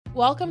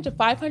Welcome to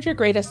 500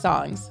 Greatest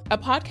Songs, a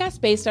podcast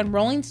based on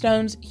Rolling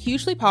Stone's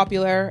hugely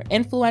popular,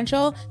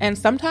 influential, and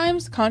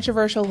sometimes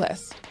controversial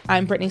list.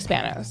 I'm Brittany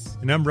Spanos.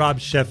 And I'm Rob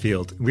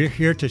Sheffield. We're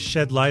here to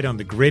shed light on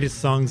the greatest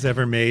songs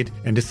ever made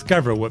and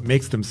discover what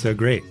makes them so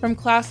great. From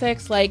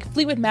classics like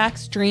Fleetwood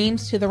Mac's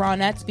Dreams to the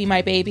Ronettes' Be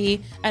My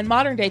Baby, and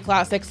modern-day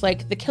classics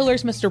like The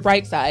Killer's Mr.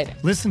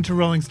 Brightside. Listen to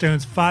Rolling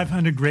Stone's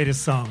 500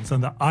 Greatest Songs on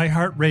the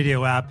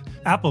iHeartRadio app,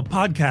 Apple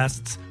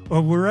Podcasts,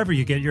 or wherever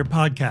you get your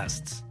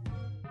podcasts.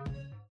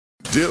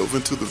 Delve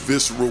into the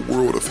visceral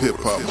world of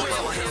hip-hop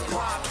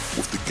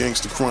with the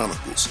Gangsta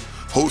Chronicles,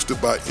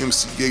 hosted by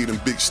MC8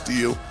 and Big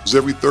Steel.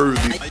 Every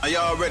Thursday, a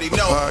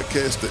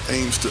podcast that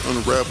aims to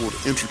unravel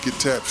the intricate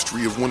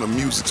tapestry of one of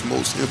music's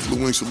most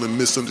influential and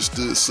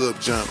misunderstood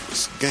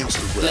subgenres,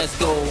 gangsta rap. Let's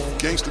go.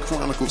 Gangsta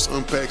Chronicles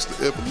unpacks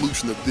the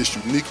evolution of this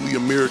uniquely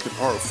American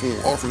art form,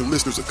 offering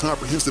listeners a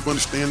comprehensive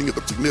understanding of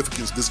the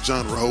significance this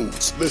genre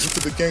holds.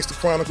 Listen to the Gangsta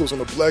Chronicles on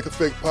the Black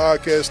Effect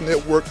Podcast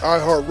Network,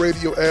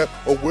 iHeartRadio app,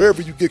 or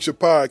wherever you get your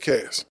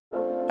podcasts.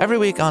 Every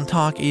week on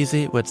Talk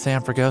Easy with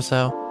Sam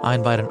Fragoso, I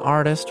invite an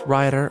artist,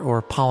 writer,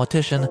 or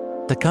politician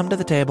to come to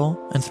the table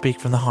and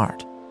speak from the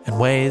heart in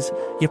ways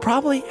you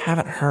probably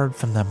haven't heard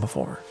from them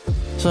before.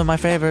 Some of my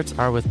favorites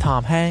are with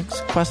Tom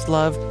Hanks,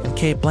 Questlove, and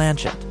Cate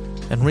Blanchett.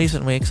 In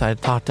recent weeks, I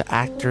talked to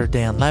actor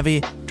Dan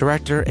Levy,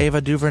 director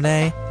Ava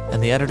DuVernay,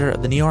 and the editor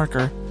of The New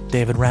Yorker,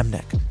 David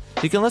Remnick.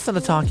 You can listen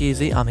to Talk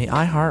Easy on the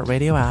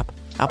iHeartRadio app,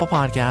 Apple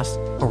Podcasts,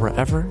 or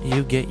wherever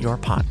you get your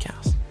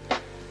podcasts.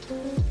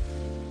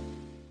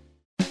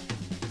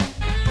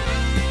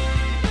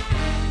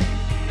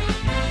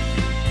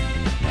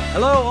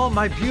 Hello, all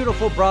my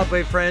beautiful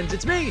Broadway friends.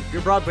 It's me,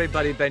 your Broadway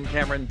buddy, Ben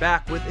Cameron,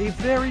 back with a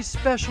very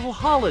special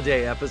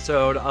holiday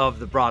episode of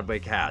the Broadway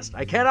Cast.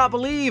 I cannot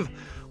believe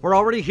we're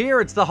already here.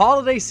 It's the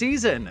holiday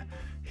season.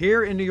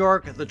 Here in New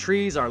York, the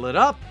trees are lit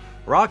up.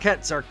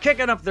 Rockettes are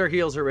kicking up their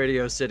heels at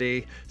Radio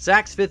City.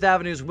 Saks Fifth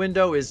Avenue's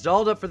window is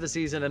dolled up for the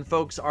season, and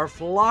folks are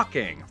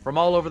flocking from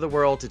all over the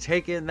world to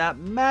take in that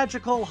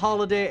magical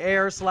holiday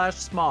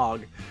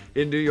air/smog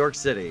in New York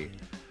City.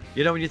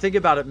 You know, when you think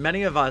about it,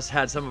 many of us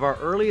had some of our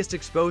earliest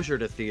exposure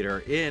to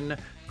theater in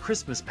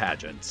Christmas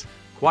pageants,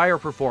 choir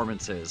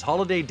performances,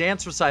 holiday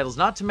dance recitals,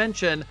 not to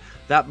mention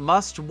that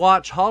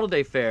must-watch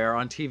holiday fare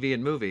on TV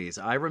and movies.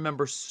 I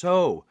remember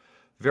so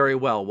very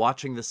well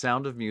watching The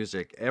Sound of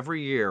Music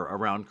every year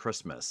around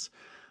Christmas.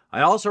 I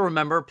also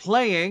remember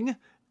playing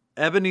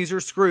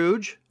Ebenezer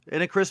Scrooge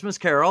in A Christmas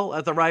Carol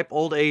at the ripe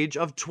old age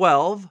of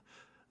 12.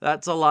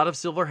 That's a lot of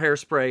silver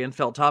hairspray and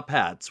felt-top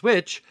hats,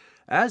 which,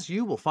 as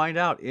you will find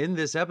out in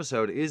this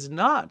episode, is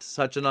not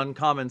such an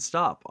uncommon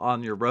stop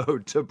on your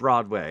road to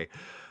Broadway.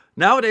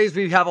 Nowadays,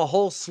 we have a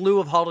whole slew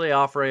of holiday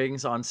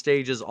offerings on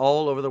stages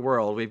all over the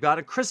world. We've got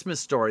A Christmas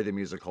Story, the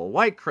musical,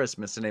 White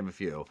Christmas, to name a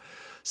few.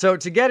 So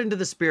to get into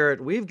the spirit,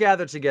 we've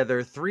gathered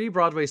together three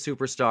Broadway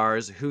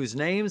superstars whose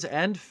names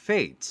and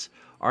fates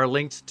are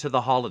linked to the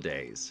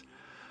holidays.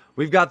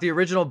 We've got the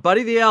original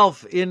Buddy the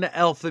Elf in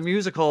Elf the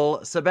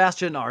Musical,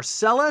 Sebastian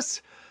Arcelus,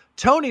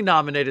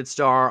 Tony-nominated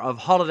star of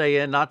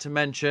Holiday Inn, not to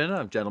mention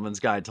A Gentleman's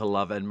Guide to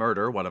Love and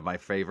Murder, one of my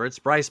favorites,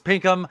 Bryce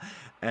Pinkham,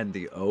 and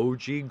the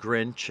OG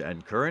Grinch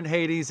and current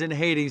Hades in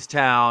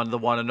Hadestown, the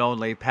one and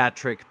only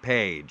Patrick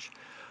Page.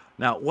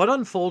 Now, what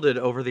unfolded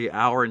over the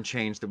hour and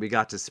change that we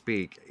got to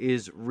speak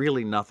is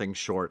really nothing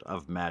short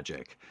of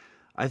magic.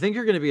 I think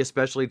you're going to be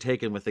especially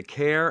taken with the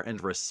care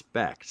and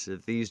respect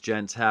that these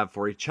gents have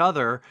for each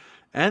other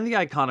and the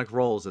iconic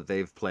roles that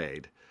they've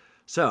played.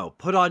 So,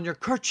 put on your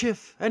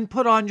kerchief and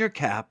put on your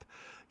cap.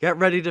 Get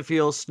ready to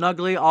feel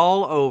snugly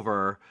all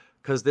over,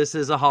 because this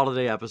is a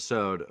holiday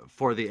episode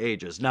for the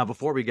ages. Now,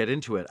 before we get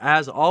into it,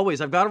 as always,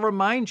 I've got to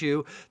remind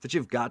you that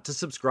you've got to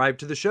subscribe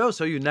to the show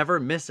so you never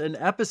miss an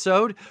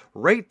episode.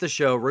 Rate the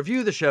show,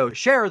 review the show,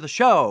 share the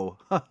show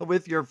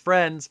with your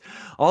friends.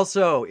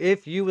 Also,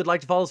 if you would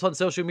like to follow us on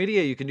social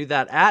media, you can do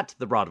that at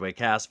The Broadway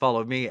Cast.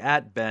 Follow me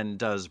at Ben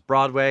Does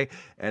Broadway.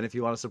 And if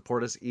you want to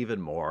support us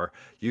even more,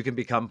 you can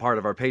become part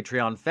of our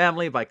Patreon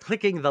family by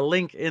clicking the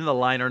link in the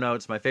liner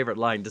notes, my favorite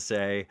line to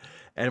say.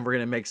 And we're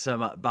going to make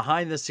some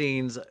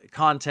behind-the-scenes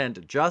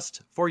content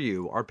just for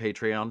you, our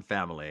Patreon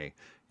family.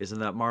 Isn't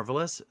that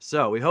marvelous?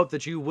 So we hope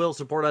that you will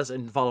support us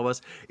and follow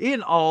us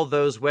in all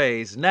those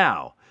ways.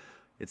 Now,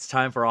 it's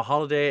time for a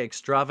holiday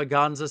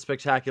extravaganza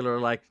spectacular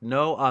like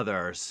no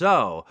other.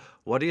 So,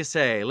 what do you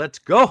say? Let's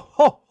go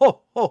ho,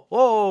 ho, ho,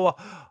 ho,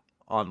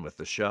 on with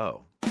the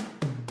show.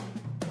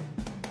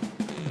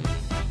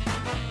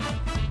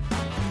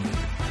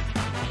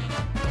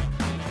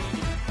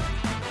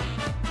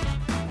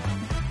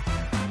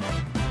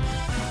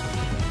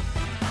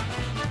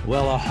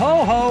 Well,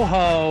 ho, ho,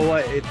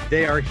 ho.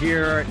 They are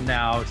here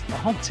now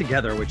all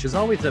together, which is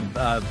always an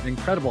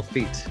incredible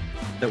feat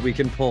that we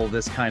can pull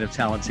this kind of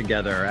talent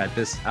together at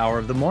this hour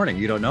of the morning.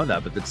 You don't know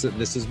that, but this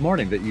is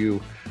morning that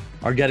you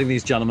are getting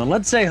these gentlemen.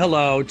 Let's say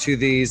hello to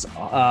these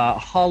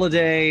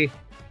holiday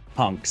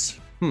punks.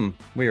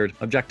 Weird,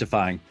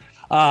 objectifying.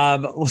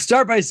 We'll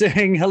start by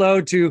saying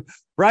hello to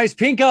Bryce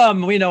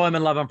Pinkham. We know him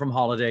and love him from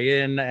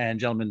Holiday Inn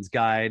and Gentleman's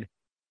Guide.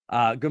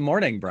 Good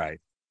morning, Bryce.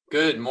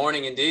 Good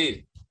morning,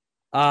 indeed.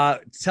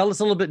 Tell us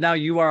a little bit now.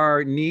 You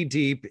are knee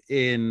deep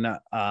in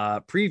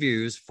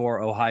previews for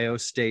Ohio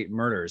State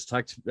Murders.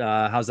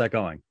 How's that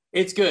going?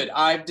 It's good.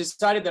 I've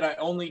decided that I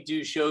only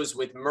do shows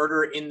with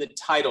murder in the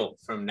title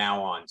from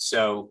now on.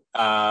 So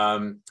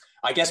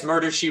I guess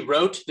Murder, She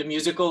Wrote, the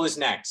musical, is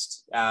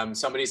next.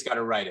 Somebody's got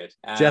to write it.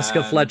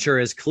 Jessica Fletcher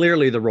is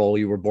clearly the role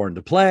you were born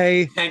to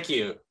play. Thank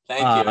you.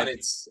 And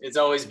it's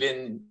always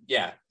been,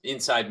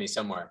 inside me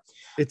somewhere.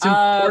 It's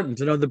important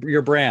to know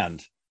your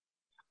brand.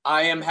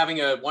 I am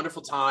having a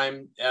wonderful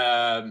time.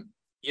 Who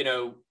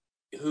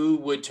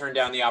would turn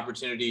down the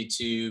opportunity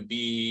to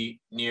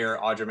be near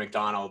Audra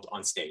McDonald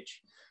on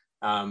stage?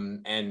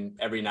 And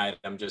every night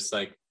I'm just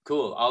like,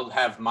 cool, I'll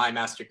have my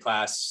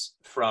masterclass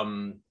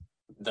from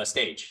the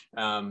stage.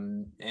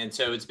 And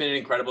so it's been an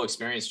incredible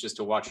experience just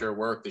to watch her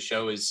work. The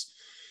show is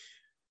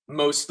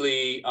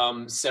mostly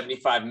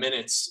 75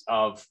 minutes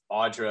of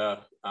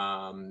Audra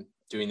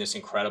doing this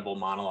incredible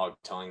monologue,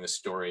 telling the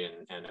story,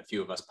 and a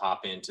few of us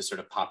pop in to sort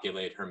of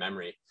populate her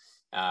memory.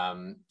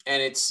 And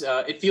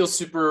it feels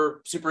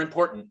super, super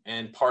important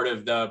and part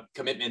of the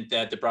commitment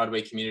that the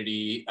Broadway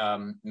community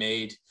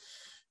made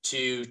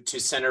to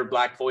center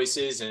Black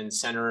voices and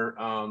center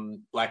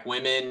Black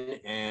women.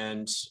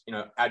 And,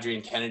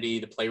 Adrienne Kennedy,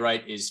 the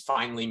playwright, is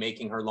finally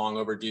making her long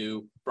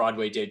overdue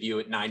Broadway debut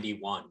at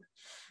 91.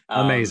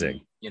 Amazing.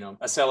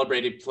 A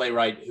celebrated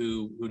playwright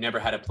who never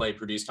had a play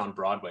produced on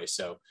Broadway.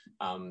 So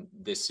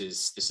this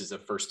is the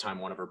first time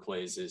one of her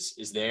plays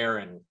is there,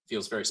 and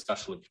feels very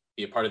special to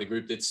be a part of the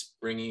group that's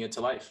bringing it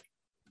to life.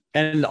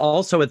 And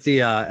also at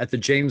the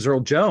James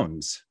Earl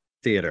Jones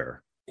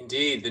Theater.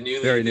 Indeed, the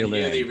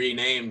newly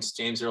renamed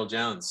James Earl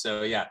Jones.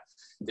 So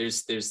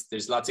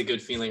there's lots of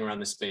good feeling around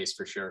the space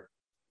for sure.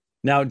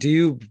 Now, do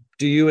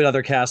you and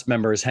other cast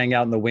members hang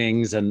out in the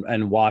wings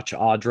and watch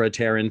Audra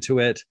tear into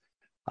it?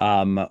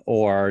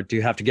 Or do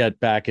you have to get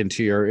back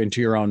into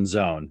your own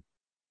zone?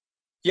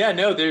 Yeah,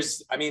 no,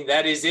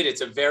 that is it.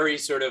 It's a very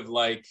sort of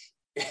like,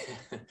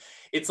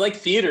 it's like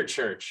theater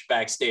church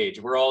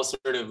backstage. We're all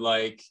sort of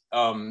like,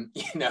 watching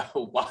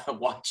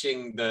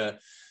the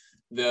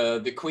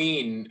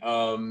Queen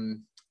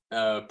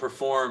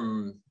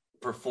perform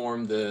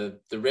the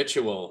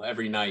ritual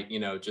every night,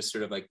 just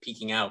sort of like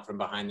peeking out from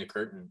behind the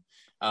curtain.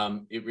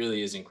 It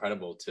really is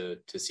incredible to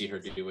see her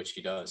do what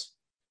she does.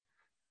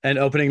 And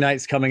opening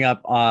night's coming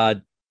up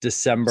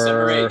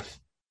December 8th.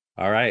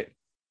 All right.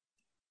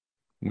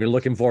 We're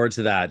looking forward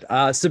to that.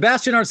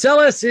 Sebastian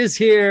Arcelus is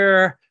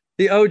here,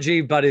 the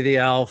OG Buddy the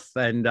Elf,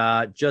 and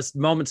just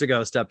moments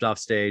ago stepped off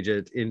stage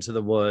at Into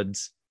the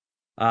Woods.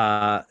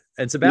 And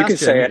Sebastian, you can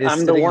say it.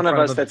 I'm the one of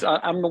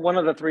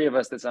the three of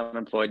us that's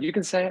unemployed. You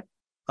can say it.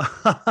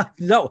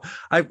 No,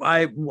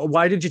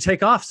 why did you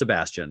take off,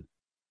 Sebastian?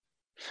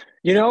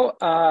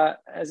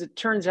 As it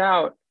turns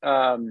out,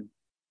 I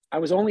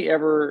was only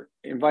ever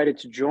invited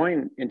to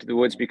join Into the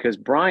Woods because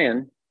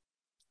Brian,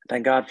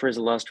 thank God for his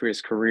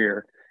illustrious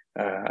career,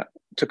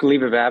 took a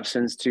leave of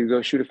absence to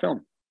go shoot a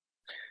film.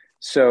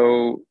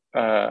 So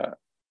my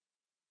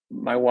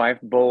wife,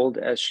 bold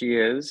as she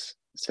is,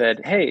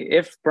 said, hey,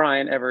 if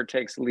Brian ever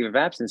takes a leave of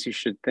absence, you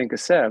should think of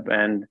Seb.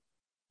 And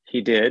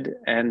he did,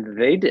 and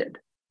they did.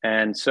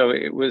 And so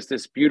it was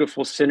this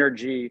beautiful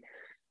synergy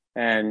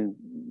and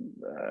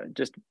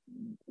just a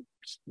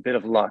bit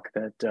of luck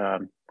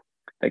that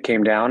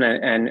came down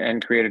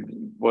and created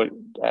what,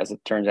 as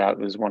it turns out,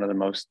 was one of the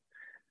most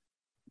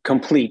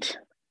complete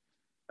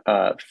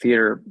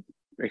theater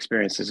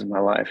experiences of my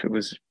life. It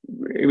was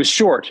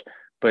short,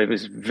 but it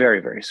was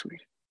very, very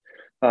sweet.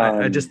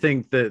 I just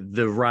think that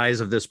the rise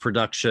of this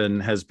production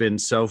has been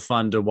so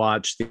fun to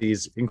watch.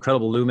 These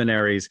incredible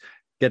luminaries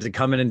get to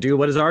come in and do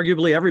what is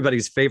arguably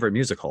everybody's favorite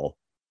musical.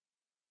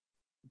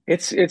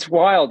 It's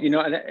wild,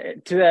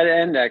 and to that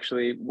end,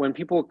 actually, when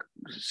people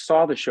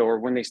saw the show, or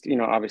when they,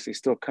 obviously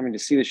still coming to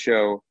see the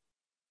show,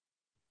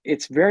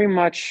 it's very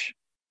much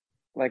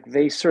like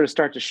they sort of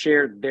start to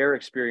share their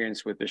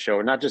experience with the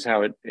show, not just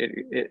how it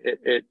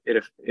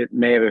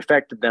may have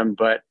affected them,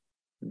 but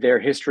their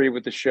history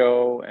with the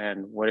show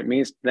and what it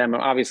means to them.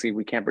 Obviously,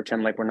 we can't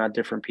pretend like we're not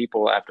different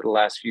people after the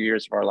last few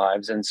years of our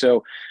lives, and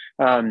so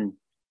I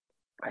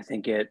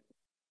think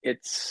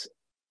it's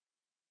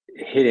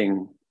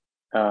hitting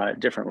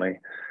differently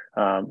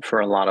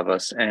for a lot of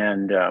us,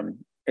 and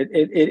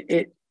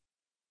it's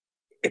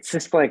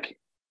just like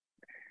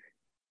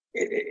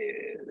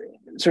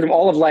sort of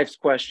all of life's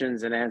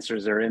questions and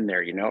answers are in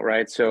there,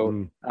 right?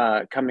 So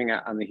coming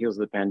out on the heels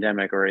of the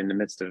pandemic, or in the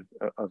midst of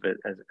it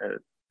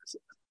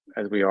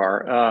as we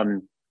are,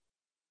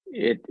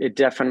 it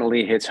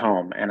definitely hits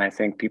home, and I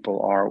think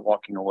people are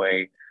walking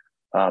away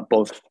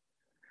both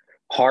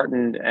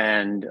heartened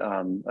and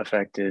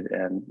affected,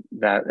 and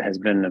that has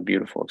been a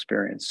beautiful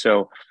experience.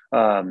 So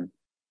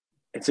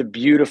it's a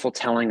beautiful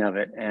telling of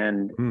it,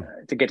 and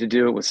to get to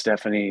do it with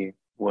Stephanie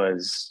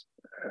was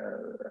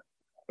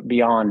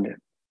beyond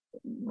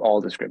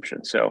all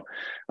description. So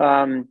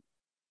the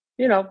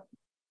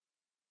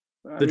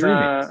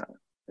dreaming.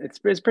 It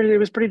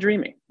was pretty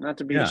dreamy. Not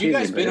to be. Had you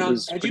guys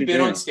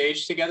been on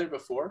stage together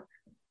before?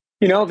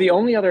 The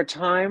only other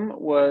time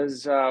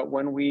was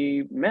when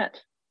we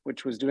met,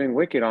 which was doing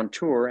Wicked on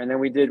tour. And then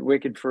we did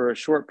Wicked for a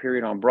short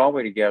period on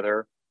Broadway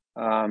together.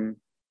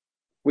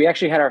 We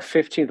actually had our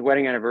 15th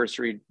wedding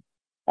anniversary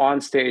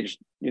on stage,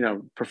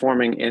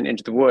 performing in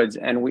Into the Woods.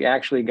 And we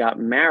actually got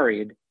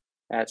married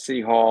at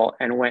City Hall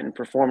and went and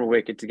performed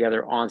Wicked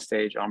together on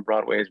stage on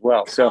Broadway as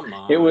well. So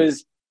it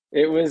was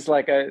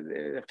like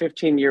a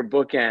 15-year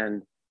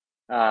bookend,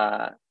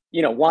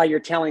 while you're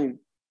telling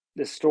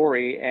the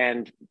story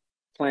and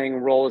playing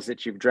roles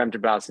that you've dreamt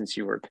about since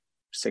you were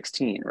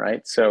 16,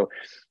 right? So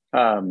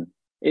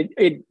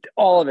it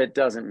all of it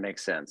doesn't make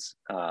sense,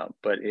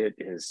 but it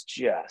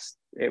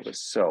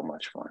was so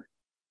much fun.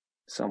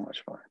 So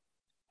much fun.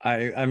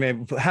 I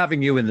mean,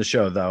 having you in the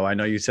show, though, I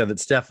know you said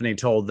that Stephanie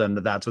told them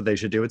that that's what they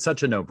should do. It's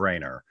such a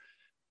no-brainer.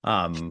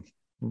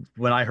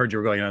 When I heard you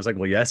were going, I was like,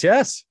 well, yes,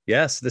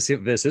 this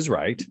is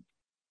right.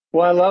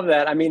 Well, I love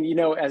that. I mean,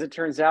 as it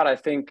turns out, I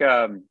think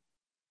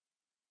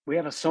we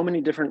have so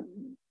many different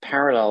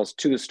parallels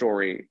to the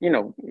story,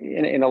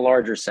 in a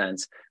larger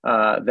sense,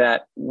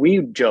 that we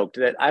joked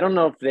that I don't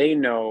know if they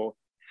know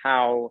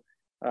how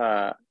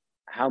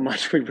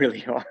much we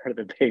really are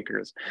the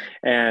bakers.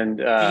 And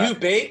do you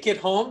bake at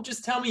home?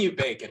 Just tell me you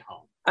bake at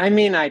home. I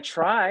mean, I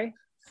try,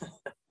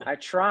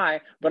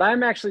 but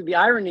the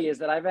irony is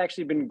that I've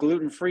actually been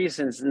gluten-free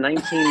since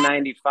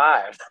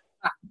 1995.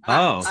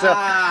 Oh, so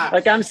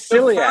I'm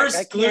celiac. The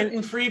first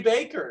gluten-free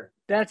baker.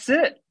 That's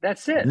it.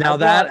 Now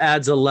that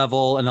adds a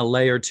level and a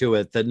layer to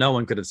it that no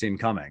one could have seen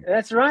coming.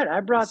 That's right.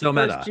 I brought the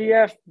first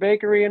GF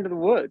bakery Into the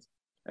Woods,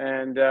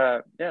 and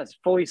it's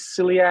fully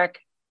celiac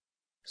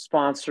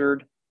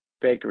sponsored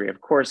bakery. Of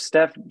course,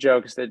 Steph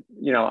jokes that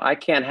I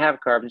can't have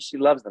carbs and she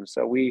loves them,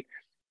 so we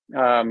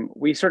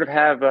sort of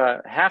have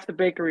half the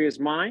bakery is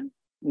mine,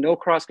 no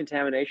cross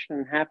contamination,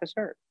 and half is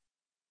hers.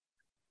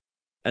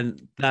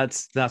 And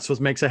that's what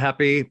makes a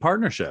happy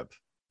partnership.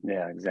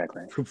 Yeah,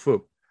 exactly.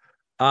 Foop,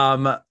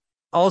 foop.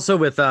 Also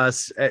with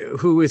us,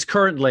 who is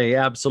currently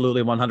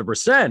absolutely 100%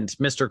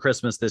 Mr.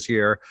 Christmas this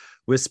year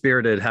with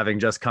Spirited having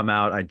just come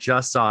out. I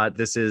just saw it.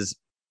 This is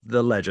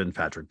the legend,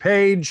 Patrick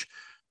Page,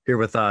 here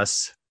with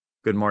us.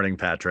 Good morning,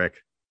 Patrick.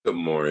 Good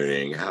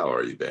morning. How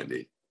are you,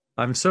 Bendy?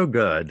 I'm so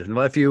good. And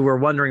if you were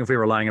wondering if we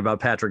were lying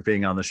about Patrick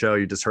being on the show,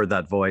 you just heard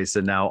that voice,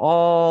 and now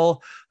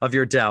all of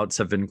your doubts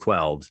have been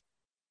quelled.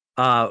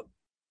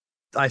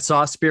 I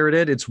saw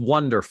Spirited. It's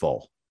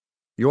wonderful.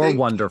 You're Thank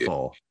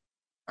wonderful. You.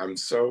 I'm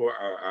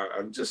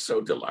just so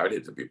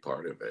delighted to be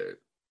part of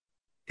it.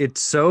 It's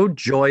so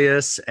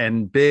joyous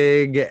and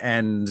big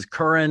and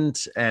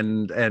current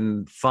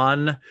and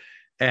fun.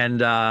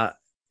 And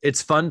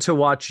it's fun to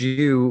watch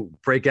you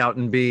break out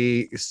and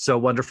be so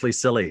wonderfully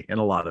silly in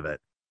a lot of it.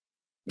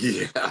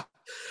 Yeah.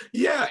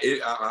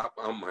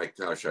 Oh my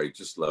gosh, I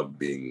just love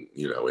being,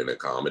 in a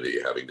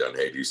comedy, having done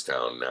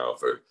Hadestown now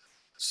for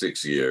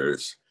 6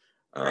 years.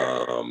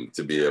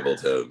 To be able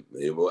to,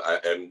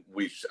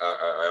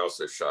 I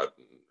also shot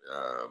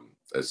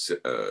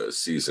a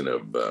season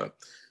of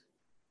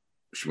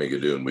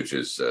Schmigadoon, which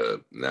is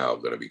now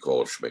going to be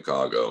called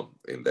Schmicago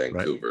in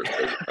Vancouver.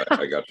 Right. So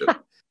I got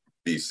to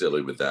be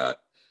silly with that.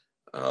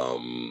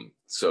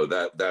 So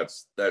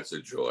that's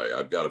a joy.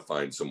 I've got to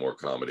find some more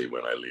comedy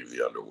when I leave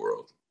the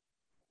underworld,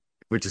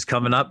 which is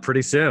coming up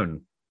pretty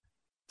soon.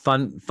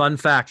 Fun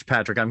fact,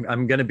 Patrick,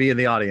 I'm going to be in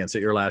the audience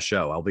at your last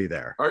show. I'll be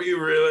there. Are you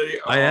really?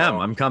 I am.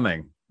 I'm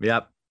coming.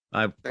 Yep.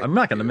 I'm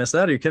not going to miss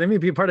that. Are you kidding me?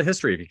 Be a part of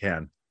history if you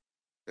can.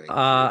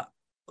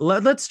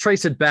 Let's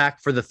trace it back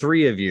for the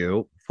three of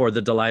you for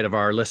the delight of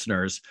our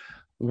listeners.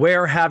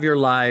 Where have your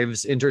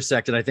lives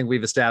intersected? I think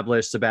we've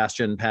established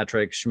Sebastian,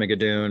 Patrick,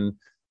 Schmigadoon,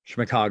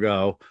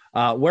 Schmicago.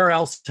 Where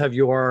else have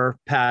your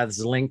paths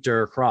linked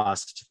or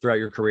crossed throughout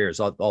your careers,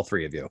 all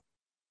three of you?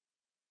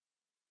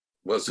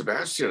 Well,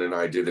 Sebastian and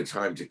I did A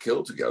Time to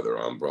Kill together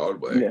on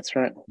Broadway. That's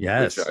right.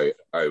 Yes. Which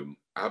I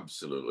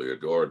absolutely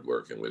adored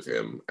working with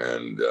him.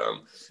 And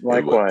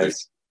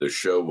likewise. The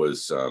show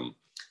was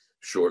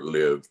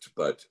short-lived,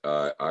 but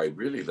I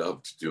really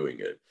loved doing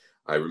it.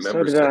 I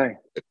remember at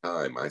the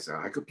time, I said,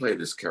 I could play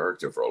this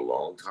character for a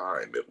long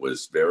time. It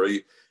was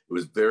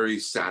very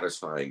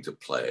satisfying to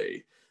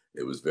play.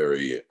 It was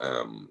very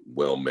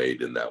well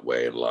made in that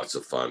way, and lots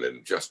of fun,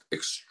 and just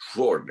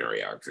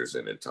extraordinary actors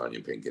in it. Tanya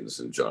Pinkins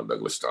and John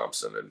Douglas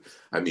Thompson, and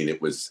I mean, it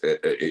was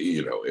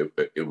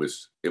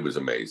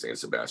amazing. And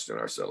Sebastian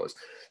Arcelus.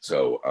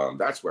 So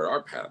that's where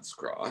our paths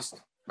crossed.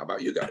 How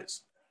about you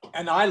guys?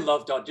 And I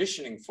loved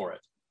auditioning for it.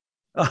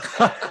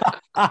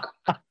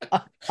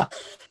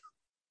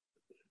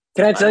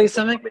 Can I tell you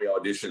something? The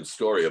audition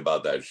story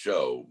about that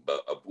show,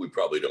 but we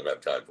probably don't have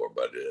time for.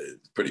 But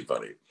it's pretty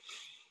funny.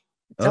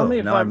 Tell me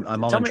if I'm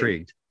all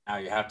intrigued. Now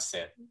you have to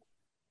say it.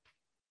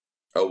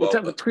 Oh, well,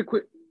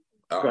 quick.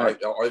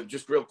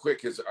 Just real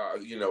quick is, I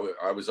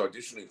was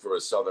auditioning for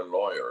a Southern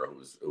lawyer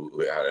who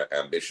had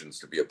ambitions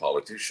to be a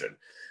politician.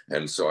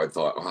 And so I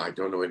thought, I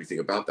don't know anything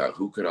about that.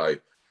 Who could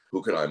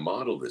I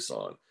model this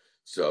on?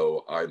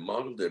 So I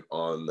modeled it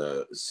on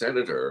the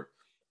senator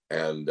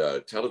and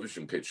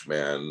television pitch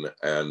man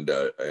and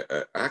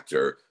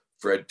actor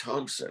Fred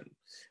Thompson.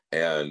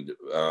 And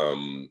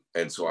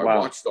so I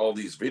watched all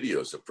these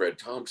videos of Fred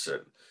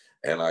Thompson,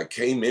 and I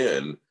came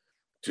in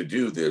to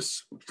do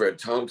this Fred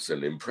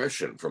Thompson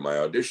impression for my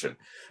audition.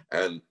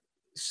 And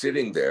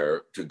sitting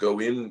there to go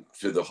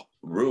into the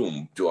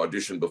room to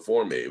audition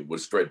before me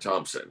was Fred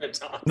Thompson.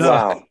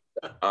 Wow.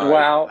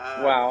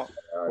 Wow.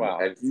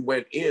 And he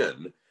went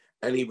in,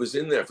 and he was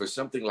in there for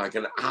something like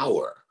an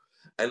hour.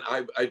 And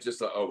I just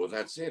thought, oh, well,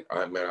 that's it.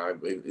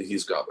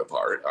 He's got the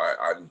part.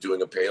 I'm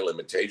doing a pale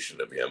imitation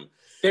of him.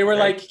 They were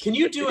like, can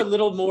you do a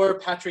little more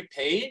Patrick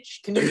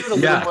Page? Can you do it a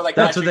little more like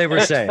that's Patrick what they were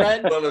Page, saying.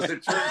 Fred? Well, as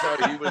it turns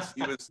out, he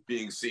was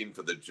being seen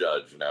for the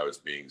judge, and I was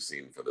being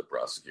seen for the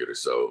prosecutor.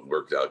 So it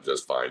worked out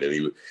just fine.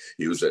 And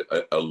he was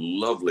a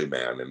lovely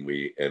man, and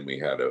we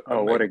had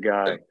what a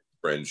guy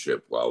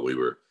friendship while we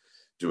were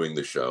doing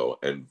the show.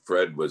 And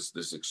Fred was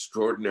this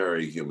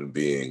extraordinary human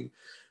being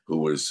who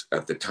was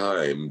at the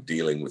time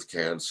dealing with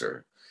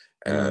cancer,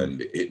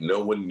 and no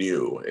one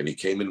knew. And he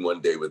came in one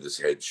day with his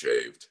head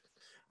shaved,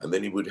 and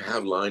then he would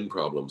have line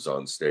problems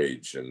on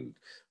stage. And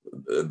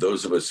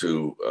those of us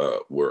who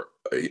were,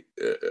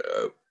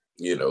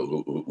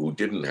 who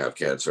didn't have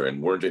cancer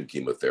and weren't in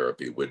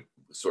chemotherapy would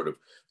sort of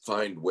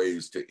find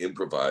ways to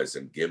improvise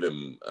and give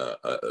him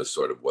a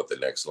sort of what the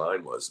next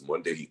line was. And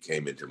one day he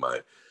came into my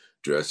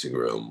dressing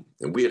room,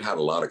 and we had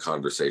a lot of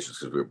conversations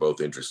because we were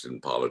both interested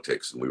in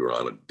politics, and we were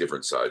on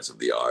different sides of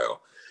the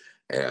aisle.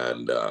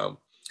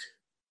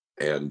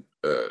 And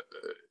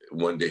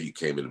one day he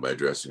came into my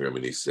dressing room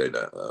and he said,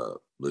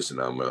 listen,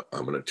 I'm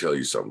going to tell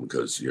you something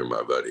because you're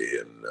my buddy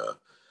and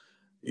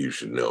you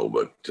should know.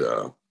 But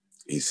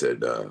he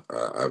said,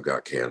 I've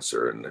got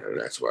cancer, and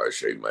that's why I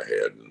shave my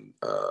head. And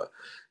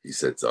he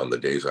said, on the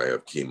days I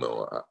have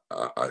chemo,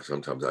 I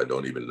sometimes I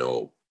don't even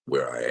know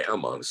where I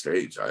am on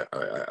stage.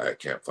 I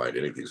can't find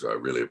anything. So I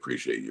really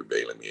appreciate you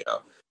bailing me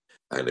out.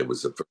 And it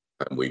was the first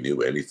time we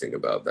knew anything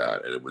about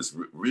that. And it was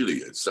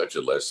really such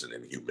a lesson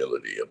in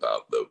humility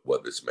about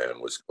what this man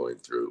was going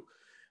through,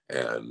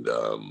 and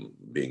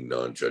being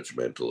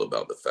non-judgmental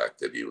about the fact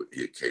that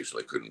he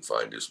occasionally couldn't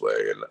find his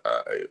way. And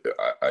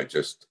I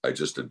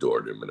just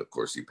adored him. And of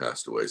course he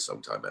passed away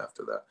sometime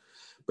after that.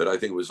 But I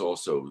think it was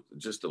also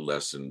just a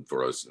lesson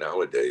for us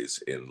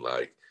nowadays in,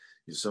 like,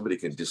 somebody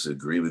can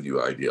disagree with you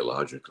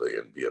ideologically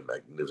and be a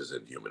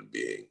magnificent human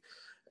being.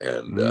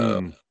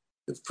 And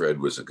Fred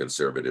was a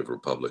conservative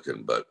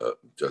Republican, but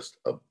just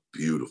a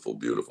beautiful,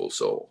 beautiful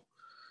soul.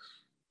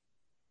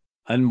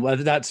 And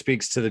that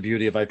speaks to the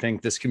beauty of, I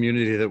think, this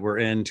community that we're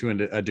in to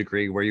a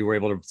degree, where you were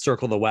able to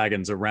circle the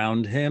wagons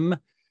around him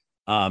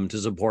to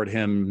support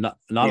him, not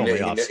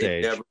only off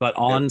stage, but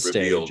on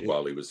stage.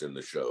 While he was in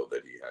the show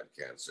that he had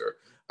cancer.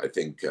 I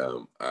think,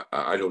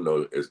 I don't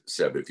know,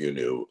 Seb, if you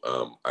knew,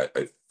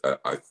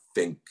 I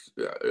think,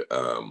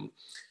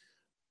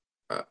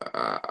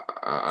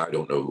 I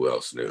don't know who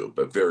else knew,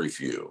 but very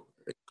few,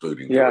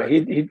 including. Yeah,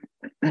 he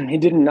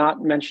did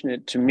not mention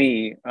it to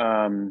me.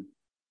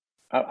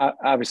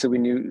 Obviously, we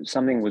knew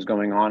something was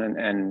going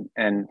on,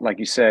 and like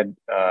you said,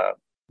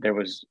 there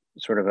was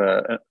sort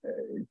of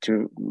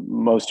to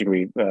most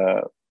degree,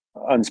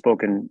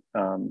 unspoken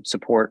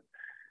support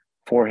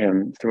for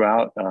him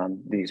throughout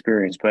the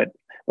experience. But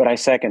I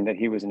second that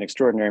he was an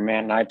extraordinary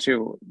man, and I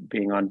too,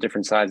 being on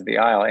different sides of the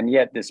aisle, and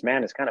yet this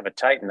man is kind of a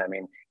titan. I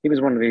mean, he was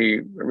one of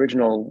the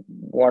original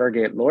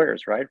Watergate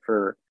lawyers, right?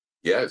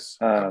 Yes,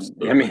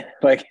 absolutely. I mean,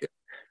 like,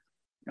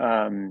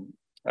 and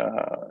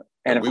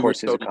of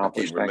course his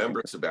accomplishment.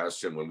 Remember,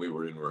 Sebastian, when we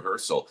were in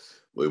rehearsal,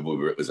 it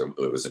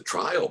was a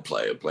trial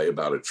play, a play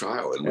about a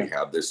trial, and we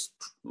had this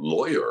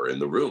lawyer in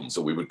the room,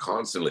 so we would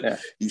constantly.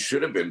 He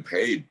should have been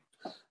paid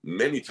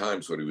many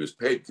times what he was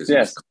paid, because he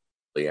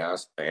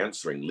was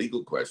answering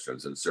legal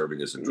questions and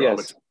serving as a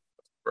dramatist.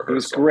 He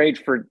was great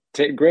for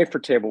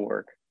table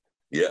work.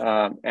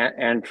 Yeah,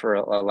 and for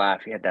a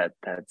laugh. He had that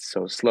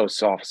so slow,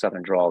 soft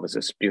Southern drawl. It was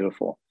just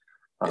beautiful.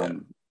 I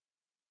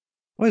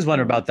always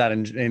wonder about that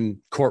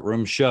in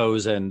courtroom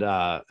shows and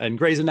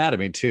Grey's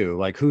Anatomy too.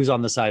 Like, who's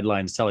on the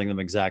sidelines telling them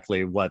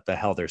exactly what the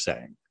hell they're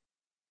saying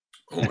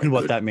and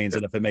what that means,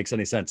 and if it makes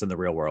any sense in the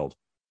real world.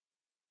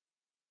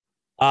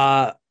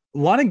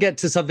 Want to get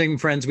to something,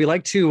 friends. We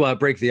like to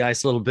break the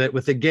ice a little bit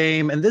with a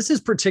game, and this is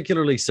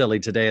particularly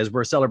silly today as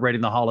we're celebrating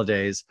the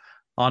holidays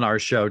on our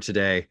show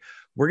today.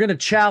 We're going to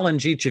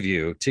challenge each of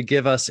you to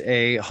give us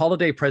a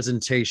holiday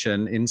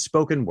presentation in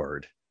spoken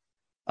word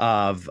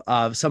of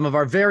some of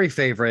our very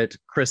favorite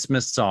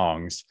Christmas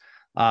songs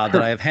that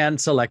I have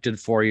hand selected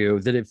for you,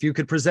 that if you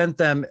could present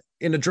them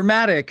in a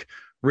dramatic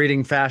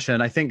reading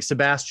fashion. I think,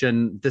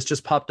 Sebastian, this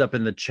just popped up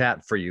in the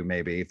chat for you,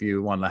 maybe, if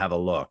you want to have a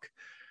look.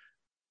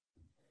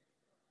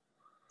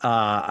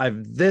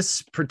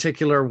 This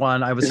particular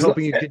one, I was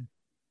hoping you could.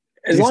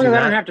 As long as I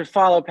don't have to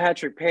follow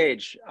Patrick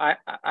Page,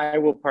 I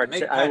will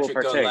partake. Make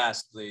Patrick go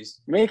last,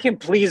 please. Make him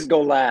please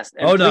go last.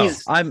 And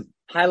please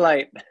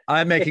highlight.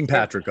 I'm making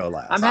Patrick go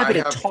last. I'm happy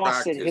to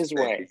toss it his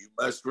way. You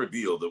must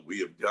reveal that we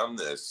have done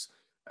this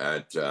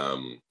at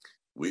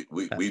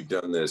we've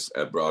done this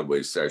at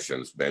Broadway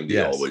sessions.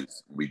 Bendy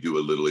we do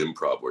a little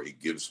improv where he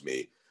gives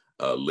me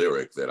a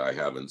lyric that I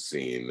haven't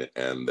seen,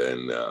 and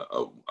then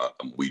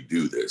we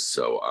do this.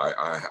 So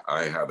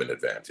I have an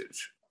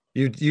advantage.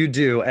 You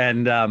do,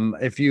 and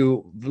if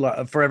you,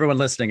 for everyone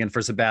listening, and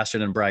for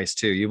Sebastian and Bryce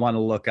too, you want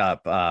to look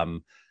up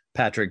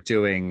Patrick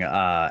doing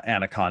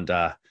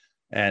Anaconda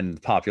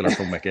and Popular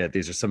from Wicked.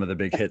 These are some of the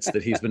big hits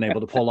that he's been able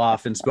to pull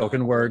off in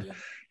spoken word.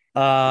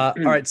 All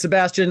right,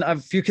 Sebastian,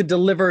 if you could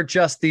deliver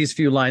just these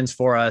few lines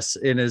for us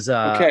in his.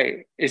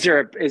 Okay, is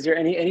there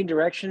any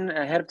direction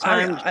ahead of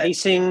time?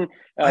 Pacing.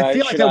 I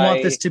feel like I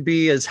want this to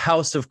be as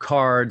House of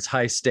Cards,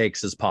 high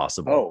stakes as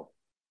possible.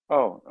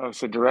 Oh,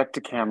 so direct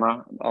to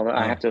camera. Although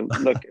I have to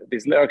look at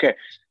these. Okay.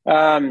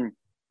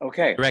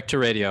 Okay. Direct to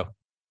radio.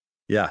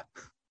 Yeah.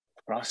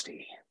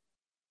 Frosty,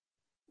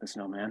 the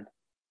snowman.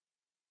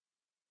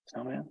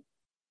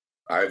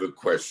 I have a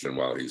question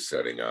while he's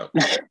setting up.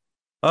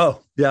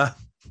 Oh, yeah.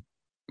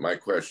 My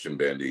question,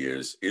 Bendy,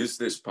 is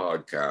this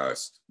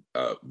podcast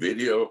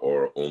video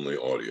or only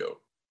audio?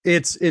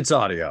 It's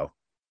audio.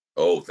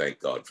 Oh, thank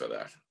God for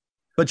that.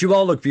 But you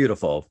all look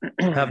beautiful.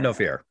 Have no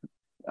fear.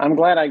 I'm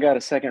glad I got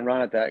a second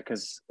run at that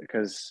because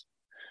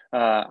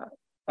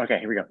okay,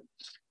 here we go.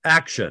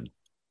 Action.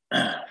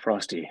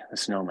 Frosty, the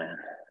snowman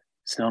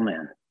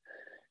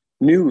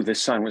knew the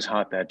sun was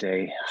hot that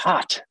day.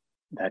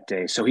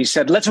 So he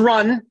said, let's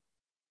run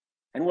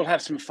and we'll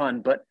have some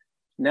fun. But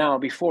now,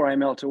 before I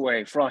melt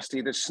away,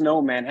 Frosty, the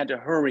snowman, had to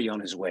hurry on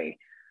his way.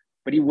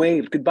 But he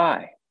waved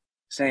goodbye,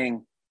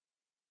 saying,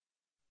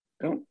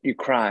 don't you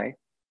cry.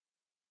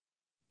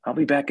 I'll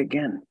be back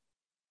again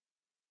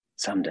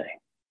someday.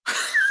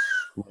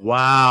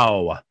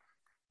 Wow.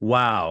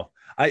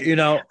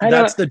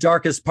 That's the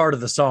darkest part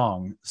of the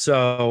song.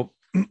 So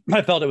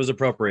I felt it was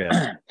appropriate.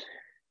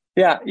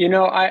 Yeah.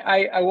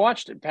 I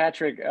watched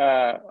Patrick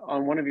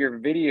on one of your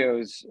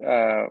videos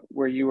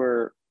where you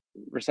were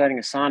reciting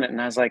a sonnet,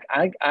 and I was like,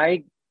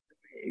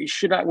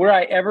 were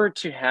I ever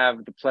to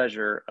have the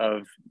pleasure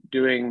of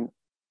doing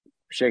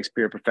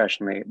Shakespeare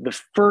professionally, the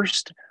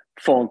first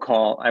phone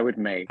call I would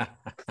make,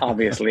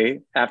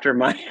 obviously, after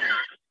my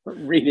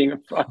reading of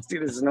Frosty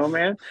the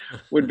Snowman,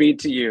 would be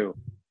to you.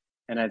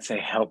 And I'd say,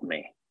 help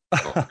me,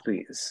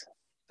 please.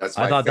 That's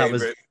my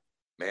favorite.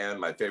 Man,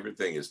 my favorite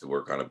thing is to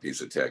work on a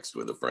piece of text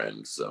with a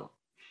friend. So,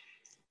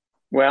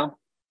 well,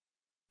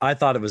 I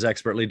thought it was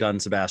expertly done,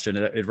 Sebastian.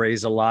 It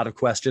raised a lot of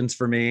questions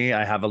for me.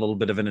 I have a little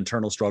bit of an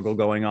internal struggle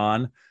going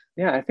on.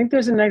 Yeah, I think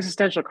there's an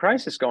existential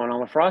crisis going on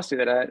with Frosty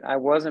that I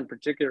wasn't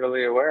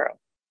particularly aware of.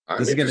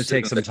 This is going to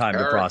take some time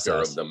to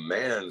process. Of the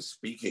man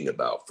speaking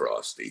about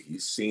Frosty, he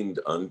seemed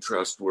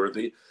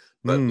untrustworthy,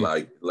 but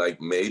like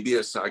maybe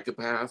a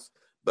psychopath,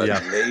 but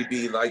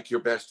maybe like your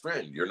best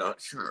friend. You're not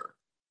sure.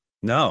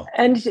 No.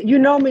 And you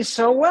know me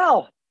so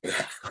well.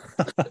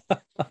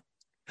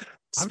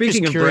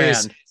 Speaking of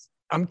brand.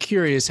 I'm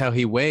curious how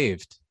he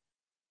waved.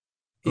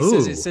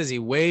 It says he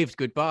waved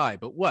goodbye,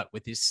 but what,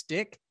 with his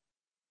stick?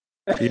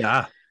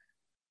 Yeah.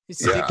 His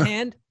stick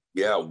hand?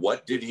 Yeah,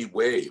 what did he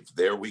wave?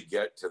 There we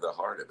get to the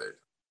heart of it.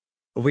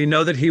 We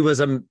know that he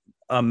was a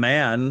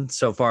man,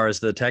 so far as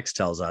the text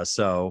tells us,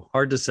 so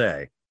hard to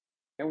say.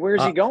 And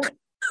where's he going?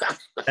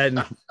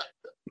 And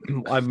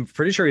I'm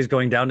pretty sure he's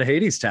going down to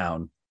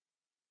Hadestown.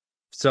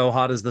 So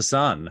hot as the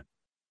sun.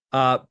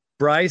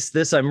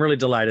 Bryce, I'm really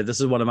delighted.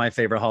 This is one of my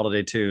favorite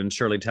holiday tunes,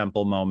 Shirley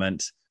Temple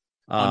moment.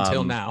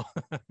 Until now.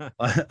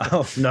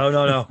 Oh,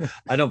 no.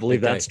 I don't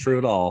believe that's true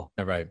at all.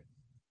 All right.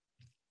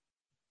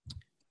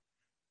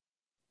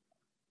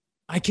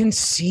 I can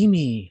see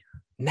me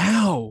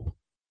now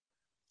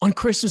on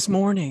Christmas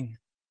morning,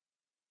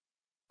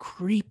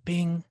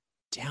 creeping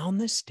down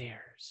the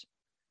stairs.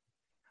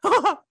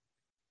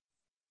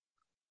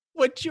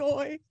 What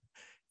joy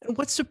and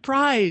what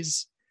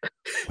surprise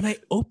when I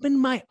open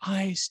my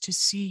eyes to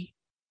see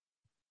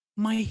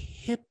my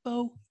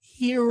hippo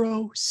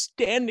hero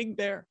standing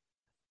there.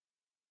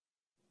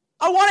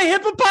 I want a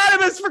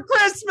hippopotamus for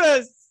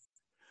Christmas.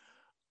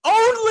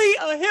 Only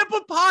a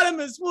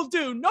hippopotamus will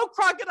do. No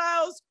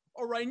crocodiles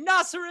or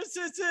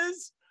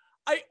rhinoceroses.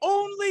 I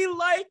only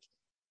like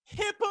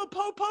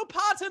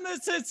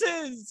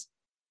hippopotamuses.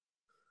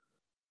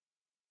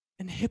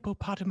 And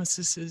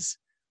hippopotamuses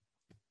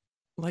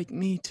like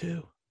me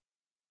too.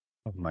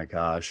 Oh my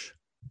gosh.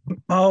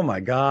 Oh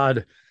my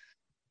God.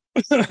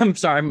 I'm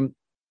sorry. I'm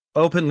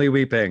openly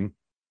weeping.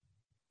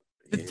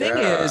 The thing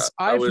is,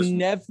 I've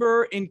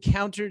never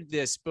encountered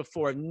this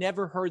before. I've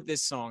never heard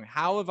this song.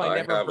 How have I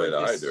never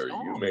heard this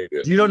song? You made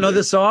it. You don't know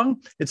this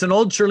song? It's an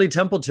old Shirley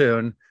Temple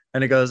tune,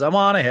 and it goes, I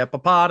want a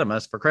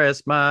hippopotamus for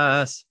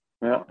Christmas.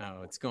 Yeah.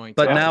 Oh, it's going.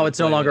 But now it's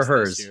no longer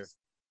hers.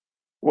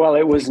 Well,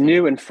 it was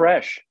new and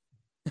fresh.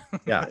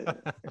 Yeah.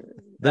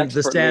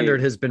 The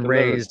standard has been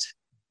raised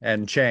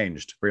and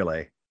changed,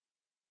 really.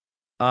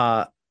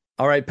 All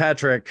right,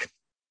 Patrick,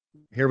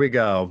 here we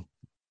go.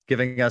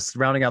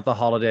 Rounding out the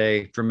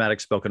holiday dramatic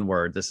spoken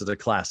word. This is a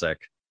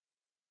classic.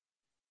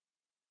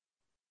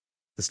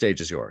 The stage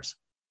is yours.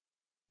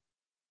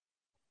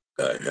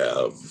 I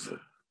have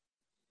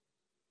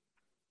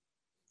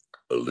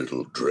a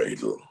little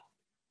dreidel.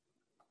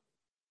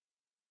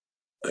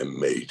 I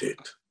made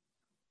it.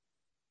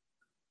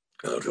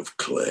 out of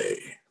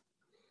clay.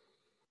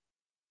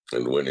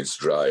 And when it's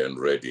dry and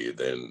ready,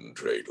 then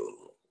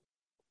dreidel,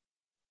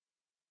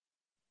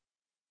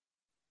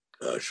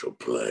 I shall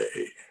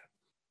play.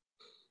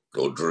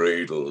 Oh,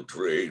 dreidel,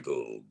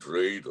 dreidel,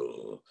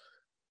 dreidel,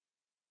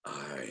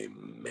 I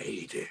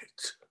made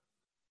it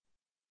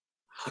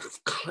out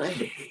of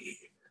clay.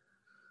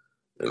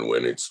 And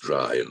when it's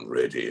dry and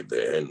ready,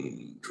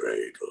 then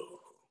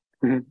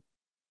dreidel,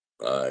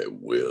 I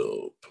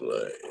will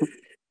play.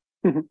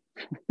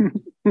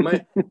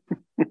 My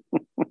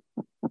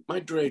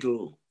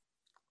dreidel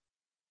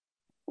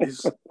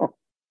is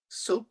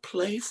so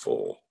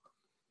playful.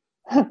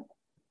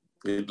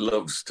 It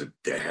loves to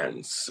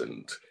dance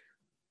and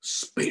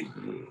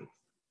spin.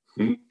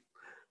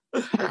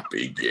 A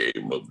happy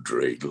game of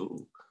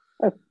dreidel.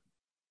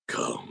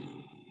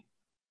 Come,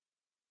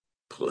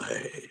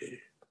 play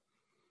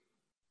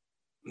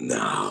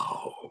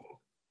now.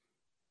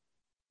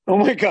 Oh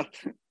my God.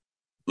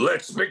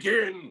 Let's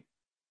begin.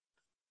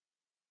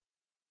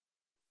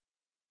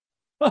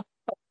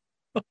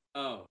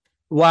 Oh.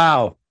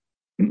 Wow.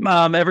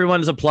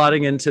 Everyone's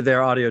applauding into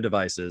their audio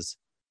devices.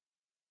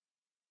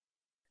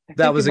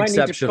 That was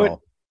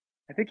exceptional.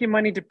 I think you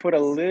might need to put a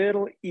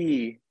little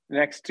E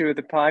next to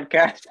the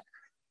podcast.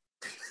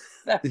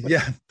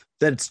 Yeah,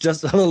 that's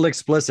just a little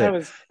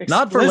explicit.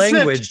 Not for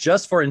language,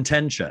 just for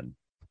intention.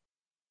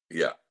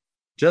 Yeah.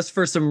 Just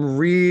for some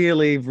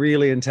really,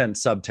 really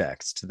intense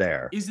subtext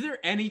there. Is there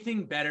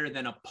anything better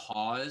than a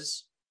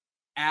pause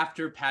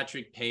after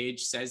Patrick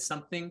Page says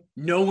something,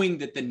 knowing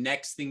that the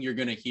next thing you're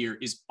going to hear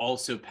is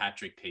also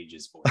Patrick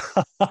Page's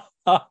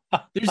voice?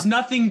 There's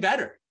nothing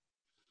better.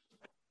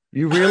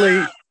 You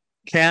really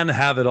can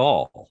have it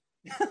all.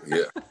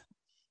 Yeah.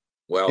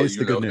 Well, Here's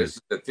the good news. This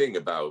is the thing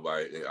about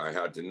I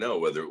had to know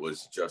whether it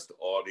was just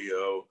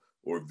audio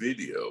or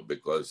video,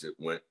 because it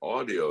went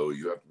audio,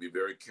 you have to be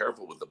very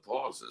careful with the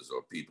pauses,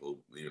 or people,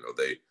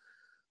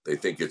 they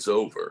think it's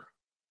over.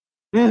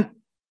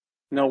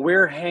 No,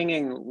 we're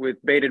hanging with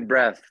bated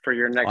breath for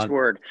your next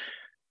word.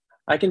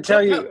 I can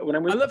tell you I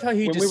love how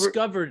he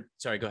discovered.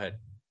 Sorry, go ahead.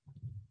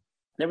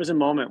 There was a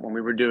moment when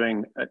we were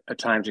doing a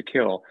Time to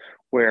Kill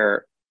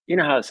where, you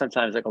know how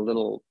sometimes like a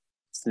little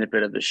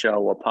snippet of the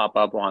show will pop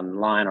up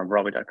online on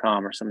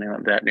Broadway.com or something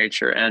of that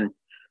nature. And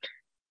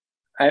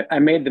I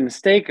made the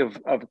mistake of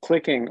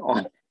clicking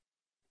on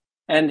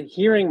and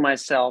hearing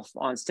myself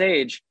on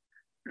stage.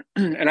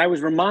 And I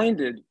was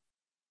reminded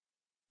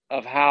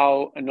of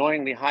how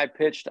annoyingly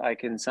high-pitched I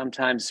can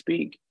sometimes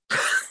speak.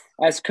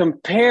 As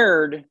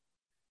compared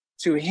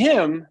to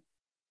him,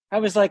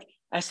 I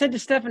said to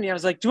Stephanie, I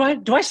was like, do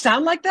I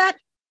sound like that?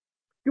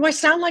 Do I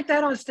sound like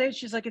that on stage?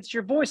 She's like, it's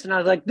your voice. And I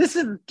was like, this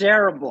is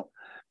terrible.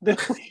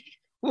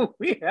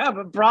 We have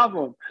a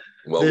problem.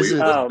 Well,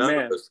 none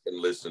of us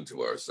can listen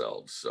to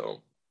ourselves,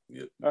 so.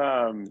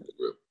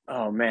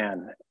 Oh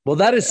man. Well,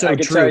 that is so I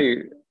can true. tell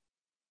you,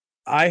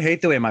 I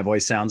hate the way my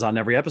voice sounds on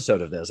every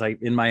episode of this.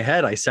 In my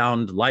head, I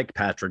sound like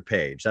Patrick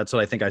Page. That's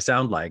what I think I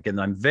sound like. And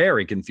I'm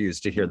very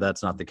confused to hear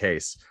that's not the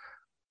case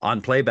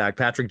on playback.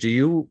 Patrick,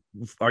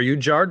 are you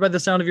jarred by the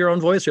sound of your own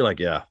voice? You're like,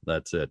 yeah,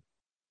 that's it.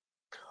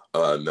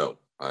 No,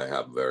 I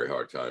have a very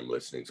hard time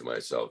listening to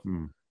myself.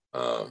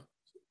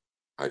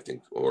 I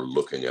think, or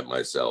looking at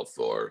myself,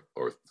 or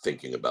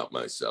thinking about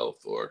myself,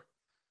 or,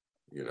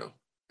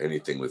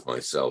 anything with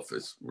myself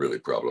is really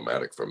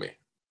problematic for me.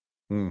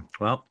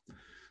 Well,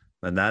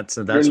 and that's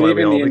why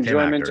we all became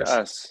actors. To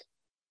us.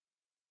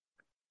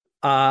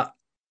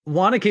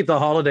 Want to keep the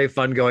holiday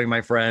fun going,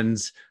 my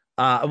friends.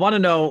 I want to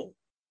know,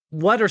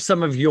 what are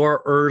some of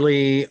your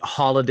early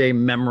holiday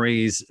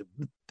memories,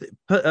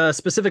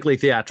 specifically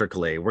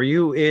theatrically?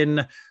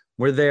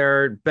 Were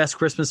there best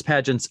Christmas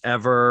pageants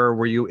ever?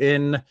 Were you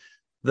in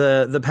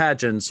the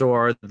pageants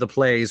or the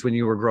plays when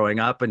you were growing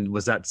up? And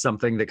was that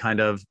something that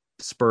kind of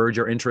spurred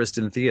your interest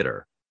in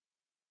theater?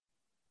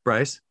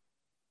 Bryce?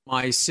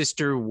 My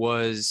sister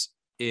was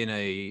in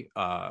a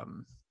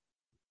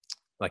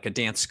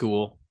dance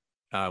school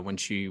when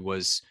she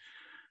was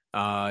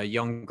a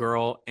young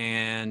girl,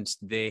 and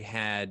they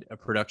had a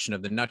production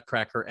of the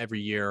Nutcracker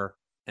every year.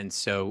 And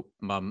so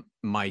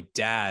my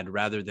dad,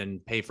 rather than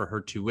pay for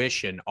her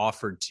tuition,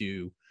 offered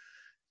to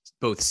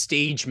both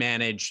stage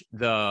manage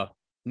the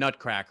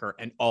Nutcracker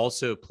and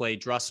also play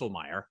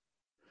Drosselmeyer.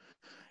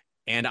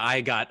 And I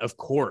got, of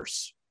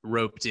course,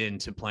 roped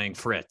into playing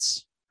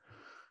Fritz.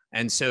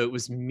 And so it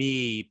was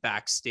me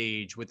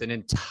backstage with an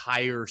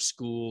entire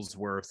school's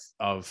worth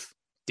of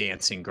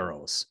dancing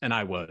girls. And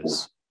I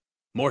was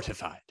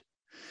mortified.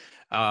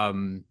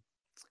 And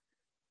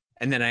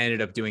then I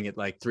ended up doing it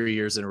like 3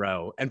 years in a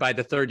row. And by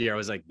the third year, I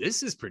was like,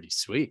 this is pretty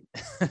sweet.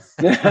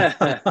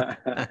 I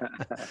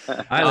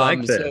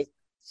like this.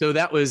 So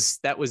that was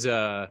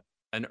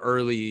an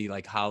early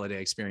like holiday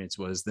experience,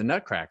 was the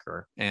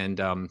Nutcracker. And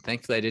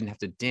thankfully I didn't have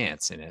to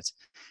dance in it.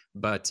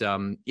 But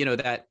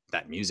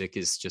that music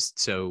is just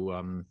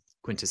so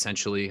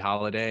quintessentially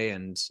holiday,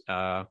 and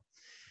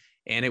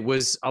it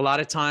was a lot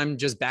of time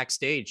just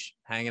backstage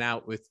hanging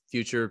out with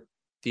future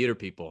theater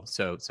people.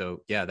 So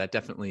yeah, that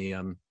definitely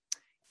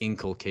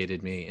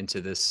inculcated me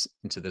into this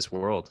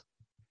world.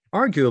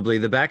 Arguably,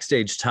 the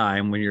backstage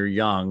time when you're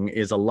young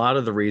is a lot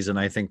of the reason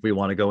I think we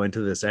want to go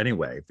into this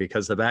anyway,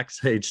 because the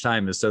backstage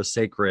time is so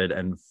sacred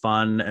and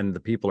fun, and the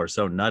people are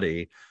so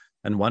nutty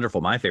and wonderful.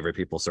 My favorite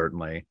people,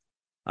 certainly.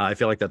 I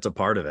feel like that's a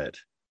part of it.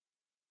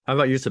 How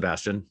about you,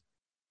 Sebastian?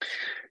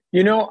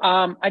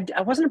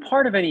 I wasn't a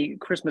part of any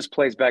Christmas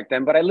plays back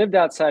then, but I lived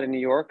outside of New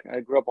York.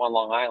 I grew up on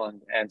Long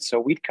Island, and so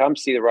we'd come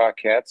see the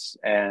Rockettes,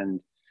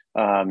 and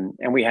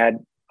we had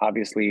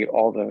obviously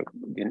all the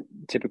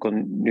typical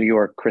New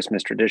York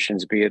Christmas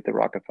traditions, be it the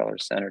Rockefeller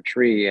Center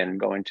tree and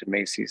going to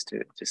Macy's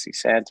to see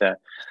Santa.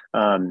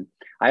 I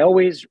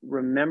always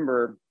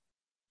remember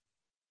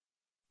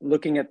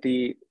looking at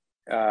they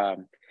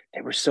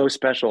were so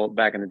special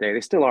back in the day. They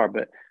still are,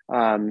 but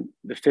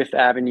the Fifth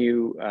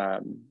Avenue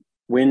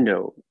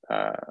window,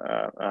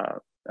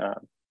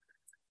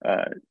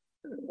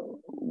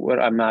 what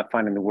I'm not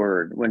finding the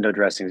word, window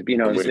dressings,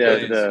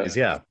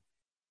 the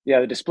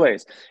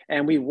displays.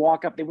 And we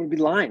walk up, there would be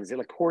lines, they're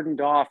like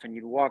cordoned off, and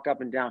you'd walk up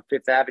and down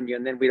Fifth Avenue,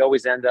 and then we'd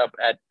always end up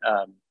at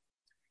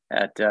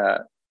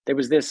there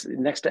was this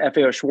next to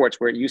FAO Schwartz,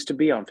 where it used to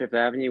be on Fifth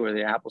Avenue, where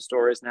the Apple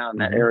store is now in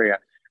that area.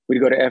 We'd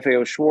go to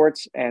FAO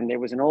Schwartz, and there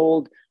was an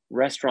old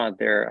restaurant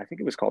there. I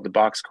think it was called the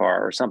Boxcar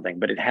or something,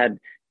 but it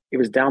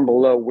was down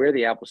below where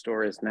the Apple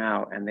store is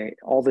now. And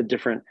all the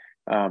different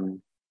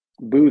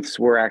booths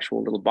were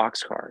actual little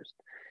boxcars.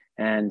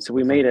 And so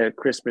we made a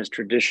Christmas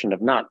tradition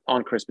of, not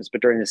on Christmas,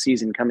 but during the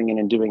season, coming in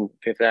and doing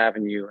Fifth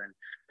Avenue.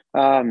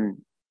 And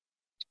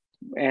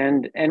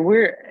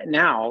we're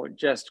now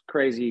just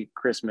crazy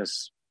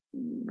Christmas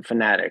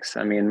fanatics.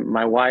 I mean,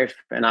 my wife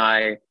and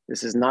I,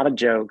 this is not a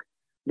joke,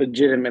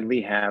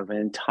 legitimately have an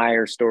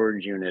entire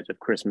storage unit of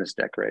Christmas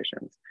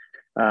decorations.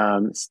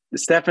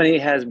 Stephanie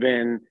has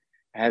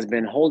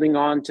been holding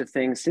on to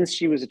things since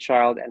she was a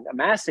child and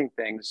amassing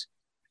things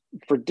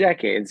for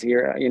decades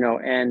here,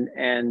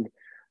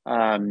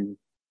 and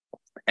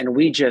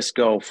we just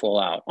go full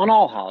out on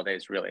all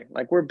holidays, really.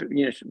 Like we're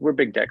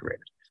big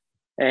decorators.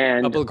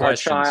 And couple of our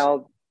questions.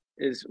 child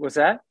is, what's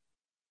that?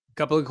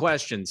 Couple of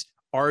questions.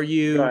 Are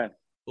you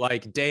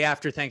like day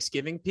after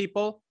Thanksgiving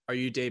people? Are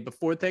you day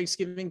before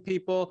Thanksgiving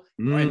people?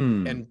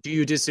 And do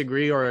you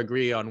disagree or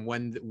agree on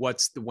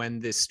when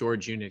this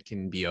storage unit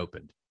can be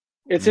opened?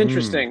 It's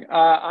interesting.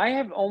 I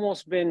have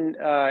almost been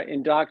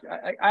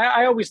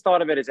I always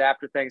thought of it as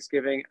after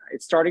Thanksgiving.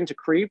 It's starting to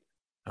creep.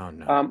 Oh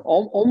no!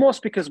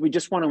 Almost because we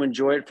just want to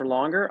enjoy it for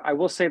longer. I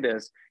will say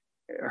this: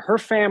 her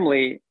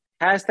family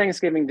has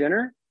Thanksgiving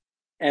dinner,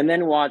 and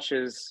then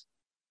watches,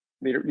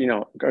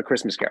 A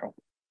Christmas Carol.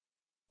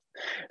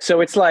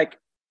 So it's like,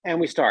 and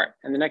we start,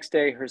 and the next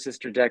day her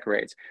sister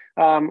decorates.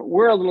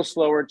 We're a little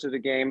slower to the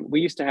game.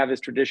 We used to have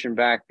this tradition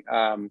back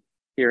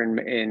here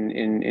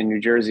in New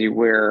Jersey,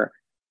 where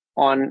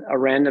on a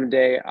random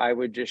day I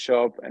would just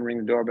show up and ring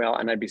the doorbell,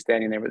 and I'd be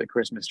standing there with a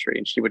Christmas tree,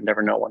 and she would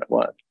never know what it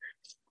was.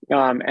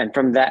 And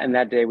from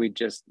that day, we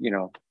just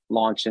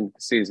launch into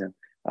the season.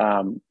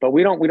 But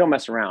we don't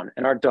mess around.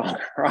 And our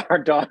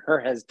daughter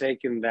has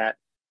taken that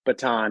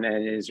baton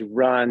and is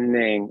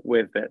running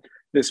with it.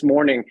 This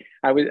morning,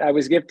 I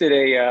was gifted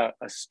a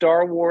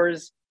Star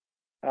Wars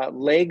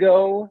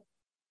Lego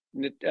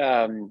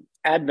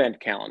advent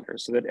calendar,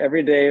 so that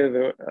every day of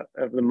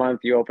the month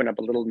you open up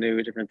a little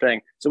new different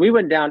thing. So we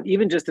went down,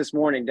 even just this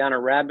morning, down a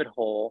rabbit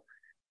hole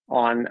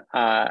on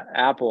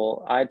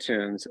Apple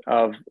iTunes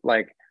of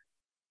like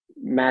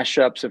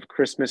mashups of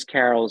Christmas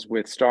carols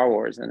with Star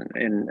Wars, and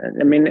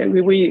I mean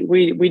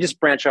we just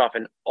branch off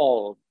in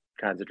all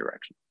kinds of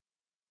directions.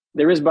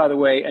 There is, by the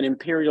way, an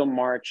Imperial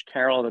March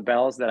Carol of the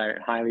Bells that I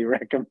highly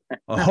recommend.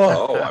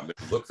 Oh, I'm going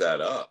to look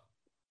that up.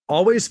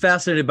 Always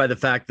fascinated by the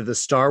fact that the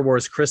Star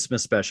Wars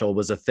Christmas special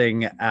was a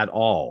thing at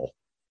all.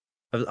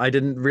 I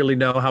didn't really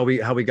know how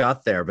we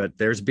got there, but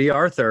there's B.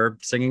 Arthur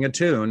singing a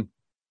tune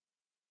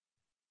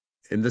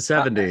in the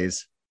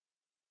 70s.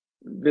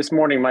 This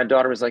morning, my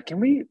daughter was like,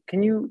 "Can you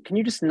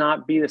just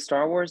not be the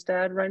Star Wars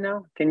dad right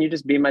now? Can you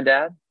just be my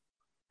dad?"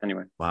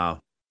 Anyway.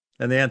 Wow.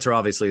 And the answer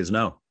obviously is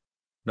no.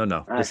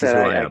 No. I said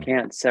I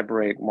can't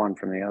separate one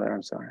from the other.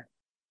 I'm sorry.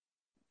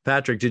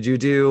 Patrick, did you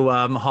do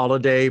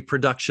holiday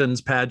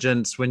productions,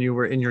 pageants when you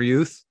were in your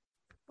youth?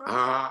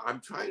 I'm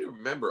trying to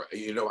remember.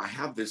 I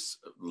have this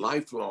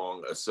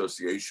lifelong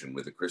association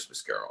with A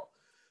Christmas Carol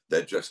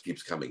that just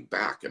keeps coming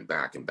back and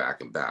back and back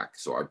and back.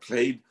 So I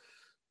played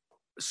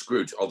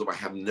Scrooge, although I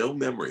have no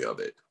memory of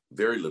it,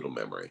 very little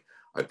memory.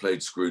 I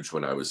played Scrooge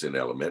when I was in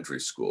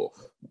elementary school.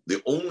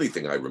 The only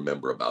thing I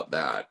remember about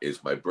that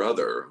is my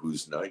brother,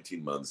 who's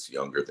 19 months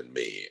younger than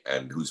me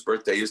and whose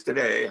birthday is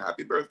today.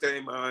 Happy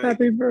birthday, Mike.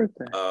 Happy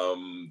birthday.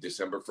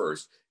 December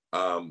 1st.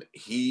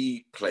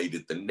 He played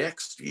it the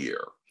next year.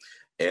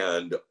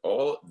 And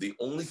the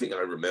only thing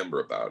I remember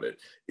about it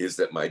is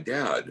that my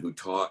dad, who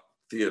taught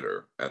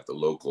theater at the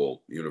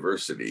local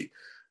university,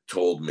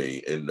 told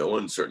me in no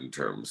uncertain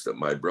terms that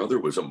my brother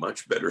was a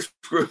much better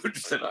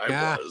Scrooge than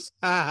I was,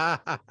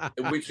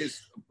 which is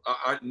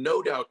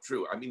no doubt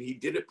true. I mean, he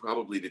did it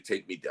probably to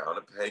take me down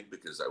a peg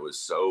because I was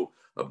so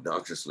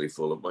obnoxiously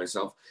full of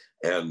myself,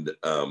 and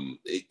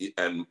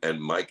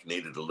Mike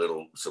needed a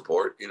little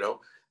support, you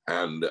know.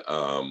 And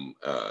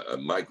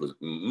Mike was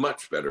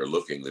much better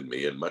looking than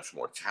me and much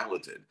more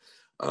talented.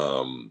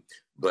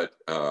 But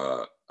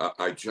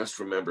I just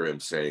remember him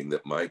saying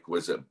that Mike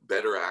was a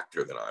better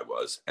actor than I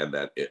was, and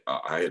that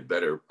I'd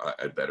better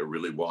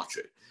really watch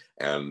it.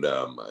 And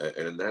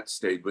that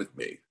stayed with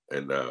me.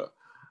 And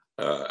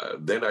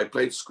then I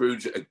played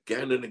Scrooge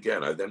again and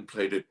again. I then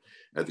played it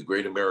at the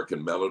Great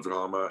American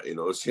Melodrama in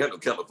Oceano,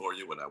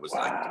 California, when I was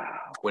like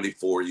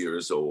 24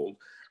 years old.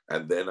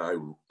 And then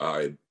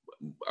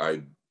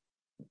I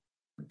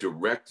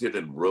directed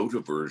and wrote a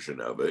version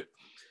of it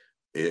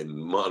in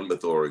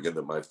Monmouth, Oregon,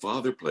 that my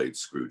father played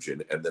Scrooge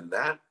in. And then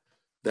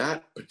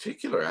that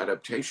particular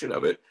adaptation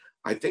of it,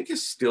 I think,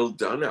 is still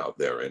done out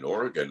there in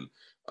Oregon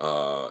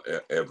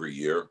every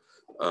year.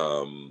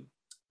 And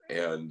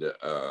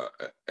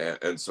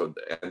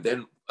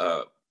then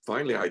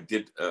finally I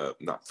did,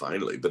 not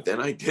finally, but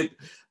then I did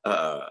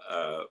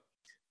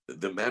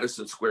the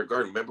Madison Square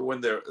Garden. Remember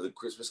when the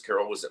Christmas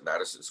Carol was at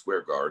Madison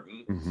Square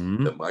Garden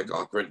that Mike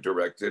Ockran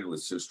directed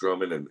with Sue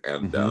Stroman,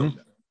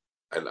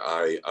 and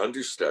I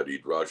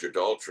understudied Roger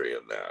Daltrey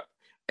in that,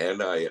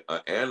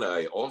 and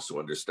I also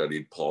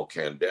understudied Paul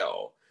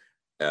Candell,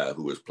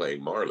 who was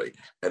playing Marley,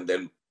 and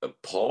then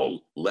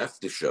Paul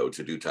left the show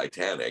to do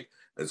Titanic,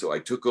 and so I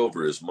took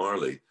over as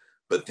Marley,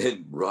 but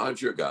then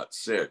Roger got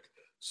sick.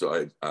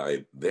 So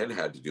I then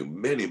had to do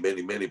many,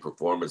 many, many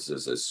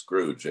performances as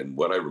Scrooge. And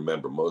what I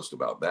remember most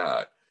about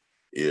that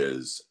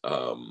is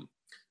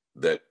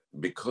that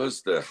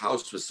because the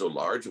house was so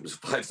large, it was a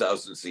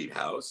 5,000 seat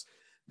house,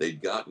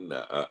 they'd gotten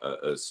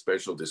a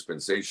special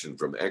dispensation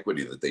from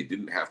Equity that they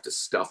didn't have to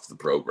stuff the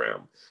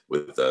program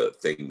with a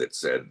thing that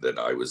said that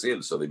I was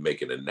in. So they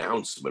make an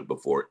announcement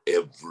before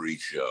every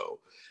show.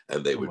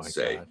 And they would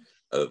say,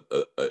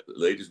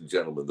 ladies and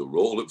gentlemen, the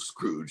role of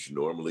Scrooge,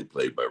 normally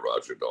played by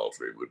Roger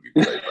Daltrey, would be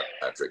played by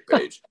Patrick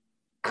Page.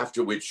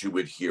 After which you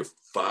would hear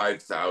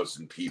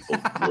 5,000 people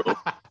groan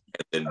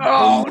and then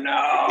boom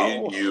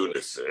in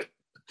unison.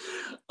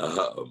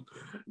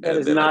 That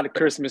is not a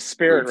Christmas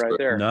spirit right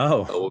there.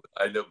 No. Oh,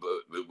 I know,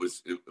 but it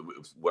was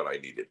what I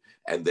needed.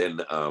 And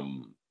then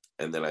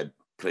I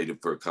played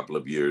it for a couple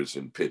of years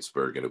in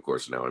Pittsburgh, and of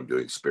course now I'm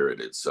doing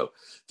Spirited. So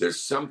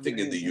there's something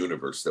in the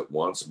universe that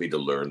wants me to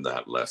learn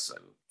that lesson,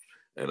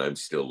 and I'm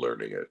still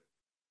learning it.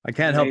 I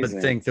can't help but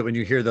think that when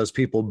you hear those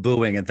people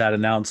booing at that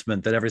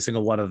announcement, that every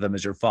single one of them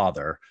is your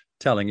father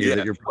telling you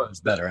that your brother's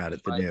better at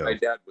it than you. My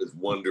dad was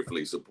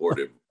wonderfully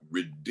supportive,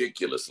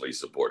 ridiculously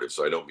supportive.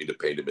 So I don't mean to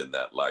paint him in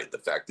that light. The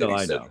fact that he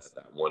said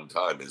that one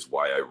time is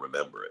why I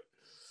remember it.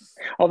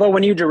 Although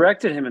when you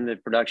directed him in the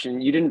production,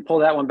 you didn't pull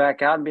that one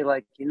back out and be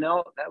like, you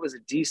know, that was a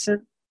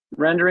decent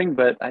rendering,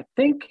 but I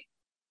think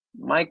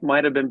Mike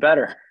might have been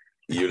better.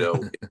 You know,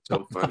 it's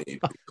so funny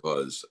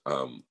because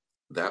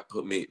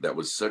that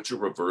was such a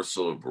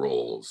reversal of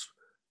roles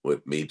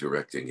with me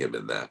directing him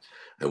in that.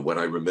 And what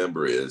I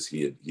remember is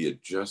he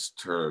had just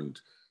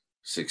turned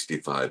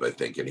 65, I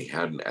think, and he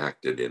hadn't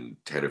acted in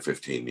 10 or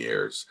 15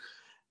 years.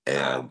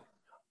 And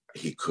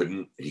he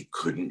couldn't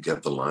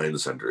get the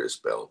lines under his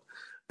belt.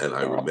 And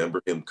I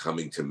remember him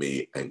coming to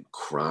me and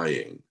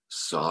crying,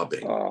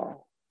 sobbing,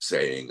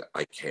 saying,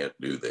 I can't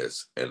do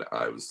this. And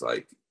I was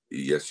like,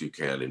 yes, you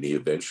can. And he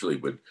eventually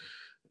would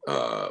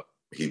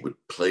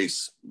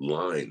place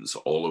lines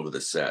all over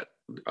the set,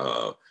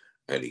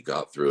 and he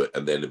got through it.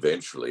 And then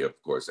eventually, of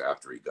course,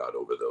 after he got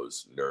over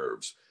those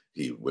nerves,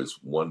 he was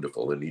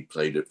wonderful. And he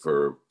played it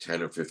for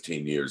 10 or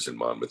 15 years in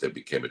Monmouth. It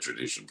became a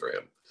tradition for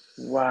him.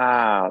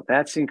 Wow,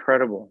 that's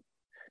incredible.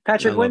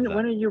 Patrick, when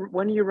are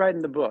you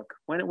writing the book?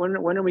 When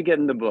are we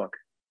getting the book?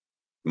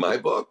 My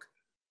book?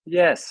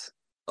 Yes.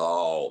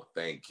 Oh,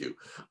 thank you.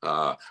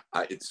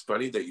 It's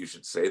funny that you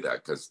should say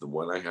that, because the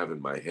one I have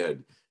in my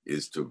head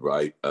is to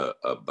write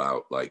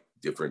about like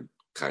different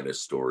kind of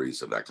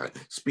stories of that kind.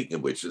 Speaking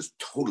of which, is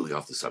totally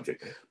off the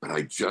subject, but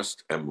I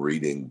just am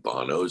reading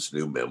Bono's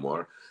new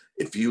memoir.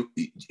 He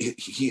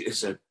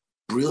is a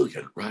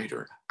brilliant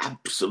writer,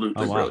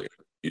 absolutely brilliant.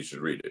 You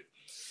should read it.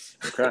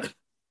 Okay.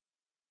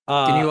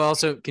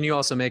 Can you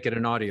also make it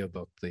an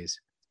audiobook, please?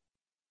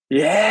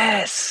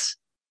 Yes.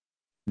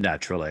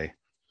 Naturally.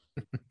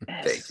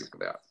 Thank you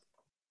for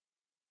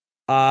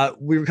that.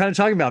 We were kind of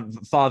talking about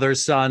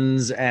fathers,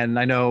 sons, and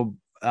I know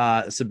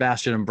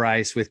Sebastian and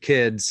Bryce with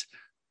kids.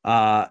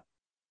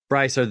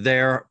 Bryce, are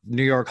there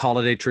New York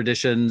holiday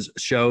traditions,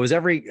 shows?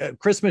 Every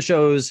Christmas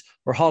shows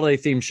or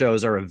holiday themed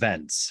shows are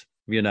events.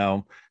 You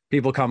know,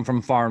 people come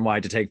from far and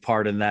wide to take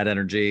part in that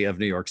energy of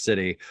New York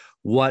City.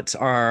 What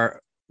are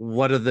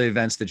the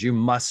events that you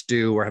must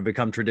do or have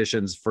become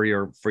traditions for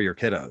your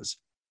kiddos?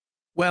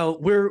 Well,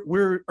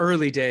 we're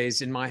early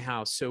days in my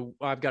house. So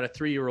I've got a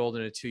 3-year-old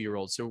and a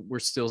 2-year-old. So we're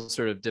still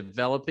sort of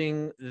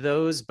developing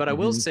those. But I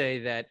will say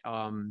that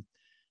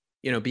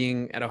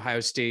being at Ohio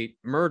State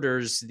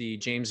Murders, the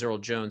James Earl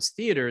Jones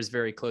Theater is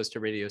very close to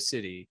Radio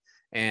City.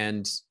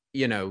 And,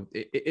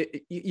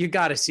 you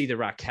got to see the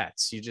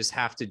Rockettes. You just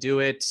have to do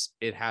it.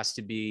 It has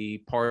to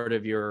be part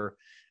of your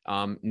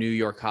New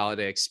York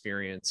holiday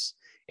experience.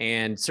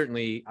 And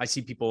certainly I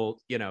see people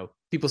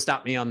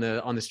stop me on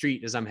the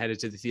street as I'm headed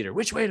to the theater.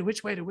 Which way?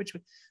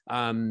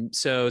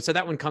 So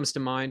that one comes to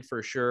mind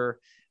for sure.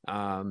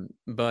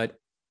 But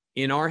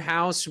in our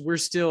house, we're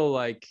still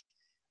like,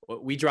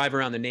 we drive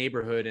around the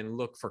neighborhood and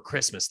look for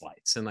Christmas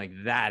lights. And like,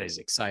 that is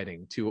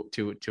exciting to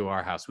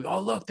our house.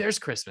 Look, there's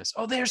Christmas.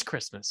 Oh, there's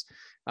Christmas.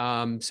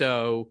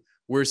 So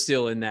we're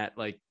still in that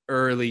like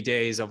early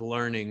days of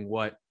learning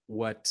what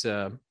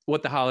the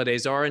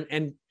holidays are.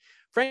 And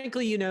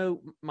frankly,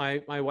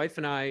 my wife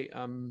and I,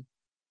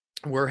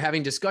 we're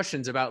having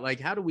discussions about like,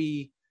 how do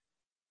we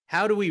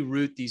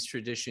root these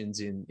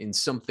traditions in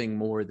something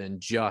more than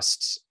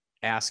just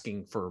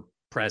asking for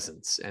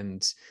presents?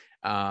 And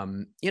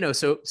so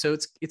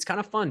it's kind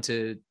of fun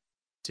to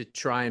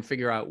try and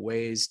figure out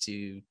ways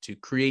to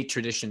create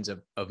traditions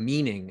of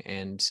meaning,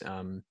 and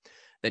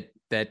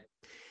that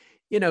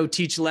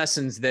teach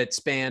lessons that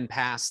span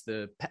past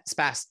the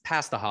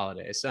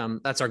holidays.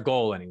 That's our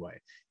goal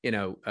anyway.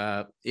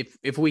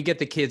 If we get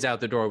the kids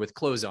out the door with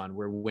clothes on,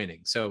 we're winning.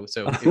 So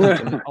if we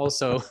can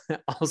also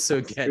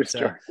get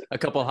a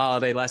couple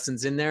holiday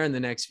lessons in there in the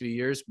next few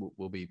years,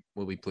 we'll be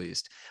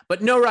pleased.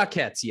 But no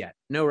Rockettes yet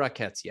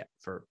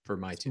for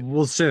my two.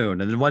 Well,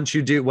 soon. And then once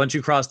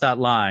you cross that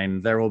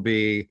line, there will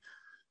be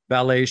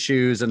ballet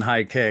shoes and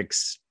high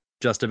kicks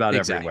just about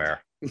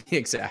everywhere.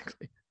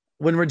 Exactly.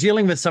 When we're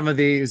dealing with some of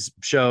these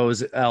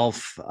shows,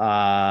 Elf,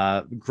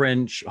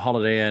 Grinch,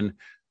 Holiday Inn,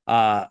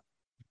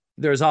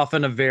 there's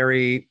often a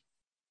very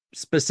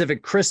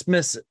specific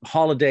Christmas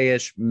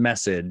holiday-ish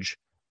message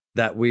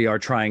that we are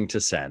trying to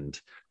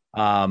send.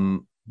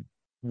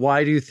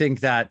 Why do you think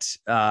that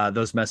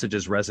those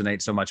messages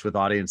resonate so much with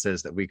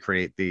audiences that we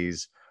create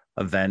these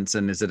events?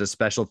 And is it a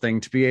special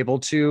thing to be able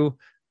to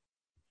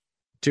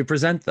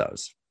present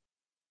those?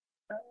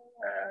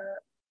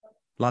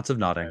 Lots of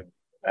nodding.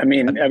 I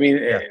mean,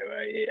 Yeah.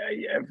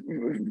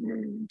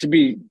 To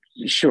be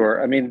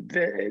sure, I mean,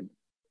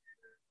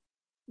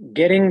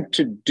 getting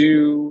to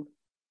do,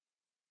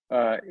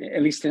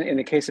 at least in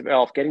the case of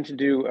Elf, getting to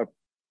do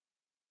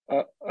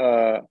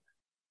a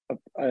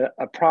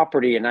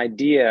property, an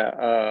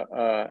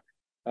idea,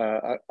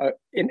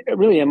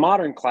 really a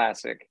modern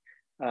classic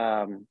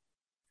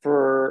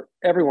for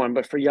everyone,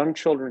 but for young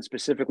children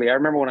specifically. I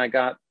remember when I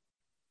got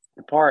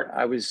the part,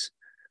 I was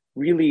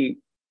really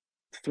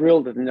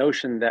thrilled at the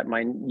notion that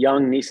my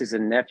young nieces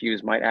and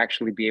nephews might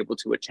actually be able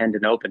to attend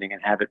an opening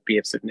and have it be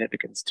of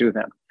significance to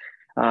them.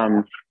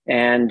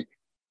 And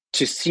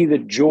to see the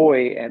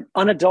joy and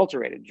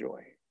unadulterated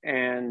joy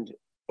and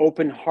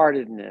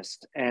open-heartedness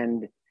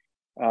and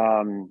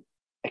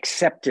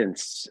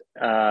acceptance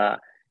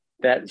that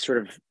sort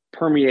of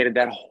permeated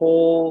that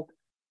whole,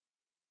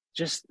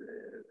 it's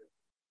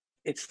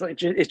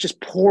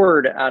just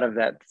poured out of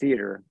that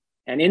theater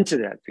and into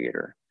that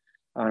theater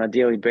on a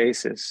daily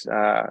basis.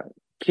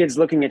 Kids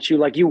looking at you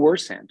like you were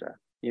Santa,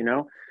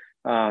 it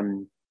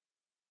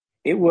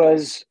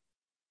was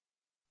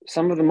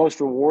some of the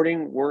most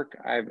rewarding work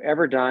I've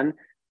ever done.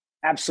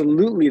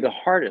 Absolutely the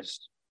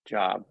hardest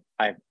job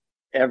I've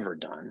ever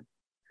done.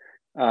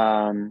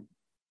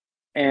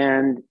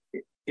 And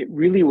it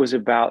really was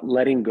about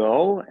letting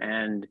go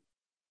and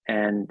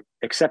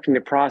accepting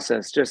the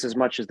process just as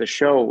much as the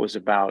show was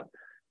about,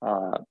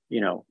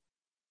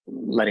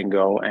 letting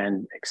go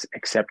and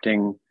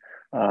accepting,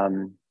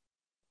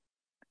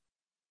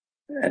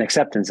 and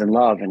acceptance and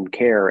love and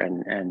care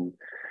and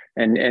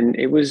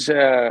it was,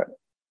 this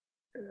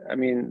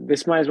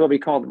might as well be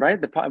called, right?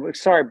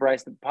 Sorry,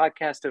 Bryce, the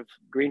podcast of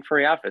Green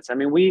Furry Outfits. I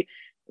mean,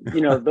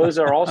 those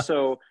are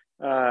also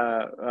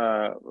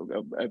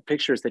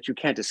pictures that you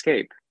can't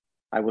escape.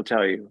 I will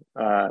tell you,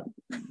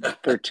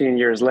 13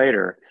 years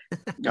later.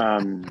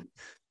 But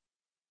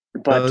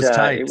those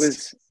tights. It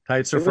was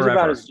tights are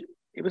forever.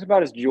 It was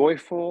about as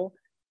joyful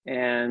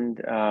and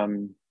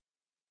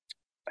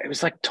it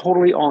was like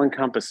totally all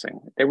encompassing.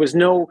 There was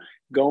no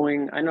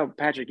going. I know,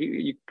 Patrick,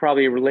 you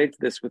probably relate to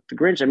this with the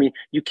Grinch. I mean,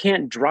 you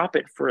can't drop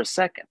it for a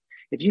second.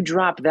 If you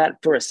drop that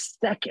for a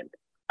second,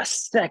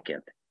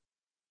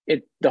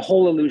 the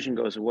whole illusion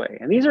goes away.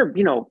 And these are,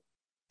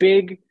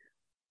 big,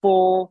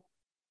 full,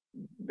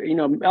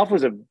 Elf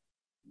was a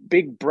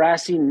big,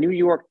 brassy New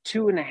York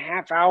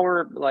 2.5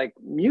 hour like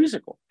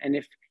musical.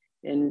 And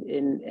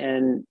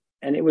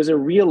and it was a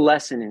real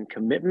lesson in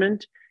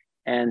commitment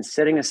and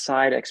setting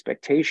aside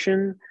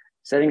expectation,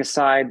 setting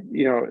aside,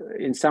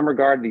 in some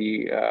regard,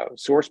 the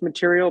source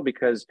material,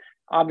 because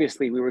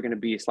obviously we were going to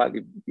be slightly,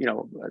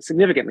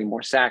 significantly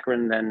more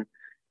saccharine than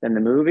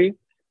the movie,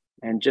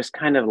 and just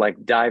kind of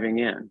like diving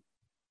in,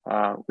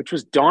 which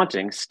was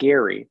daunting,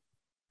 scary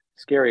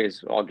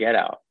as all get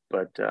out,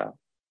 but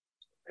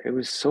it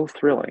was so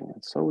thrilling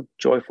and so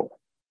joyful.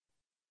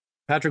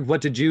 Patrick,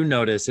 what did you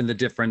notice in the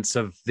difference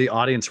of the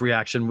audience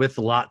reaction with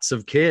lots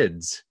of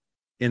kids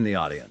in the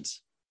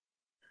audience?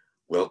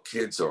 Well,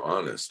 kids are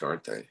honest,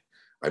 aren't they?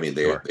 I mean,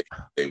 Sure.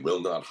 they will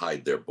not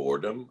hide their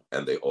boredom,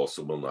 and they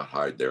also will not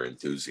hide their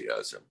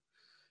enthusiasm.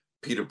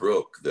 Peter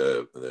Brook,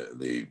 the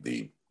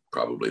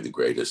probably the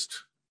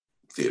greatest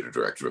theater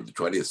director of the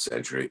 20th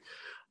century,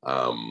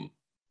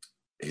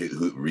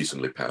 who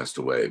recently passed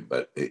away,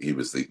 but he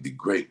was the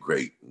great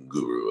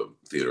guru of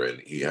theater, and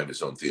he had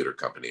his own theater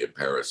company in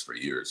Paris for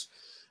years.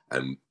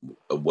 And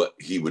what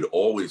he would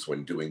always,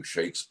 when doing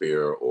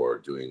Shakespeare or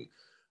doing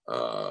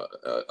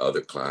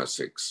other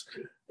classics,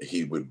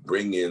 he would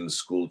bring in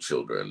school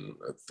children,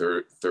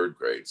 third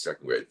grade,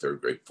 second grade,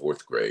 third grade,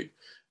 fourth grade,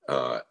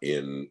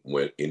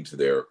 went into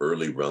their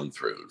early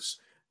run-throughs,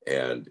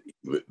 and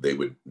they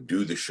would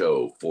do the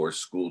show for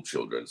school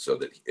children,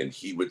 and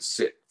he would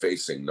sit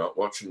facing, not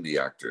watching the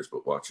actors,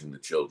 but watching the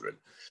children,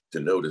 to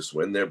notice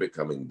when they're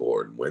becoming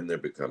bored, when they're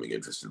becoming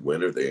interested,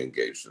 when are they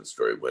engaged in the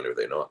story, when are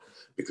they not,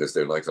 because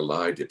they're like a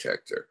lie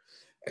detector.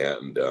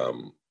 And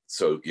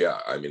so,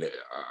 yeah, I mean,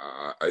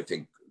 I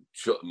think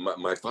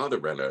my father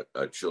ran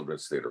a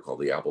children's theater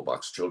called the Apple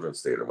Box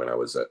Children's Theater when I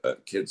was a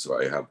kid. So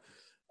I have,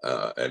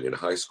 and in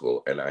high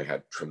school, and I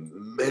had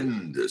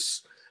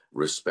tremendous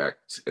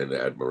respect and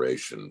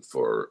admiration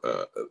for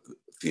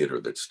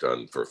theater that's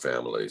done for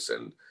families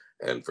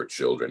and for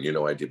children. You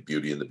know, I did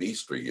Beauty and the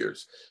Beast for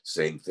years,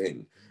 same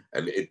thing.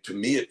 And to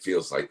me, it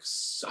feels like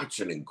such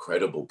an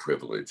incredible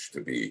privilege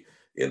to be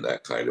in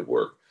that kind of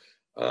work.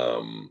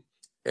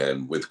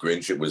 And with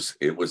Grinch,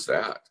 it was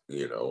that,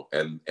 you know,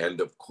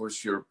 and of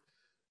course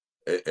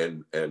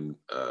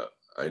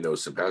I know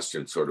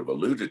Sebastian sort of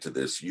alluded to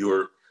this.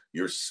 You're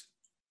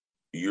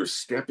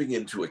stepping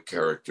into a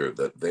character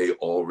that they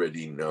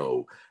already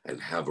know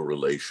and have a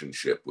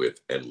relationship with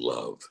and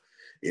love.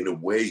 In a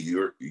way,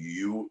 you're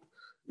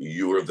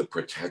the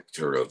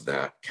protector of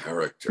that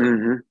character,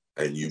 Mm-hmm.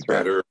 and you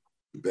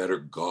better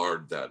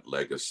guard that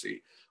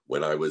legacy.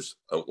 When I had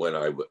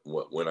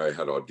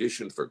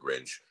auditioned for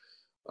Grinch,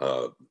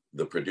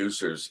 the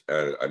producers,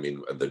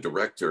 the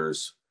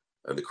directors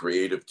and the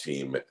creative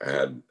team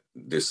had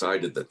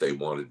decided that they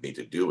wanted me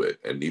to do it,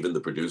 and even the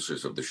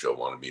producers of the show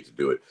wanted me to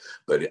do it,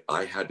 but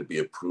I had to be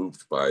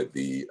approved by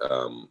the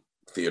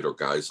Theodore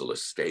Geisel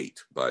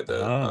estate, by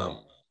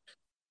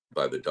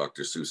the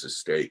Dr. Seuss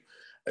estate.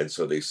 And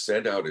so they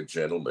sent out a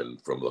gentleman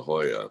from La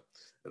Jolla,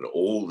 an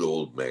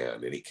old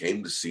man, and he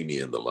came to see me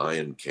in The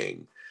Lion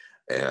King,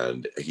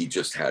 and he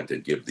just had to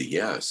give the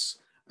yes.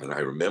 And I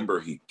remember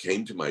he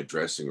came to my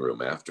dressing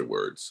room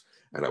afterwards,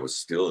 and I was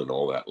still in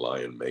all that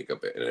lion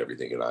makeup and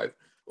everything, and I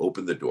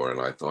opened the door,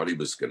 and I thought he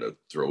was going to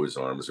throw his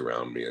arms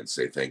around me and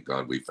say, "Thank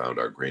God we found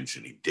our Grinch,"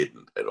 and he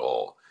didn't at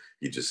all.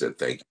 He just said,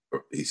 "Thank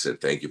you." He said,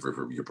 "Thank you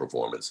for your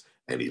performance,"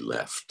 and he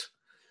left.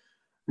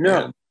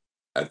 No. And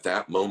at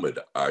that moment,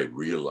 I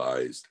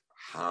realized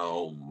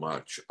how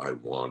much I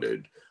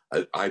wanted.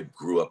 I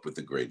grew up with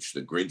the Grinch.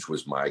 The Grinch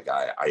was my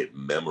guy. I had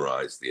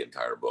memorized the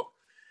entire book.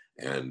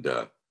 And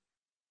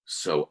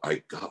so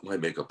I got my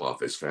makeup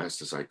off as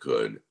fast as I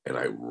could, and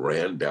I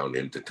ran down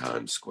into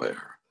Times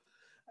Square.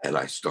 And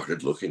I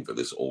started looking for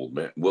this old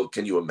man. Well,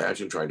 can you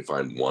imagine trying to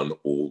find one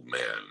old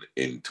man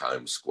in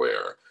Times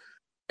Square?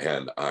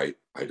 And I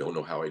don't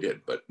know how I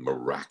did, but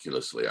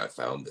miraculously, I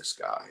found this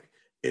guy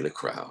in a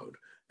crowd.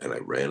 And I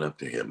ran up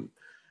to him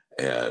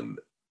and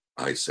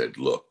I said,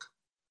 "Look,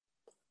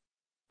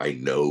 I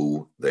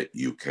know that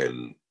you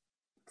can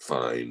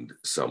find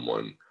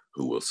someone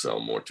who will sell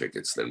more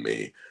tickets than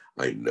me.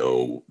 I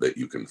know that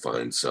you can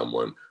find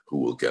someone who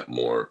will get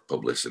more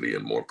publicity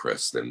and more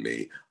press than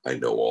me. I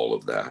know all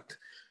of that.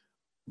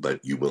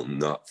 But you will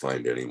not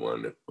find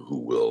anyone who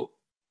will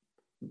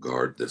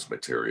guard this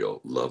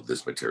material, love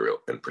this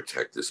material, and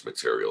protect this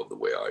material the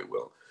way I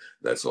will.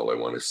 That's all I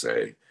want to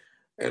say."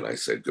 And I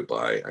said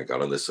goodbye. I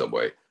got on the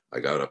subway. I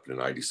got up to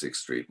 96th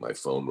Street. My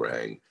phone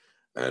rang,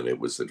 and it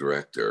was the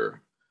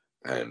director.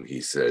 And he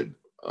said,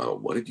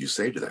 "What did you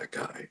say to that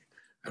guy?"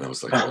 And I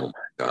was like, "Oh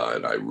my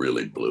God, I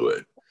really blew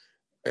it."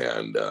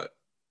 And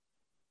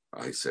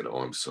I said, "Oh,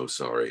 I'm so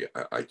sorry.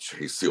 I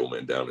chased the old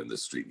man down in the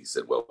street." He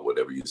said, "Well,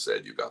 whatever you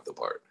said, you got the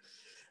part."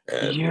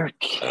 And you're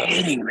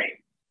kidding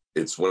me.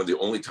 It's one of the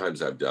only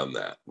times I've done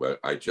that, where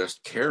I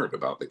just cared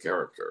about the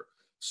character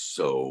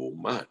so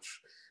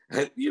much.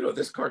 And, you know,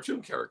 this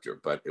cartoon character,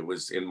 but it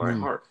was in my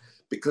heart,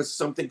 because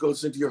something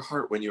goes into your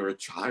heart when you're a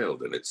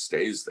child and it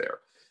stays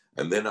there.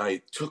 And then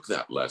I took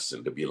that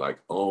lesson to be like,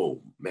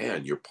 oh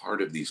man, you're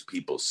part of these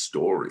people's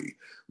story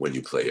when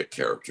you play a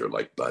character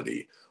like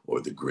Buddy or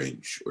the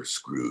Grinch or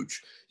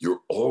Scrooge.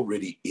 You're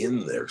already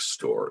in their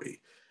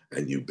story,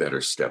 and you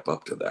better step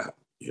up to that,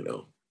 you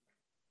know.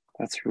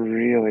 That's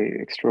really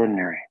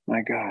extraordinary.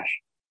 My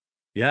gosh.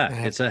 Yeah,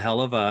 it's a hell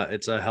of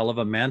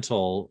a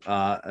mental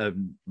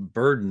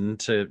burden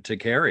to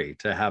carry,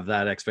 to have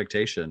that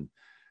expectation.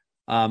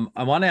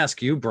 I want to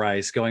ask you,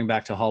 Bryce, going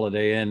back to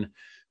Holiday Inn,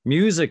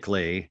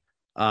 musically,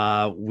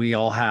 we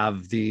all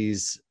have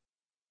these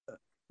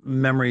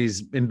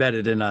memories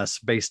embedded in us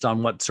based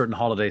on what certain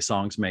holiday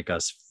songs make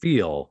us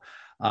feel.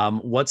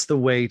 What's the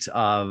weight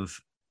of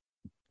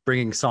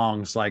bringing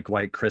songs like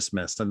White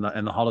Christmas and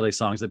the holiday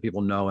songs that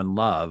people know and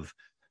love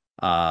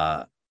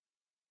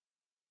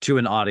to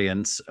an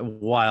audience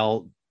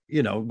while,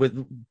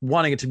 with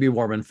wanting it to be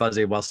warm and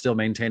fuzzy while still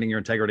maintaining your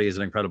integrity as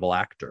an incredible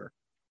actor?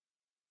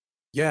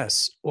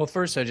 Yes. Well,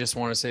 first, I just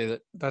want to say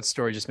that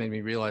story just made me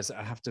realize that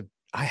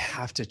I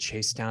have to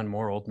chase down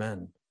more old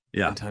men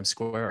in Times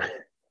Square.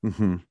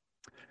 Mm-hmm.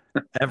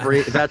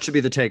 That should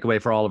be the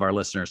takeaway for all of our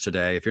listeners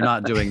today. If you're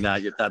not doing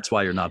that, that's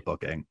why you're not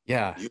booking.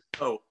 Yeah.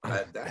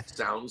 That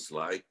sounds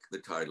like the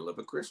title of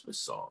a Christmas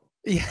song.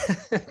 Yeah.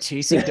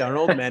 Chasing down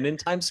old men in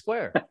Times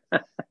Square.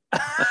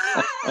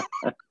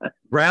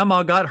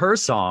 Grandma got her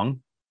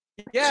song.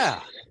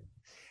 Yeah.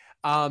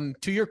 To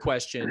your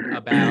question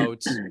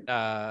about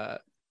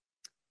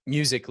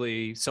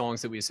musically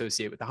songs that we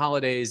associate with the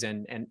holidays,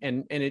 and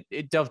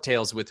it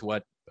dovetails with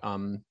what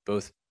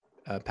both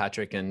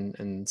Patrick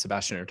and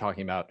Sebastian are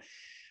talking about.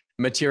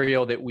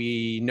 Material that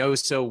we know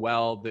so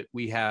well, that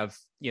we have,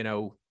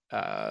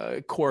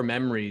 core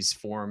memories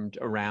formed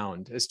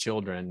around as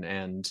children,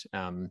 and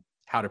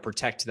how to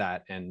protect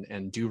that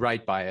and do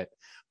right by it.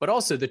 But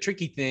also the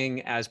tricky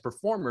thing as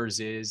performers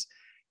is,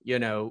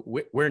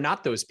 we're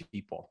not those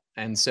people.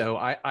 And so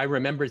I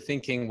remember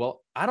thinking,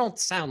 well, I don't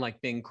sound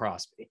like Bing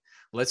Crosby.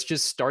 Let's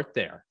just start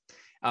there.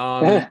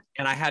 And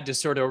I had to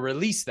sort of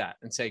release that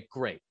and say,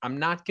 great, I'm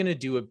not going to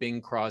do a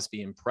Bing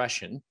Crosby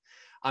impression.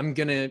 I'm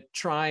going to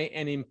try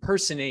and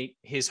impersonate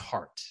his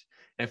heart.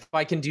 And if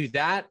I can do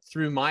that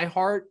through my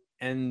heart,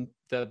 and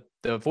the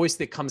voice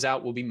that comes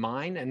out will be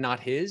mine and not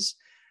his,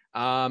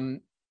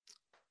 then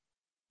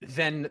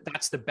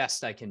that's the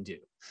best I can do.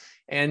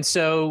 And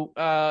so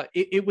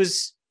it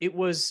was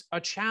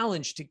a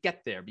challenge to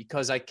get there,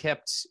 because I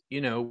kept,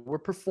 we're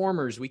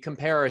performers, we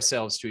compare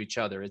ourselves to each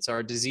other. It's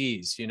our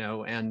disease,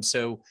 and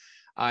so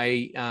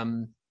I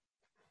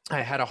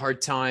had a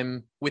hard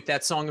time with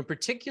that song in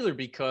particular,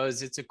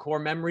 because it's a core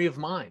memory of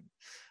mine.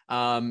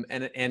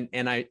 And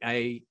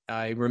I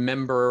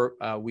remember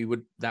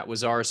that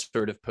was our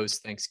sort of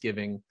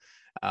post-Thanksgiving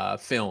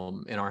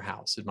film in our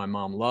house. And my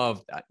mom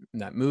loved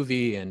that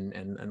movie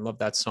and loved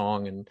that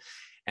song,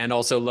 and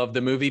also loved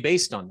the movie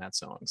based on that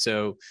song.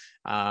 So,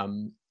 but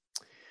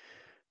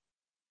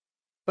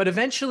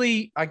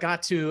eventually I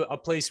got to a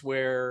place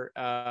where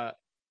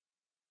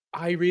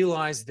I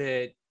realized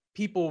that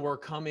people were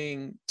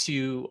coming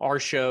to our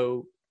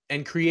show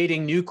and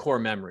creating new core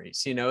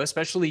memories,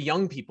 especially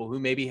young people who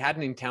maybe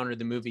hadn't encountered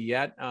the movie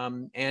yet.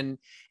 And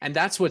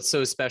that's what's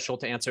so special,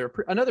 to answer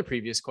another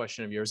previous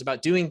question of yours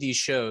about doing these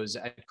shows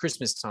at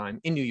Christmas time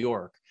in New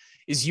York,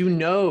 is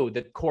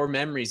that core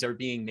memories are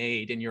being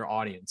made in your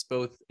audience.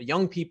 Both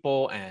young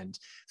people and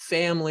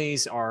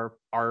families are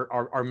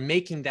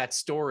making that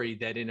story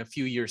that in a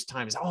few years'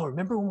 time is, oh,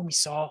 remember when we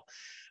saw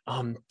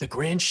The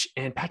Grinch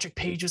and Patrick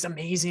Page was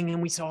amazing,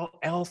 and we saw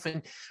Elf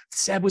and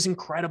Seb was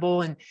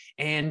incredible,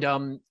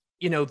 and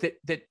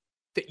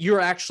that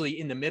you're actually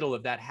in the middle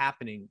of that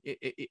happening.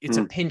 It's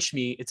a pinch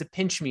me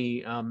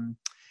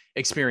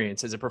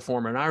experience as a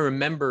performer. And I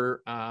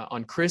remember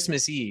on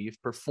Christmas Eve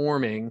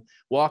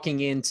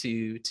walking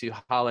into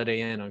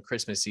Holiday Inn on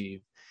Christmas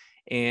Eve,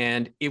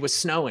 and it was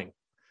snowing.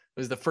 It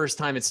was the first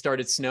time it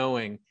started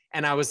snowing.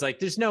 And I was like,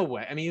 there's no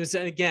way. I mean, it was,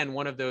 again,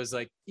 one of those,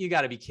 like, you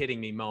got to be kidding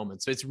me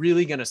moments. So it's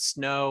really going to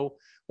snow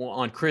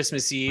on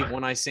Christmas Eve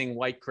when I sing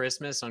White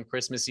Christmas on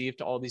Christmas Eve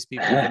to all these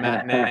people at the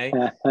matinee.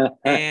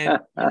 And,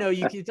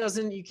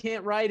 you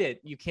can't write it.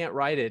 You can't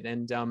write it.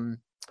 And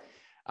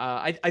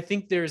I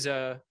think there is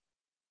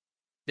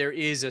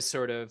a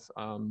sort of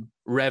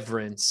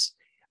reverence,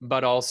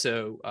 but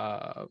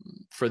also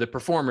for the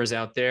performers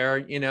out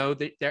there,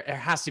 there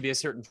has to be a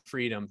certain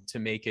freedom to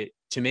make it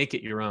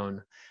your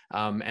own,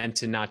 and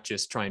to not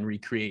just try and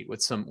recreate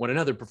what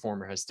another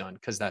performer has done,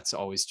 because that's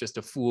always just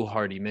a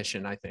foolhardy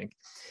mission, I think.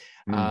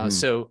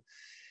 So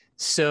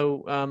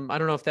I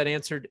don't know if that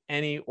answered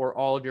any or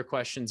all of your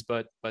questions,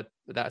 but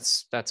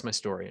that's my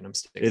story, and I'm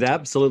sticking. It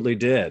absolutely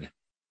did.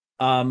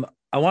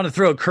 I want to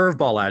throw a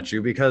curveball at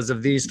you because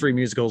of these three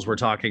musicals we're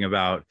talking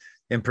about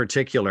in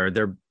particular.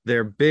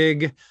 They're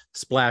big,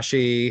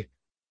 splashy,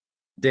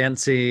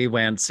 dancey,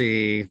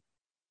 wancy,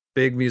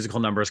 big musical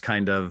numbers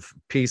kind of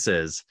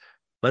pieces.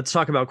 Let's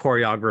talk about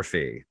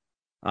choreography.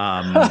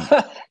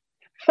 I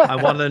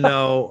want to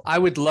know. I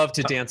would love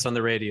to dance on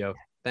the radio.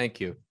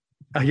 Thank you.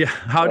 Yeah.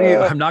 How do you?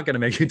 I'm not going to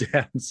make you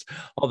dance,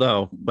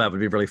 although that would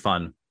be really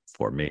fun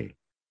for me.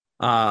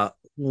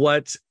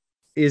 What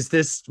is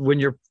this when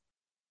you're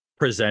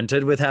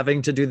presented with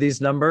having to do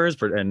these numbers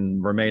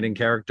and remain in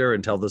character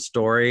and tell the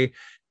story?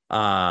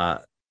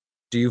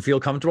 Do you feel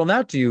comfortable in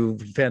that? Do you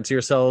fancy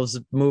yourselves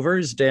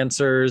movers,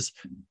 dancers?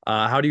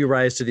 How do you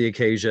rise to the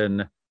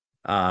occasion,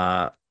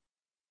 or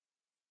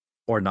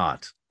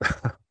not?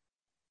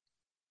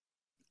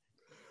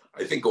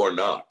 I think or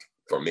not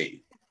for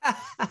me.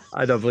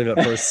 I don't believe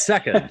it for a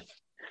second.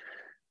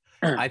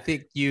 I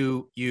think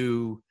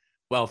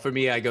well, for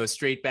me, I go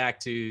straight back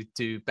to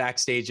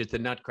backstage at the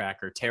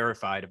Nutcracker,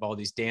 terrified of all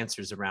these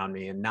dancers around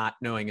me and not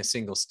knowing a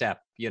single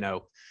step.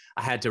 I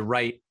had to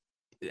write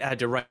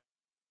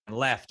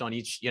left on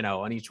each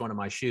one of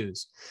my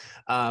shoes.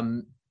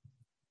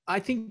 I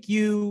think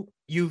you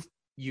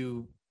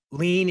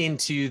lean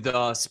into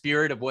the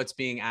spirit of what's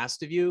being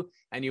asked of you,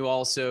 and you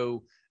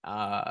also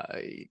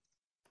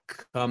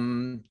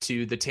come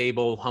to the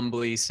table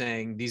humbly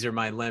saying, these are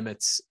my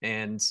limits.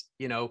 And,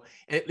 you know,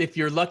 if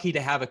you're lucky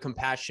to have a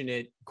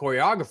compassionate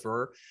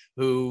choreographer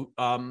who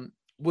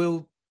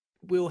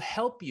will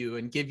help you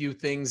and give you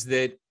things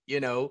that,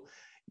 you know,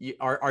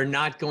 are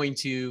not going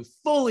to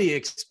fully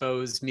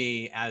expose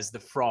me as the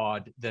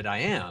fraud that I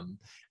am.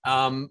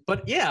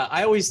 But yeah,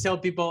 I always tell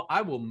people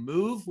I will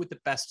move with the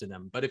best of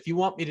them. But if you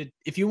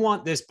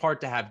want this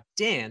part to have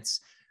dance,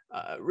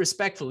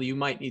 respectfully, you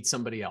might need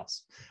somebody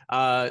else.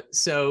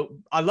 So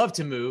I love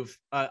to move.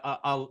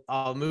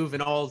 I'll move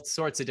in all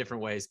sorts of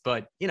different ways.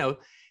 But, you know,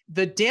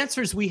 the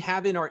dancers we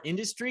have in our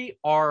industry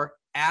are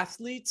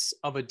athletes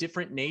of a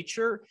different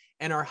nature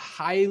and are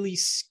highly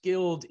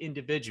skilled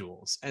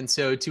individuals. And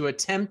so to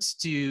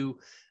attempt to, you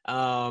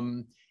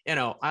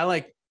know, I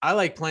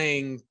like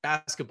playing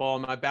basketball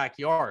in my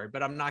backyard,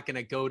 but I'm not going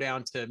to go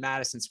down to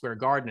Madison Square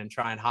Garden and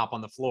try and hop on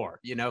the floor,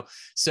 you know?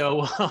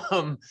 So,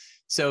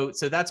 so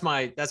that's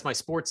my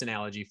sports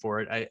analogy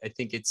for it. I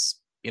think it's,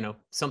 you know,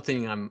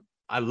 something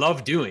I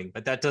love doing,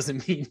 but that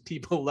doesn't mean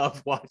people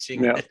love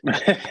watching it.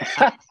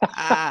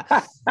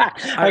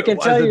 I can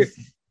tell you.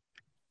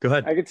 Go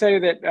ahead. I can tell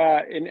you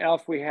that in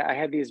Elf, I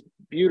had these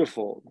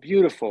beautiful,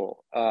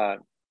 beautiful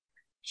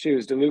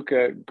shoes,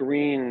 DeLuca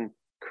green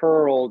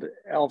curled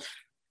Elf,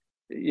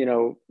 you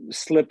know,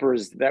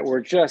 slippers that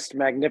were just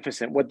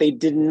magnificent. What they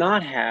did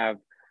not have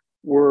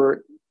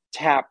were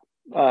tap,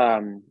 you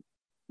know,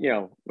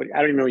 I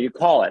don't even know what you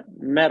call it,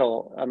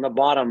 metal on the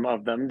bottom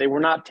of them. They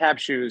were not tap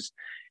shoes,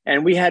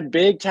 and we had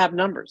big tap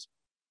numbers.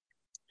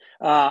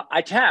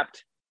 I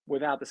tapped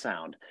without the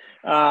sound.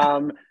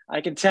 I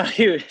can tell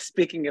you,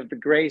 speaking of the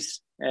grace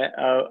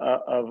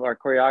of our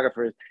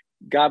choreographers,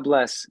 God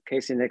bless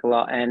Casey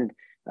Nicolau and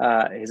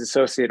his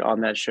associate on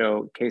that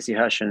show, Casey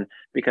Hushin,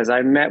 because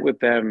I met with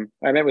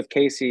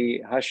Casey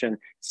Hushin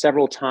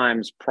several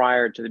times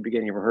prior to the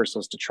beginning of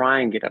rehearsals to try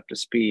and get up to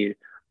speed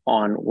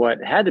on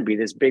what had to be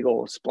this big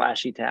old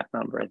splashy tap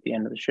number at the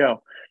end of the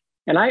show.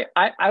 And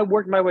I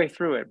worked my way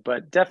through it,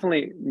 but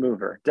definitely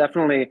mover.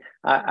 Definitely,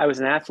 I was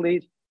an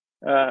athlete.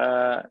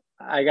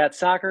 I got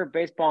soccer,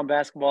 baseball, and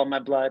basketball in my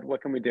blood.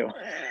 What can we do?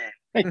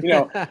 You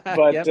know,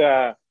 but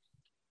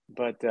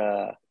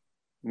yep.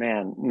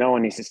 Man, no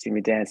one needs to see me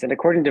dance. And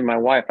according to my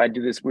wife, I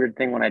do this weird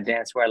thing when I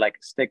dance where I like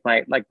stick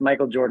like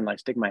Michael Jordan, like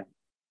stick my,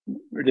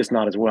 just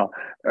not as well,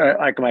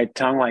 like my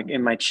tongue like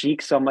in my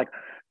cheek. So I'm like,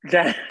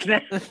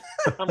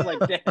 I'm like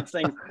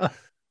dancing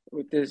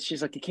with this.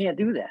 She's like, you can't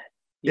do that.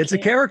 It's a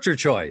character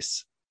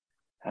choice.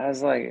 I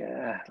was like,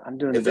 I'm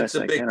doing the best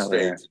I can over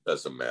there. If it's a big stage, it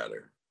doesn't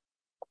matter.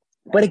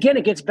 But again,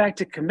 it gets back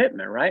to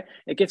commitment, right?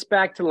 It gets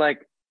back to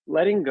like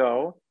letting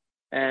go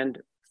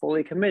and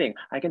fully committing.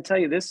 I can tell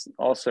you this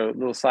also,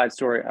 little side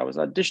story. I was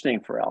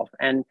auditioning for Elf,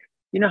 and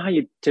you know how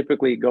you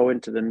typically go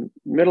into the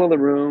middle of the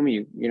room,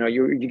 you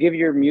give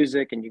your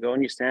music and you go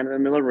and you stand in the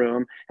middle of the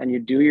room and you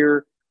do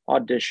your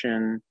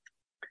audition.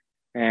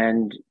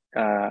 And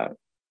I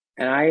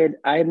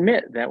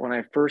admit that when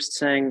I first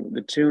sang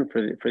the tune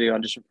for the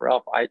audition for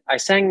Elf, I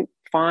sang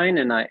fine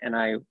and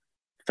I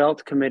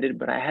felt committed,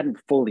 but I hadn't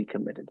fully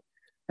committed.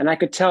 And I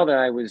could tell that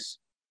I was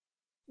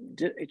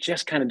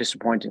just kind of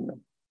disappointing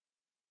them.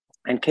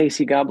 And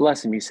Casey, God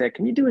bless him, he said,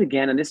 can you do it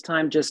again? And this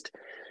time just,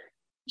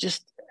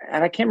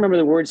 and I can't remember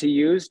the words he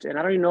used, and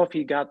I don't even know if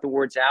he got the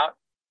words out,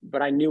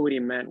 but I knew what he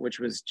meant, which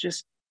was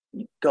just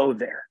go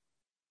there.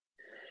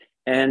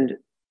 And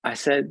I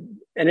said,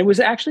 and it was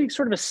actually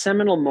sort of a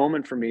seminal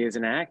moment for me as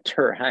an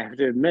actor, I have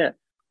to admit,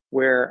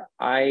 where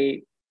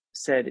I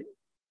said,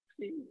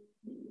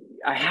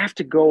 I have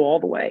to go all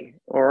the way,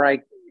 or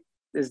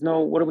there's no,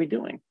 what are we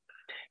doing?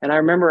 And I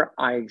remember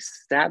I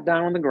sat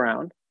down on the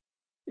ground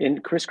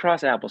in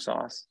crisscross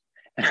applesauce,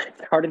 and I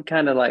started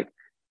kind of like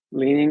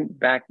leaning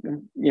back,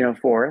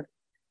 forth.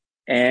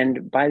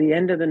 And by the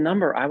end of the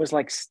number, I was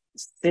like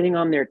sitting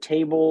on their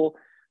table,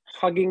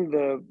 hugging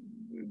the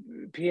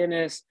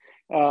pianist,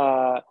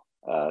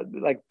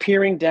 like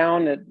peering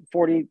down at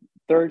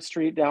 43rd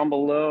Street down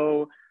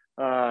below.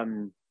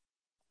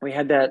 We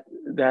had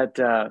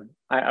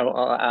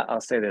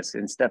I'll say this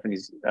in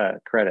Stephanie's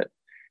credit.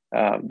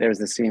 There's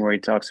the scene where he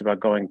talks about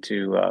going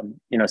to,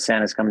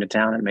 Santa's coming to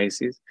town at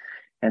Macy's.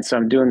 And so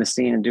I'm doing the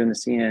scene,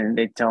 and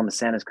they tell him the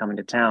Santa's coming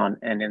to town.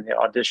 And in the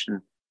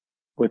audition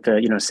with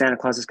the, Santa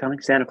Claus is coming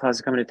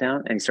to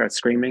town. And he starts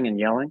screaming and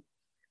yelling.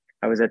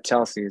 I was at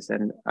Chelsea's,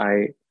 and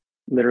I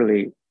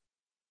literally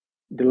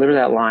deliver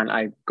that line.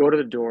 I go to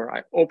the door,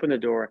 I open the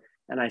door,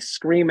 and I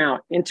scream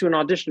out into an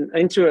audition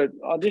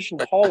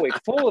hallway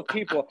full of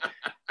people.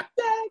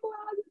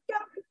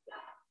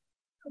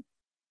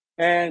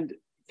 And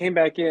came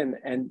back in,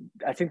 and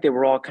I think they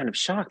were all kind of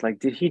shocked. Like,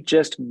 did he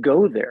just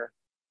go there?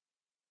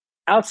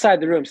 Outside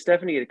the room,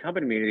 Stephanie had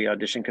accompanied me to the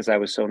audition because I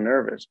was so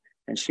nervous.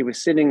 And she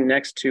was sitting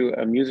next to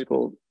a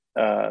musical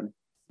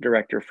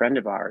director friend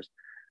of ours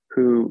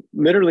who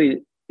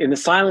literally, in the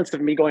silence of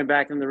me going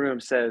back in the room,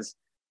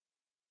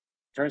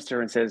 turns to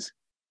her and says,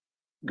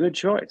 good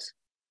choice.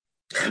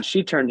 And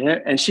she turned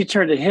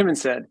to him and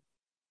said,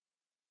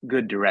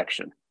 "Good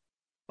direction."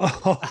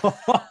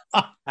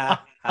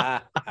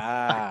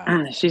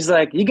 She's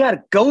like, "You got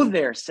to go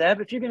there,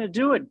 Seb. If you're going to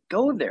do it,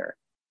 go there.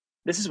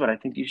 This is what I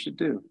think you should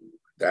do."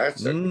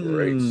 That's a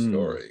great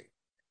story.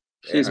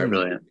 She's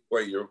brilliant.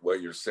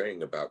 What you're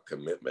saying about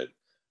commitment,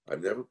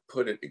 I've never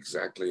put it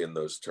exactly in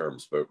those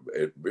terms, but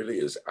it really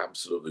is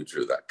absolutely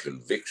true. That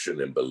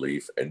conviction and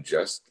belief, and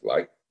just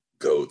like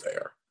go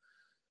there.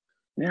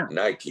 Yeah.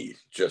 Nike,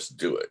 just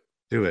do it.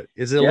 Do it.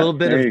 Is it a little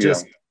bit of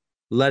just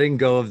letting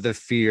go of the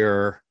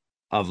fear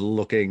of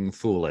looking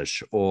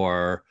foolish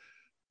or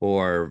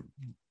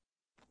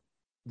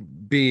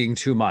being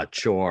too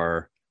much,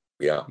 or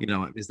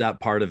is that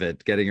part of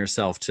it? Getting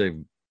yourself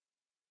to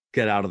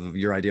get out of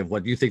your idea of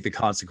what you think the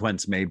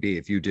consequence may be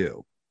if you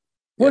do.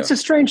 Well, it's a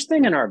strange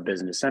thing in our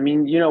business. I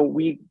mean,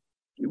 we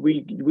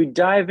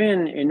dive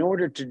in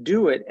order to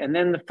do it, and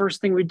then the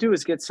first thing we do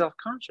is get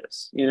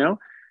self-conscious.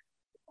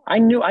 I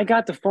knew I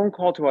got the phone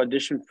call to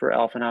audition for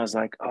Elf, and I was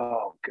like,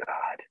 oh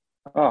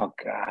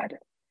God.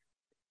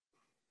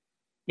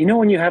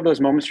 When you have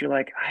those moments, you're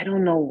like, I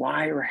don't know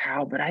why or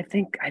how, but I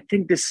think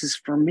this is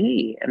for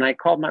me. And I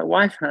called my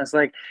wife and I was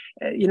like,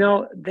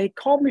 they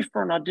called me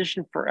for an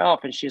audition for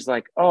Elf, and she's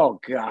like, oh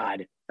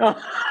God.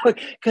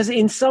 Because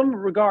in some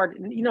regard,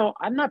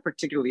 I'm not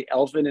particularly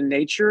elfin in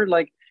nature.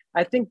 Like,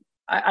 I think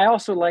I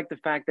also like the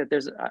fact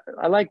that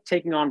I like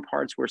taking on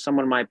parts where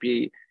someone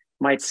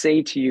might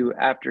say to you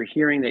after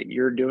hearing that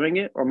you're doing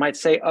it, or might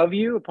say of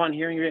you upon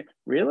hearing it,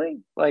 really?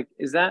 Like,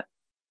 is that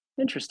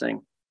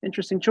interesting?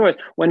 Interesting choice.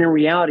 When in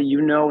reality,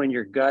 in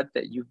your gut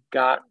that you've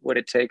got what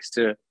it takes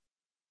to,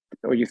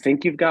 or you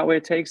think you've got what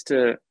it takes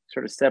to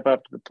sort of step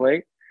up to the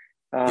plate.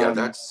 I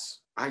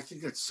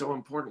think that's so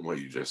important what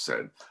you just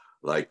said.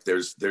 Like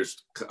there's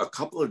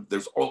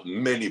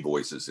many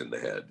voices in the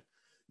head,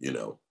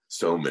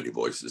 so many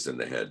voices in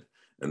the head.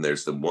 And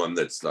there's the one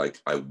that's like,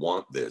 I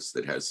want this,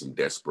 that has some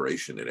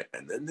desperation in it.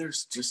 And then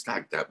there's just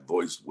like that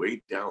voice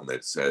way down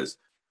that says,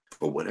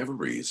 for whatever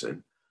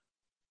reason,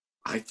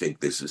 I think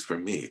this is for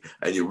me.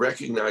 And you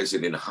recognize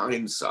it in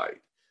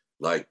hindsight.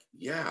 Like,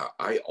 yeah,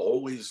 I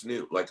always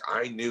knew, like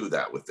I knew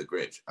that with the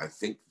Grinch. I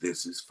think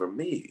this is for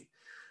me.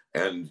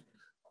 And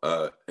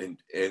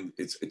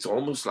it's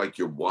almost like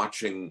you're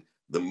watching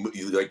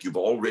like you've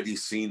already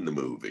seen the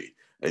movie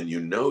and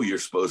you're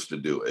supposed to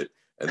do it.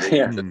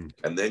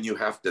 And then you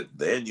have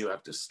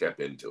to step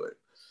into it.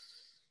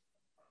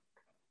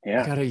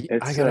 Yeah,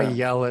 I gotta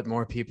yell at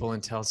more people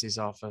in Telsey's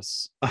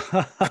office.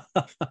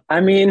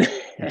 I mean,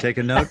 you're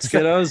taking notes,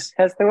 kiddos.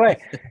 That's the way.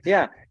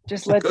 Yeah,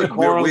 just let the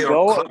quorum go. We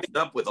are coming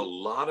up with a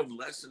lot of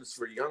lessons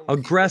for young people.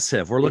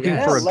 Aggressive. We're looking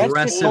for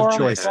aggressive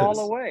choices. Fall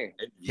away.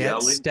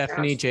 Get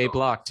Stephanie J.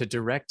 Block to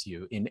direct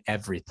you in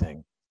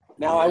everything.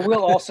 Now, I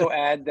will also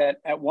add that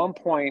at one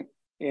point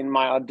in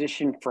my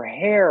audition for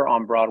Hair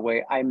on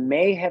Broadway, I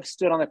may have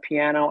stood on the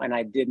piano and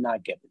I did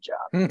not get the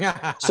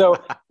job.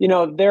 So,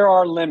 there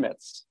are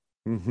limits.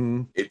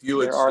 Mm-hmm. If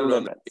you had stood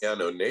on the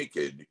piano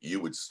naked, you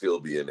would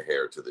still be in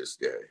Hair to this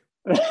day.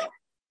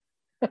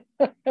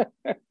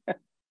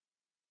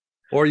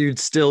 Or you'd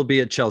still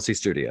be at Chelsea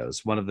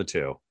Studios, one of the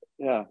two.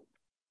 Yeah.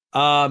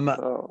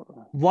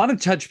 Want to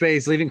touch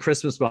base, leaving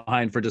Christmas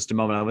behind for just a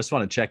moment. I just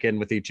want to check in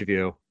with each of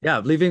you.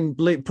 Yeah,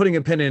 putting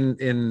a pin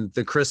in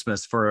the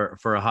Christmas for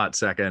a hot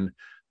second.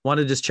 Want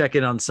to just check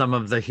in on some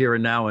of the here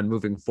and now and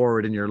moving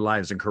forward in your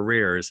lives and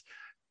careers.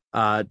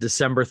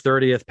 December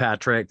 30th,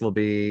 Patrick, will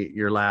be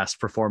your last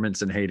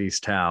performance in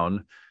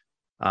Hadestown,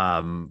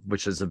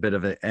 which is a bit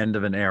of an end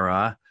of an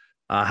era.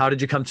 How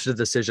did you come to the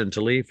decision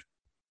to leave?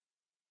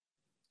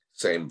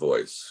 Same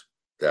voice,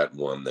 that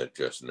one that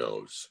just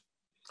knows.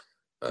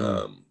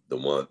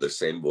 The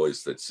same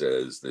voice that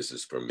says this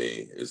is for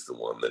me is the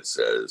one that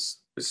says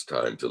it's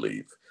time to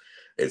leave.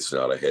 It's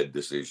not a head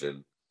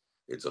decision,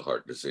 it's a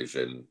heart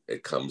decision.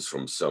 It comes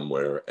from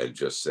somewhere and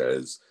just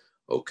says,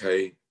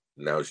 okay,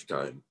 now's your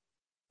time.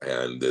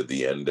 And at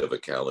the end of a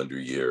calendar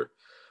year,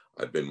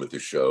 I've been with the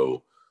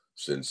show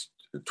since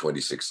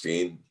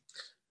 2016,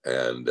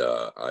 and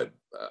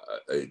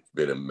it's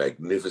been a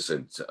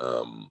magnificent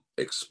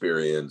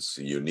experience,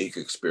 a unique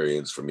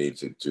experience for me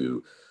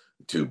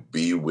to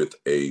be with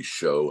a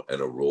show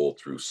and a role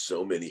through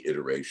so many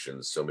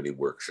iterations, so many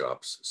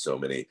workshops, so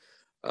many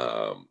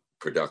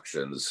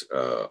productions,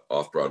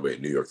 off Broadway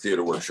at New York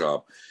Theatre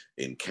Workshop,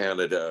 in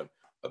Canada,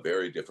 a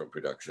very different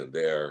production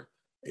there.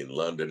 In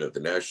London at the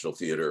National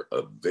Theatre,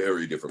 a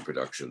very different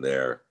production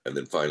there. And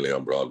then finally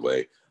on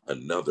Broadway,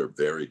 another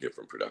very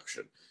different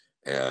production.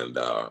 And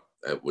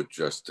it was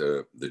just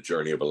the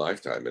journey of a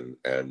lifetime.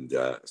 And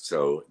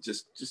so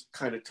just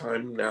kind of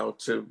time now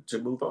to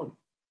move on.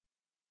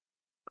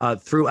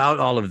 Throughout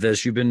all of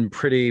this, you've been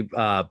pretty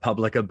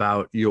public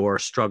about your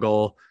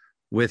struggle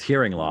with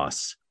hearing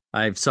loss.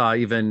 I saw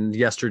even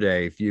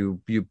yesterday,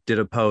 you did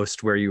a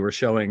post where you were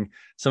showing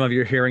some of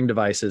your hearing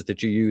devices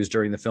that you used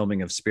during the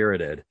filming of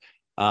Spirited.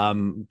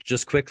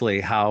 Just quickly,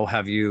 how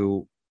have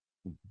you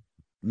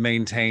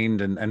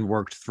maintained and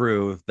worked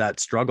through that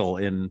struggle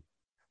in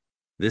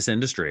this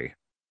industry?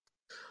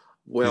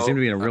 Well, you seem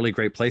to be in a really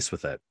great place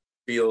with it.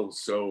 Feel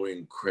so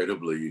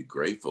incredibly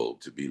grateful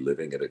to be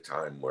living at a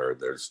time where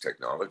there's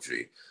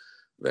technology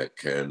that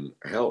can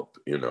help.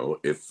 You know,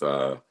 if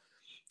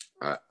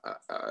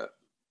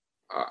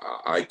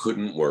I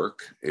couldn't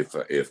work if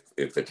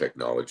the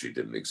technology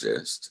didn't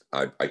exist.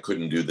 I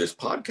couldn't do this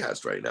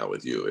podcast right now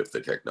with you if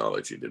the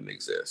technology didn't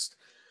exist.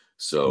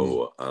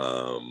 So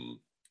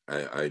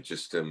I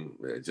just am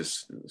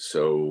just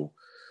so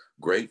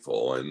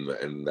grateful,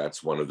 and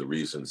that's one of the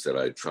reasons that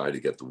I try to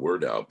get the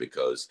word out,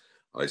 because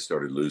I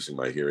started losing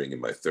my hearing in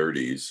my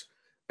 30s,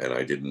 and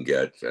I didn't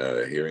get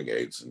hearing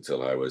aids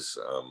until I was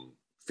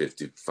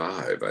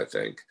 55, I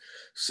think.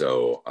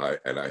 So I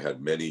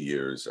had many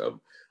years of,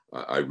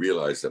 I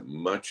realized that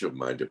much of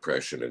my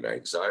depression and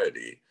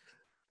anxiety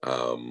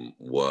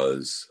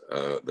was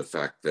the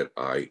fact that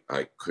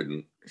I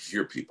couldn't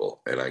hear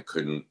people,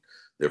 and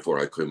therefore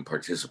I couldn't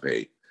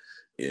participate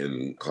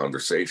in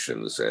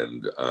conversations,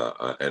 and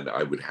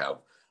I would have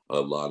a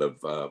lot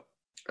of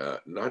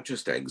not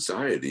just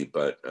anxiety,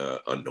 but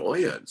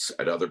annoyance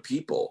at other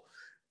people,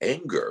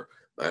 anger,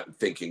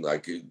 thinking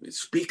like,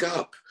 speak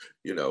up,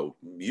 you know,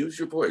 use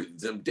your voice,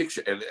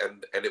 diction,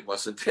 and it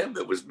wasn't them,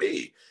 it was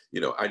me. You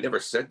know, I never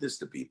said this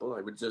to people.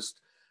 I would just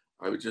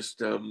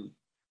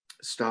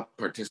stop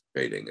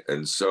participating.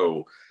 And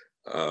so,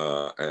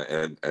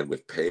 and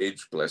with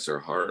Paige, bless her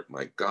heart,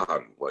 my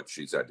God, what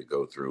she's had to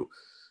go through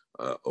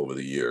over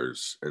the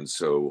years. And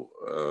so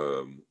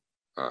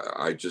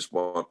I just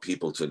want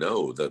people to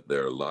know that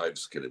their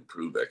lives can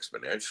improve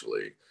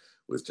exponentially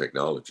with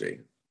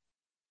technology.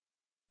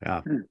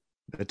 Yeah,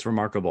 it's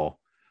remarkable.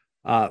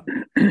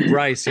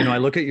 Bryce, you know, I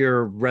look at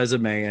your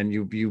resume and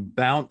you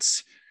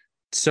bounce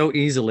so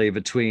easily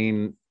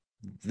between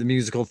the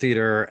musical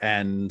theater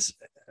and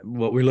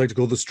what we like to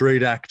call the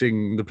straight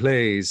acting, the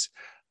plays.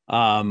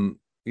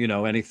 You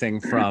know, anything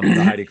from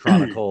the Heidi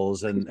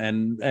Chronicles and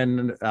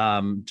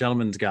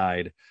Gentleman's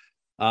Guide.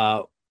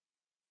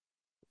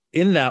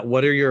 In that,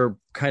 what are your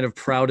kind of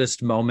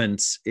proudest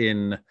moments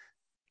in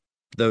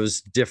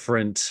those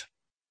different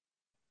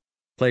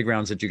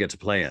playgrounds that you get to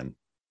play in?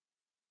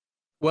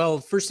 Well,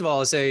 first of all,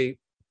 I'll say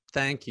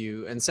thank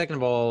you. And second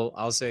of all,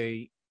 I'll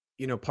say,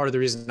 you know, part of the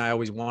reason I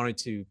always wanted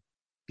to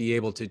be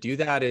able to do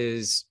that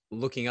is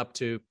looking up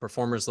to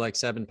performers like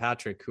Seb and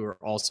Patrick, who are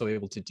also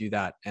able to do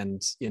that.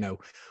 And, you know,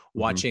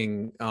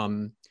 watching,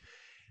 one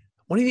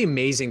of the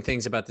amazing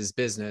things about this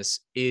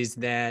business is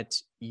that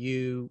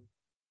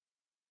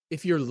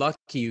if you're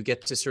lucky, you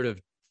get to sort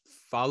of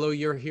follow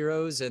your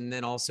heroes and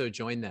then also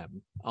join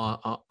them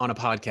on a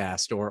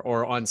podcast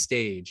or on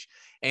stage.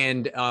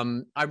 And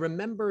I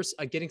remember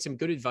getting some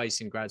good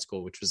advice in grad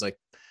school, which was like,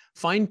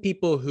 find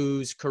people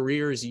whose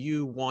careers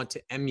you want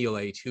to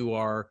emulate, who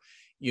are,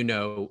 you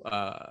know,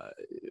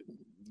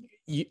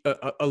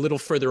 a little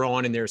further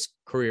on in their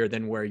career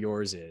than where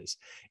yours is.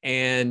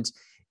 And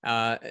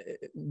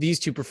these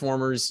two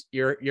performers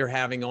you're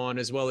having on,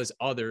 as well as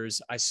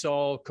others, I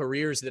saw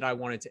careers that I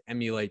wanted to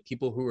emulate,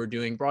 people who are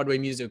doing Broadway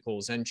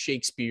musicals and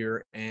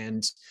Shakespeare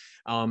and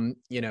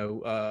you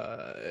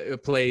know,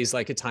 plays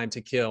like A Time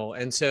to Kill.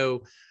 And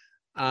so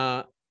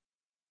I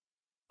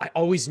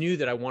always knew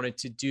that I wanted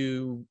to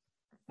do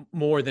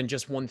more than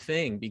just one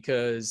thing,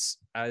 because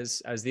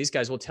as these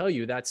guys will tell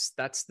you, that's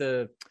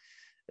the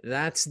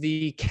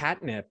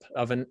catnip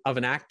of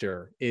an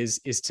actor is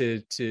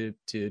to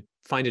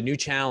find a new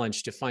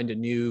challenge, to find a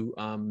new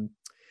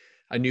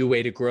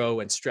way to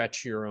grow and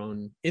stretch your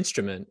own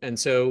instrument. And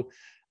so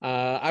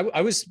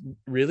I was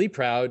really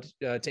proud,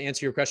 to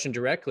answer your question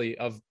directly,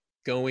 of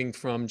going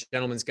from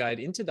Gentleman's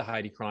Guide into the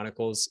Heidi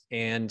Chronicles.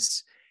 And,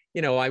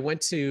 you know, I went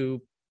to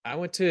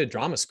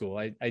drama school.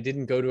 I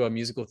didn't go to a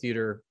musical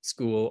theater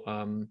school.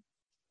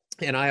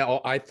 And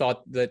I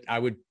thought that I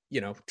would,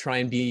 you know, try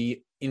and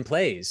be in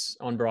plays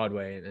on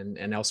Broadway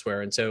and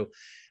elsewhere. And so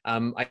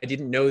I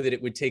didn't know that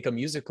it would take a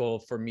musical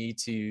for me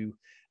to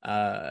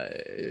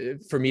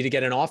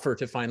get an offer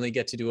to finally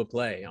get to do a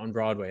play on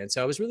Broadway. And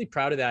so I was really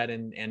proud of that,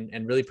 and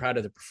really proud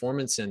of the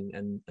performance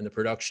and the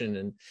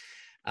production.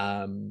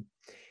 And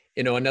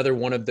you know, another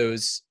one of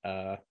those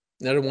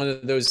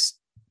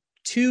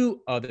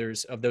two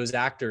others of those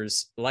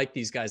actors like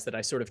these guys that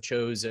I sort of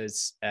chose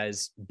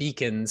as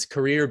beacons,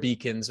 career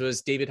beacons,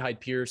 was David Hyde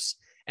Pierce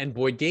and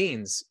Boyd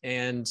Gaines.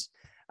 And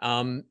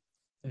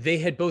they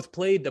had both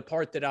played the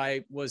part that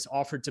I was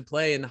offered to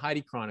play in the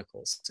Heidi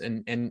Chronicles.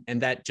 And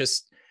that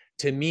just,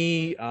 to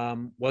me,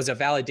 was a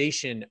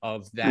validation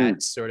of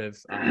that sort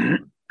of,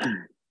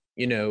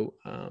 you know,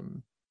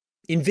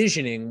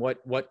 envisioning what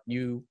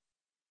you,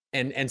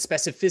 and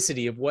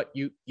specificity of what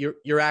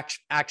you're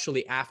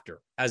actually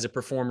after as a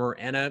performer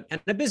and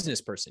a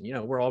business person. You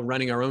know, we're all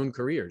running our own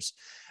careers.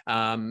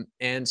 And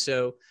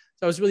so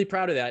I was really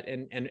proud of that,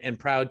 and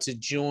proud to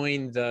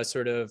join the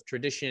sort of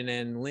tradition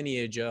and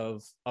lineage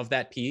of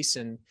that piece,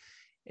 and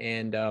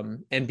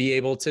be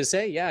able to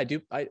say, yeah, I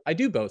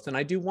do both, and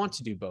I do want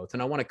to do both,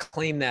 and I want to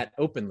claim that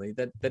openly,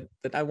 that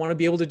I want to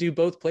be able to do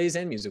both plays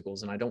and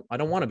musicals, and I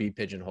don't want to be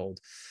pigeonholed.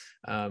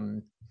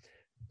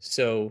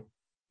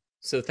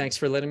 So thanks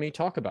for letting me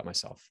talk about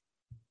myself.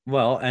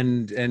 Well,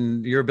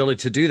 and your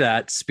ability to do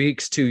that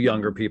speaks to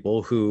younger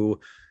people who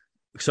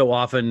so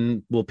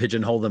often will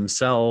pigeonhole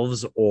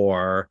themselves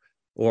or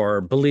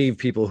believe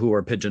people who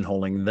are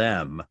pigeonholing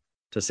them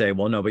to say,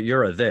 well, no, but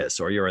you're a this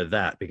or you're a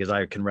that, because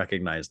I can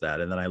recognize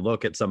that. And then I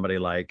look at somebody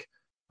like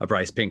a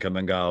Bryce Pinkham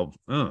and go,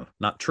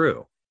 not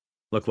true.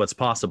 Look what's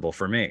possible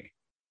for me.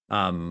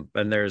 And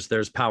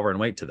there's power and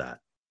weight to that.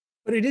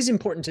 But it is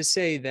important to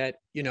say that,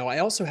 I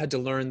also had to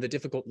learn the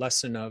difficult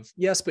lesson of,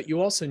 yes, but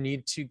you also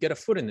need to get a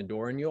foot in the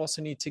door, and you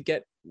also need to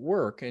get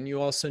work, and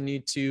you also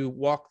need to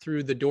walk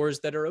through the doors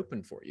that are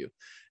open for you.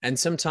 And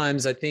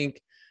sometimes I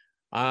think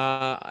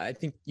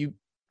you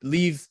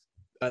leave,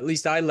 at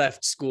least I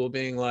left school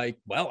being like,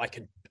 well,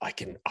 I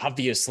can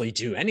obviously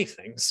do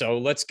anything. So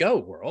let's go,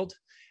 world.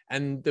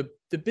 And the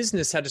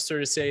business had to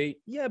sort of say,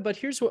 yeah, but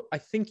here's what I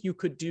think you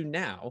could do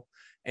now.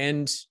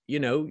 And,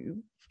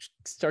 you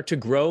start to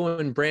grow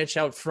and branch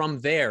out from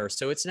there.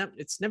 So it's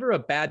never a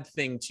bad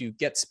thing to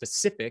get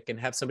specific and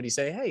have somebody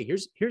say, hey,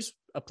 here's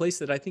a place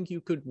that I think you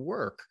could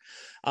work.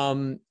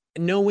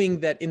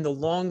 Knowing that in the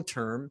long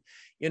term,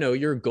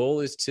 your goal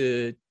is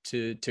to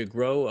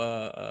grow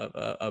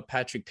a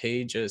Patrick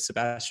Page, a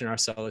Sebastian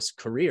Arcelus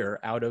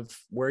career out of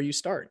where you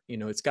start.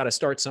 It's got to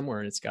start somewhere,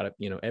 and it's got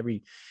to,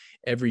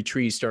 every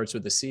tree starts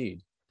with a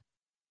seed.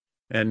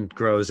 And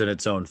grows in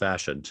its own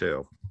fashion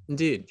too.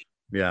 Indeed.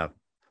 Yeah.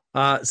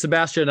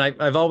 Sebastian,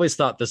 I've always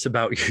thought this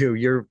about you.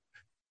 You're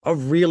a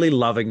really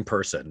loving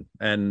person.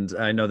 And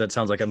I know that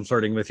sounds like I'm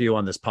flirting with you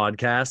on this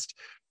podcast,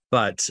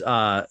 but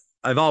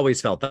I've always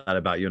felt that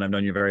about you. And I've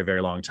known you a very,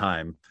 very long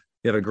time.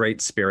 You have a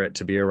great spirit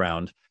to be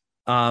around.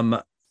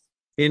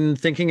 In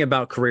thinking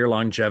about career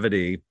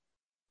longevity,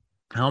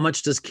 how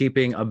much does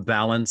keeping a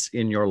balance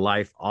in your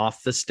life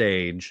off the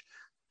stage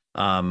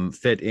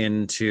fit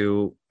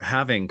into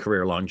having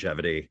career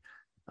longevity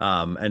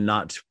and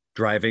not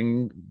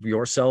driving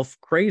yourself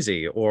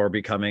crazy or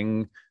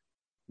becoming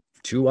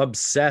too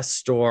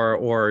obsessed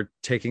or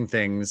taking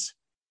things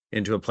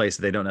into a place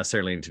that they don't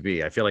necessarily need to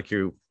be? I feel like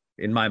you,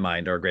 in my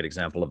mind, are a great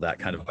example of that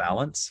kind of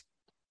balance.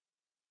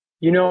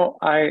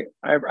 I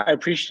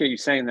appreciate you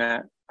saying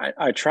that.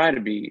 I try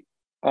to be,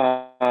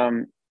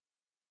 and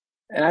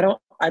I don't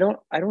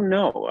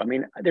know. I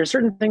mean, there's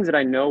certain things that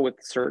I know with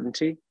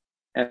certainty,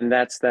 and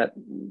that's that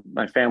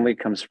my family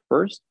comes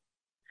first.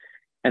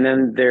 And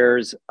then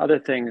there's other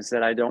things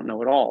that I don't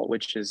know at all,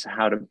 which is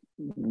how to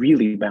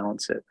really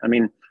balance it. I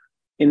mean,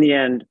 in the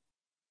end,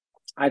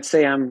 I'd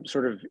say I'm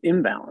sort of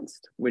imbalanced,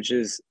 which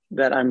is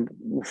that I'm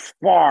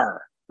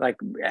far, like,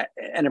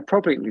 and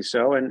appropriately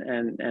so,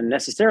 and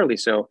necessarily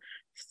so,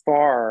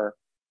 far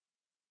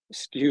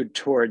skewed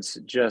towards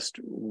just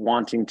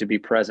wanting to be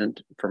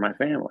present for my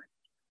family,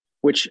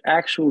 which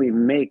actually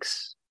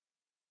makes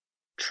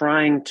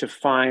trying to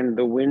find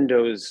the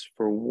windows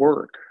for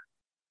work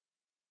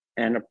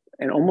and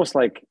almost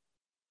like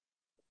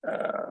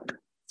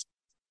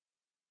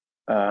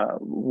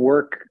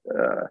work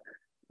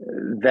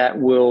that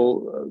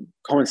will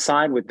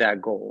coincide with that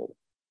goal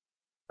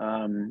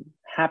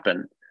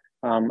happen.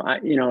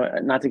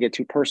 Not to get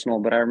too personal,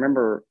 but I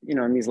remember,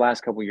 in these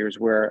last couple of years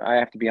where I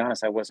have to be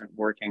honest, I wasn't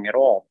working at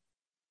all.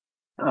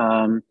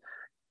 Many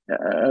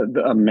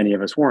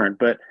of us weren't,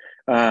 but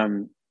I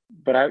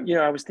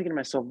was thinking to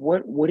myself,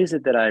 what is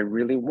it that I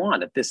really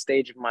want at this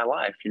stage of my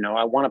life?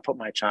 I want to put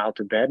my child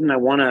to bed, and I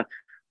want to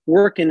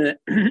work in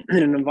in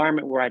an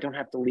environment where I don't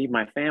have to leave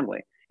my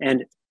family.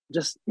 And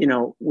just,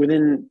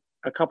 within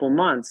a couple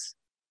months,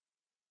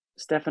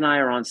 Steph and I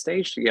are on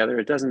stage together.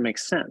 It doesn't make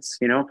sense.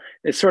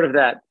 It's sort of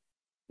that,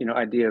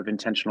 idea of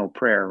intentional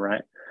prayer,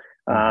 right?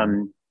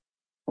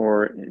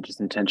 Or just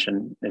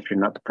intention if you're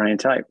not the praying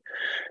type.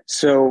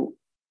 So,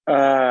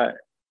 as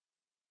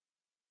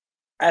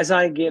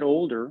I get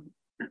older,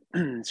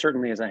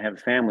 certainly as I have a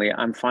family,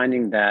 I'm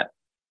finding that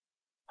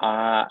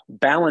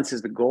balance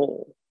is the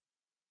goal.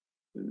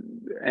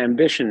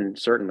 Ambition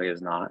certainly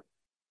is not.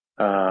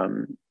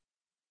 And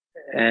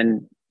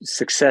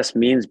success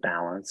means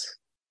balance.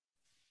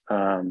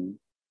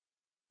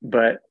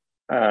 But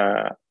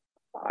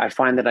I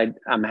find that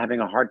I'm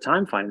having a hard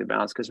time finding the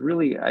balance, because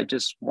really I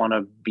just want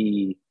to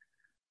be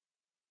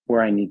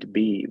where I need to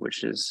be,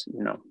 which is,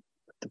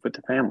 with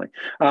the family.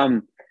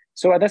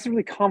 So that's a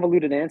really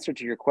convoluted answer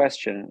to your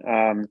question.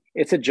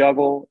 It's a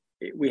juggle.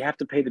 We have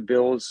to pay the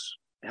bills.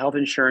 Health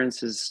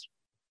insurance is,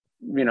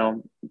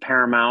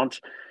 paramount.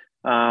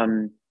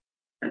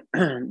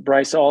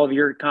 Bryce, all of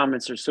your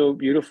comments are so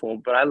beautiful,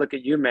 but I look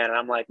at you, man, and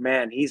I'm like,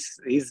 man, he's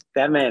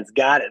that man's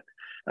got it.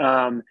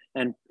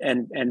 And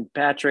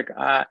Patrick,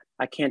 I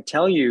can't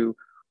tell you,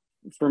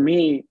 for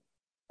me,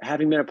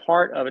 having been a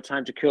part of A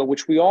Time to Kill,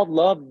 which we all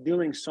loved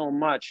doing so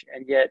much,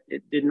 and yet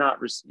it did not,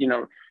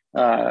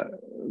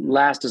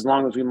 last as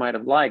long as we might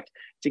have liked,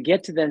 to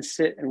get to then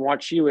sit and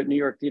watch you at New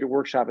York Theater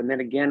Workshop, and then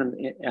again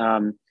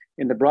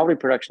in the Broadway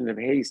production of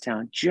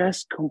Hadestown,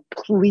 just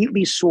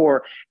completely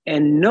soar,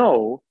 and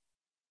know,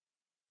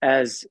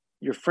 as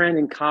your friend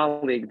and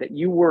colleague, that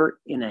you were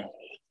in a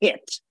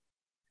hit,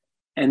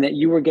 and that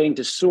you were getting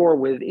to soar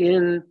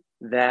within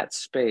that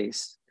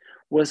space,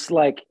 was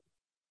like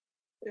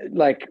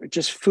like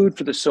just food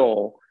for the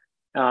soul.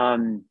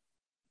 You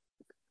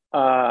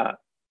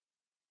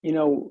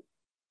know,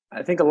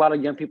 I think a lot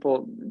of young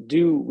people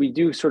we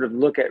do sort of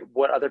look at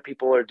what other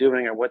people are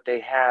doing or what they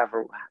have,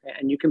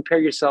 and you compare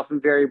yourself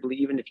invariably,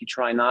 even if you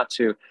try not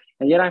to.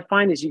 And yet I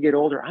find as you get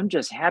older, I'm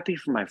just happy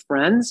for my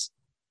friends.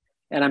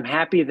 And I'm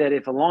happy that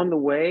if along the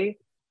way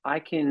I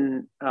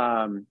can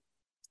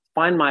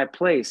find my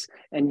place.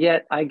 And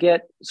yet I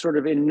get sort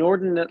of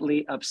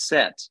inordinately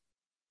upset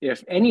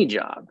if any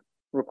job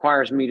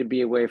requires me to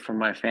be away from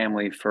my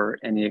family for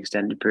any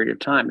extended period of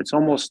time. It's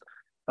almost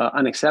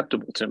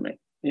unacceptable to me.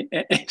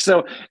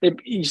 So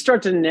you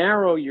start to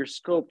narrow your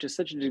scope to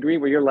such a degree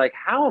where you're like,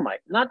 how am I,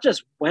 not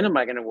just when am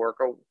I going to work,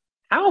 or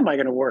how am I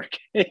going to work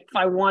if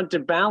I want to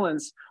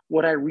balance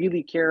what I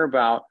really care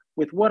about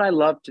with what I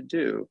love to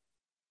do?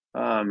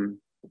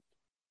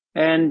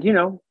 And, you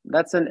know,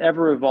 that's an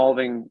ever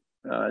evolving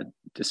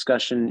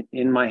discussion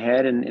in my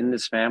head and in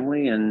this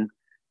family and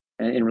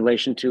in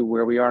relation to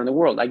where we are in the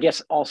world. I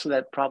guess also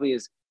that probably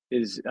is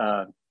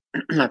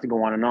not to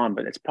go on and on,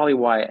 but it's probably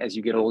why as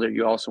you get older,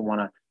 you also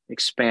want to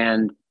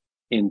expand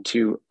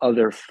into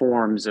other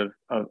forms of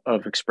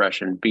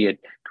expression, be it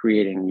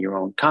creating your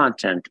own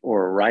content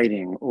or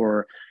writing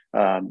or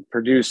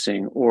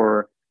producing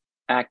or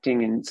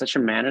acting in such a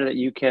manner that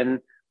you can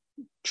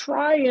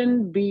try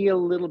and be a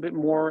little bit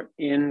more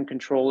in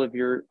control of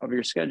your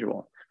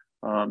schedule.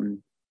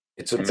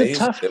 It's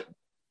amazing.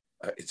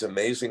 It's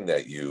amazing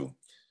that you,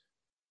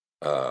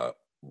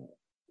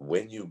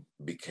 when you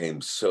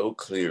became so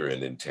clear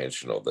and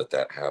intentional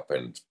that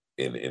happened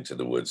in Into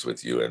the Woods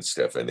with you and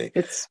Stephanie.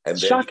 It's and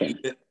then shocking.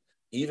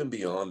 Even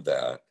beyond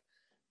that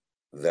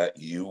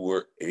you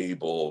were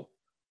able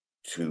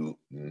to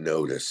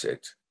notice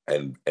it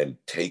and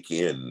take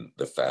in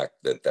the fact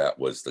that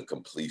was the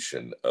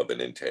completion of an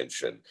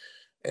intention.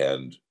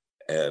 And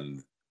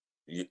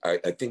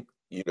I think,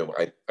 you know,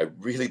 I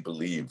really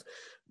believe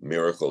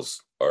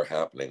miracles are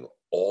happening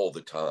all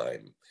the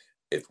time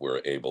if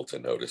we're able to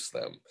notice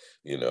them.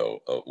 You know,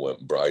 when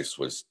Bryce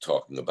was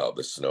talking about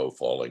the snow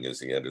falling as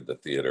he entered the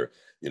theater,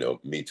 you know,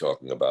 me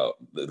talking about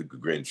the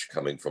Grinch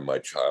coming from my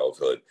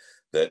childhood,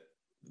 that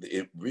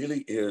it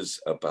really is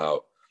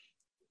about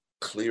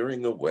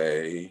clearing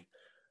away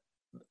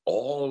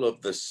all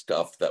of the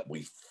stuff that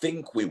we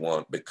think we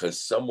want because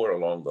somewhere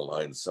along the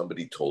line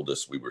somebody told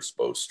us we were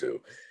supposed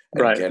to.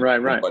 And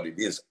right. But it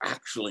is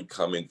actually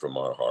coming from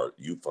our heart,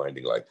 you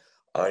finding like,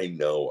 I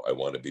know I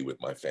want to be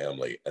with my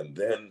family. And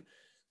then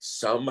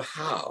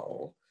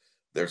somehow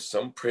there's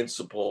some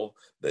principle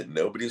that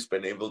nobody's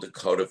been able to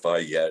codify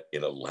yet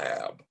in a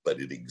lab, but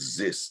it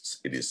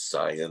exists. It is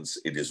science.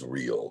 It is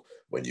real.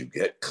 When you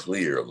get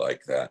clear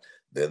like that,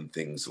 then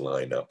things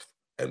line up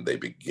and they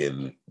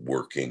begin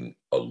working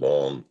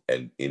along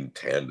and in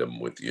tandem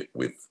with you,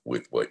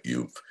 with what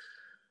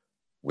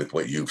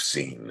you've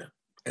seen.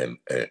 And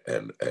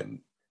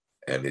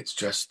it's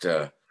just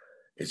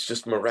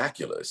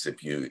miraculous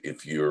if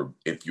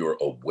you're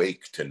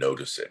awake to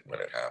notice it when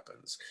it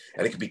happens.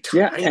 And it can be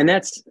tiny. And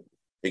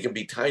it can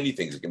be tiny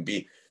things. It can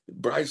be,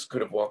 Bryce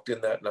could have walked in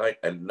that night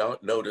and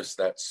not noticed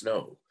that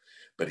snow,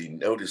 but he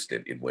noticed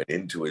it. It went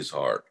into his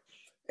heart.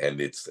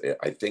 And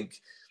I think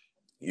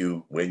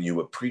when you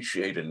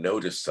appreciate and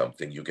notice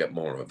something, you get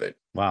more of it.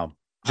 Wow.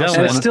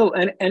 And it's still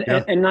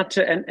and not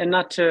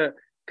to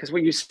because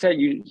what you said,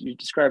 you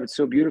describe it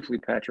so beautifully,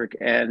 Patrick,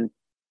 and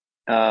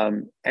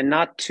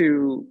not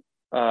to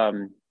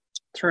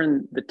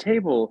turn the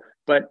table,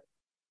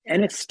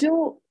 and it's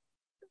still,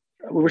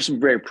 we're so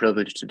very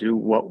privileged to do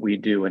what we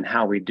do and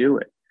how we do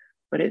it,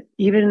 but it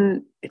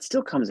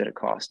still comes at a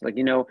cost. Like,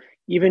 you know,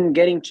 even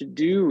getting to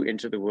do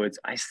Into the Woods,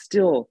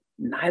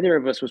 neither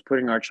of us was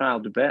putting our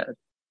child to bed.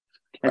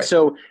 And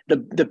so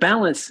the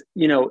balance,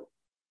 you know,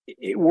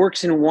 it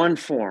works in one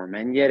form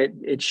and yet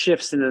it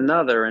shifts in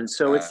another. And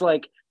so it's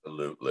like,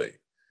 absolutely.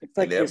 It's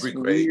like in every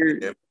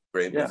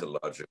great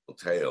mythological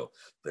tale,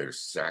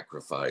 there's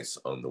sacrifice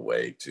on the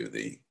way to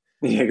the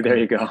there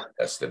you go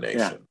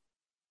destination.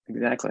 Yeah,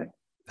 exactly.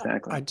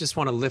 I just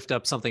want to lift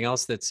up something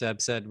else that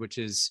Seb said, which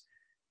is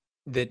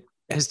that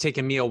has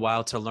taken me a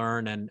while to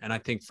learn, and I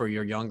think for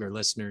your younger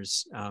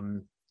listeners,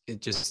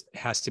 it just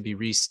has to be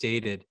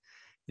restated,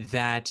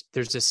 that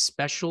there's a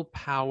special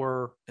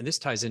power, and this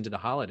ties into the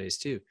holidays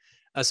too,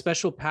 a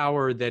special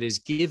power that is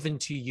given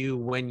to you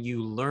when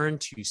you learn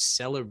to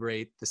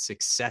celebrate the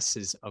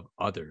successes of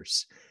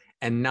others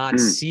and not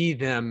see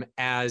them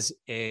as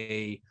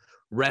a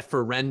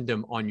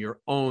referendum on your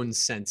own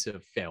sense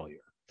of failure.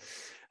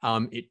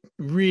 It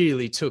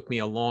really took me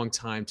a long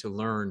time to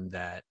learn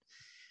that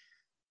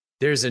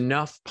there's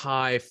enough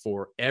pie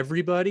for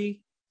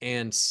everybody,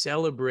 and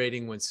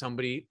celebrating when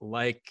somebody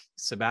like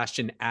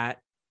Sebastian at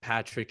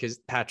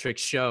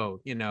Patrick's show,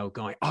 you know,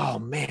 going, oh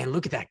man,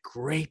 look at that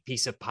great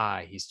piece of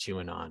pie he's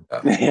chewing on.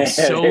 I'm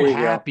so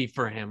happy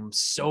for him. I'm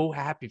so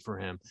happy for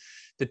him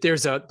that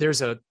there's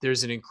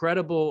an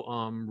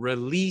incredible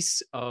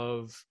release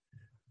of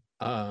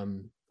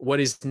what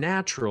is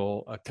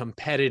natural, a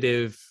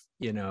competitive,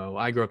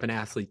 I grew up an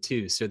athlete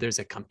too. So there's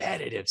a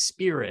competitive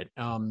spirit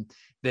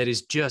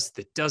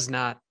that does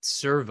not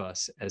serve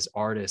us as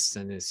artists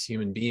and as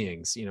human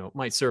beings. It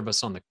might serve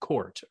us on the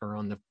court or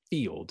on the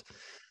field,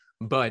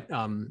 but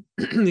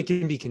it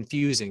can be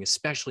confusing,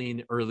 especially in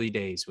the early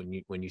days when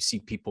you see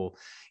people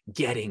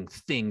getting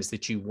things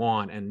that you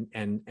want.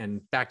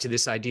 And back to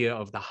this idea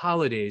of the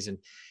holidays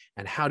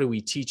and how do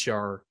we teach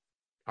our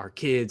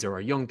kids or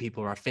our young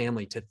people or our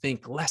family to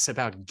think less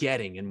about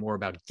getting and more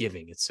about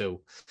giving. It's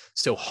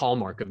so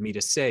hallmark of me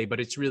to say, but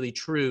it's really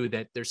true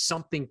that there's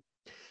something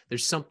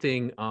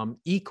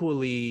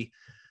equally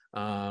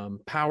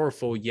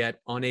powerful yet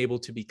unable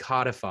to be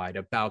codified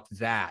about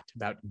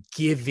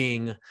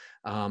giving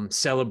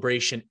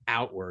celebration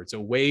outwards,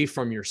 away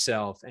from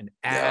yourself and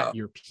at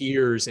your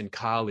peers and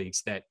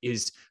colleagues. That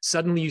is,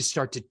 suddenly you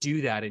start to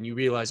do that and you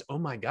realize, oh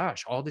my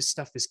gosh, all this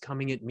stuff is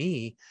coming at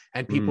me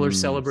and people are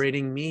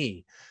celebrating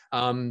me.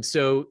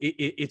 So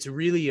it's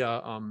really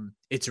a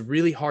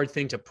really hard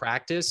thing to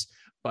practice,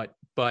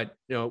 but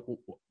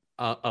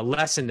a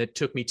lesson that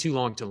took me too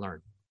long to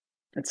learn.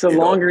 It's a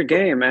longer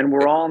game, and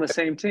we're all on the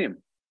same team.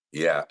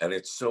 Yeah, and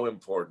it's so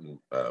important,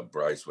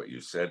 Bryce, what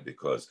you said,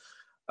 because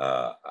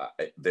and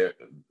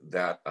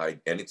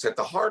it's at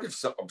the heart of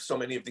so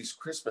many of these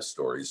Christmas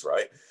stories,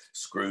 right?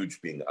 Scrooge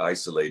being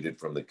isolated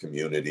from the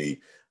community,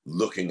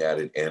 looking at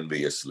it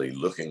enviously,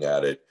 looking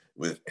at it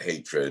with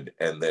hatred,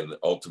 and then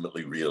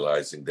ultimately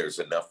realizing there's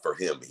enough for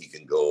him. He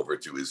can go over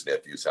to his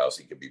nephew's house.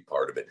 He can be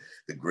part of it.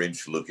 The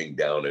Grinch looking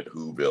down at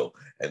Whoville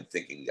and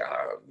thinking,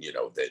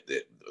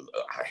 that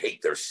I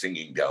hate their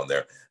singing down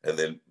there. And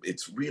then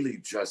it's really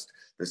just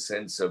the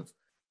sense of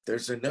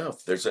there's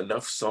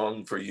enough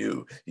song for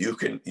you. You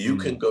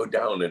can go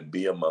down and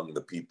be among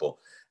the people.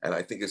 And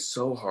I think it's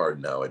so hard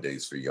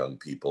nowadays for young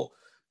people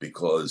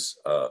because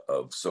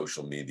of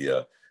social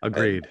media.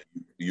 Agreed.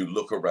 And you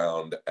look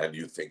around and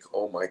you think,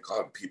 oh my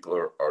God, people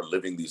are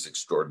living these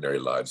extraordinary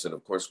lives. And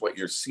of course, what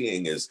you're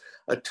seeing is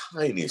a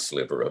tiny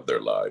sliver of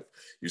their life.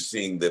 You're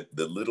seeing the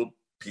little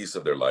piece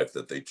of their life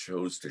that they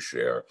chose to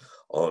share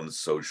on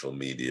social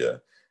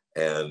media.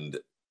 And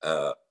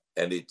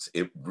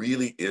it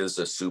really is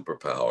a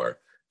superpower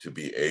to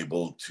be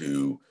able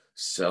to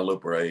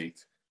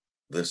celebrate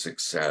the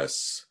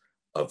success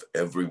of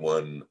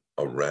everyone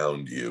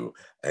around you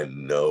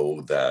and know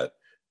that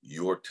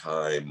your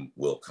time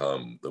will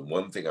come. The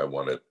one thing I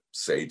want to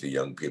say to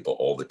young people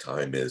all the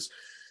time is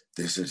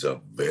this is a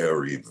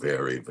very,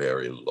 very,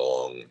 very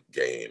long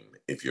game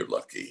if you're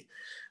lucky.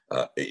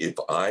 If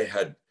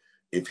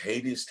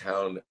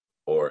Hadestown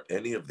or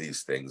any of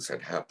these things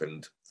had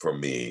happened for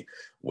me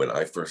when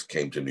I first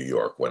came to New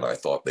York, when I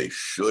thought they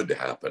should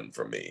happen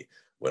for me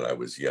when I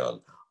was young,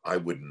 I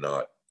would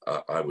not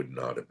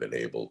have been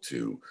able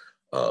to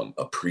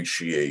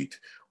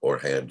appreciate or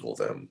handle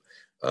them.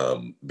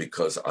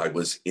 Because I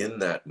was in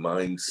that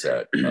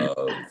mindset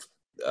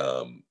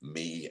of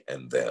me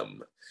and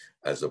them,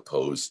 as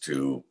opposed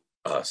to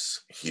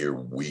us. Here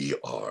we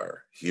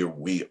are,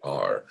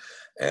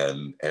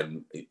 and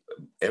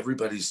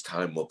everybody's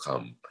time will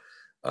come.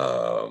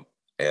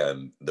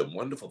 And the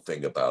wonderful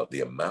thing about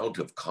the amount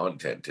of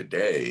content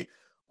today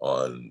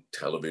on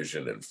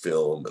television and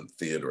film and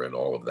theater and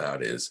all of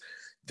that is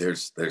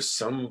there's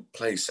some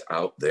place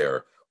out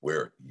there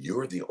where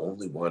you're the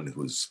only one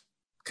who's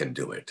can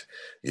do it.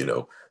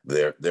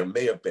 There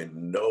may have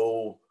been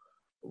no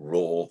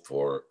role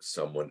for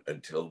someone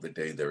until the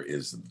day there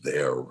is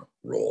their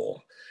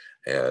role.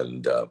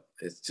 And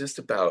it's just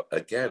about,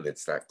 again,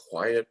 it's that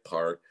quiet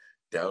part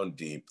down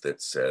deep that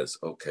says,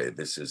 okay,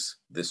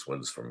 this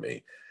one's for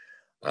me.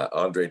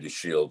 Andre de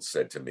Shields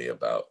said to me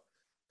about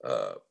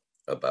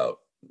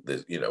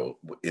this,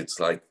 it's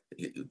like,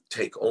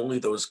 take only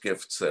those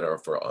gifts that are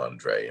for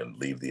Andre and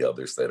leave the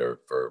others that are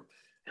for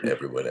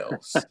everyone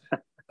else.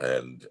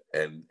 And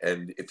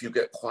if you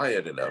get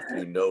quiet enough,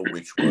 you know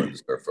which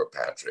ones are for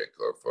Patrick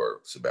or for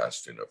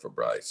Sebastian or for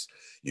Bryce.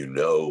 You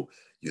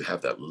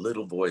have that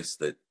little voice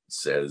that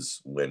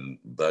says when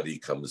Buddy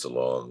comes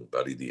along,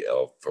 Buddy the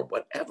elf, for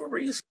whatever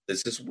reason,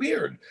 this is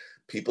weird.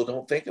 People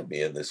don't think of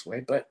me in this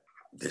way, but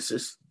this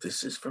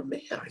is for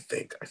me. I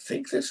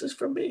think this is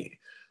for me.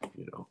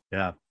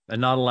 Yeah,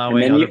 and not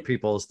allowing other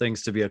people's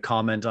things to be a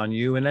comment on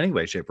you in any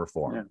way, shape, or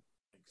form. Yeah.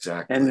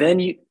 Exactly.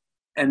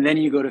 And then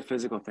you go to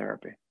physical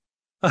therapy.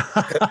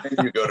 And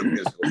you go to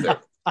physical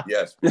therapy.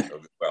 Yes.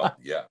 Well,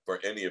 yeah, for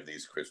any of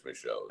these Christmas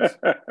shows.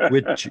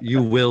 Which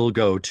you will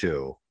go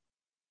to.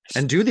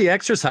 And do the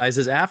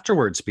exercises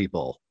afterwards,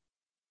 people.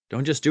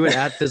 Don't just do it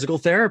at physical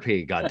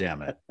therapy, God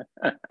damn it.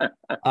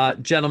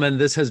 Gentlemen,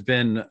 this has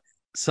been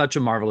such a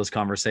marvelous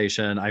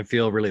conversation. I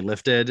feel really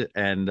lifted,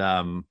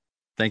 and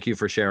thank you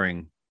for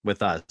sharing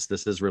with us.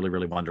 This is really,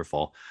 really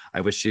wonderful.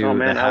 I wish you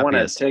the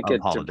happiest of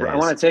holidays. I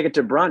want to take it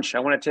to brunch. I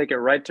want to take it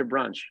right to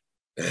brunch.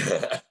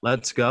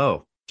 Let's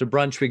go. To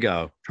brunch we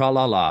go.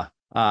 Tra-la-la.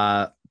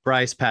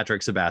 Bryce,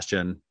 Patrick,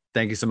 Sebastian,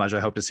 thank you so much. I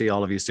hope to see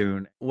all of you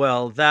soon.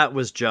 Well, that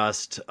was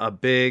just a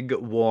big,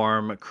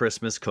 warm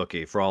Christmas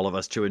cookie for all of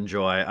us to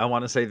enjoy. I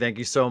want to say thank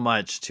you so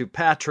much to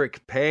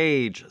Patrick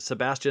Page,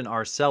 Sebastian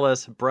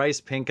Arcelus, Bryce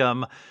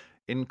Pinkham.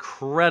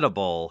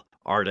 incredible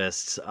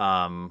artists.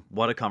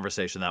 What a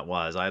conversation that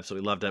was. I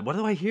absolutely loved it. What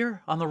do I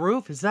hear on the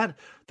roof? Is that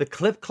the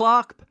clip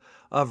clop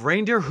of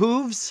reindeer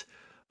hooves?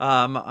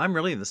 I'm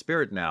really in the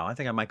spirit now. I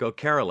think I might go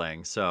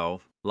caroling.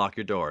 So lock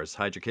your doors,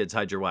 hide your kids,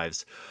 hide your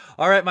wives.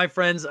 All right, my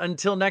friends,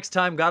 until next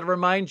time, got to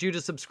remind you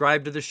to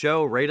subscribe to the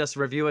show, rate us,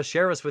 review us,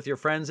 share us with your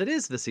friends. It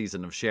is the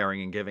season of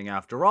sharing and giving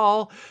after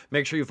all.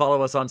 Make sure you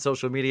follow us on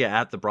social media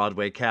at The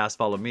Broadway Cast.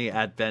 Follow me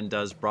at Ben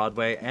Does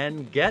Broadway,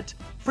 and get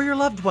for your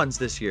loved ones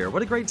this year.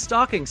 What a great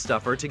stocking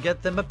stuffer to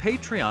get them a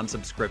Patreon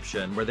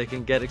subscription where they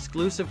can get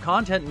exclusive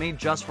content made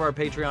just for our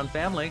Patreon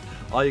family.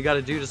 All you got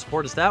to do to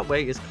support us that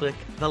way is click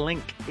the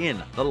link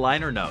in the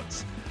liner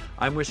notes.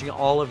 I'm wishing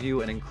all of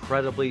you an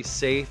incredibly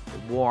safe,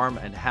 warm,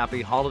 and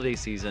happy holiday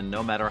season,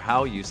 no matter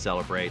how you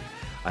celebrate.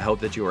 I hope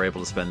that you are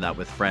able to spend that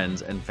with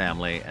friends and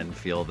family and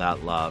feel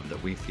that love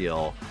that we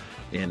feel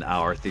in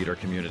our theater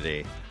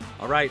community.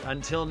 All right,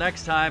 until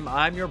next time,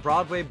 I'm your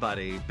Broadway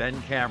buddy,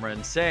 Ben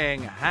Cameron,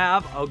 saying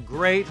have a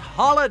great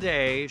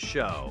holiday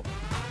show.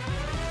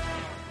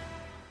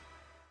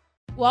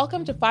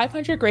 Welcome to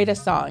 500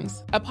 Greatest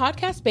Songs, a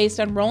podcast based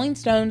on Rolling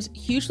Stone's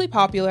hugely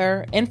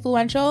popular,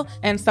 influential,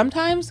 and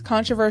sometimes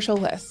controversial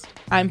list.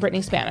 I'm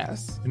Brittany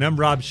Spanos. And I'm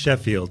Rob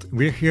Sheffield.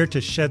 We're here to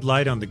shed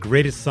light on the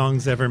greatest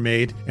songs ever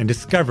made and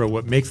discover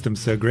what makes them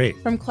so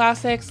great. From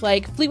classics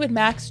like Fleetwood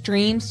Mac's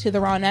Dreams to the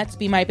Ronettes'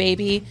 Be My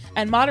Baby,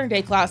 and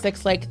modern-day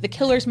classics like The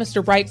Killer's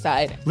Mr.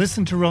 Brightside.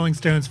 Listen to Rolling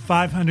Stone's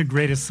 500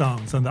 Greatest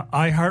Songs on the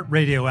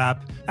iHeartRadio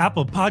app,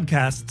 Apple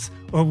Podcasts,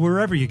 or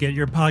wherever you get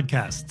your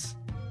podcasts.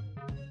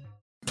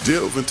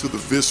 Delve into the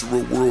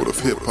visceral world of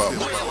hip-hop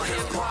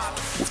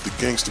with the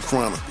Gangsta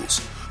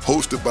Chronicles,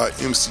 hosted by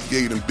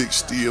MC8 and Big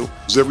Steel.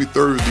 Every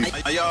Thursday,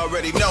 a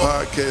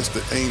podcast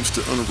that aims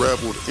to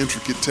unravel the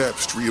intricate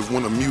tapestry of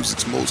one of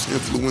music's most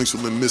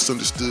influential and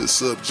misunderstood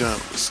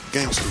subgenres,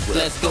 gangsta rap.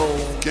 Let's go.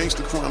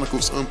 Gangsta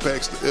Chronicles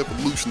unpacks the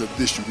evolution of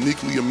this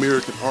uniquely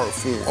American art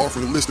form,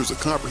 offering listeners a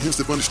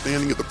comprehensive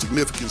understanding of the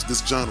significance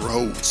this genre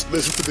holds.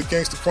 Listen to the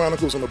Gangsta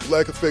Chronicles on the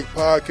Black Effect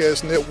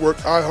Podcast Network,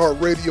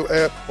 iHeartRadio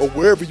app, or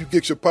wherever you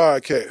get your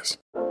podcasts.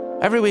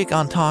 Every week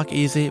on Talk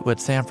Easy with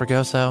Sam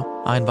Fragoso,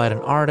 I invite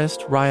an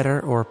artist, writer,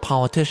 or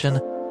politician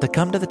to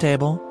come to the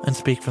table and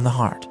speak from the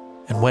heart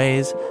in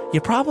ways you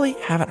probably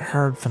haven't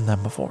heard from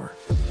them before.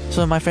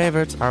 Some of my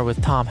favorites are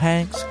with Tom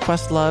Hanks,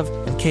 Questlove,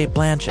 and Cate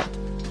Blanchett.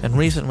 In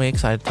recent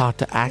weeks, I talked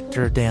to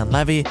actor Dan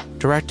Levy,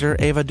 director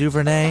Ava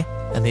DuVernay,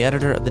 and the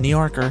editor of The New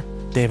Yorker,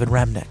 David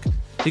Remnick.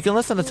 You can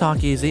listen to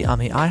Talk Easy on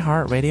the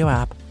iHeartRadio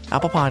app,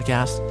 Apple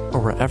Podcasts,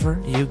 or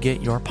wherever you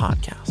get your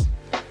podcasts.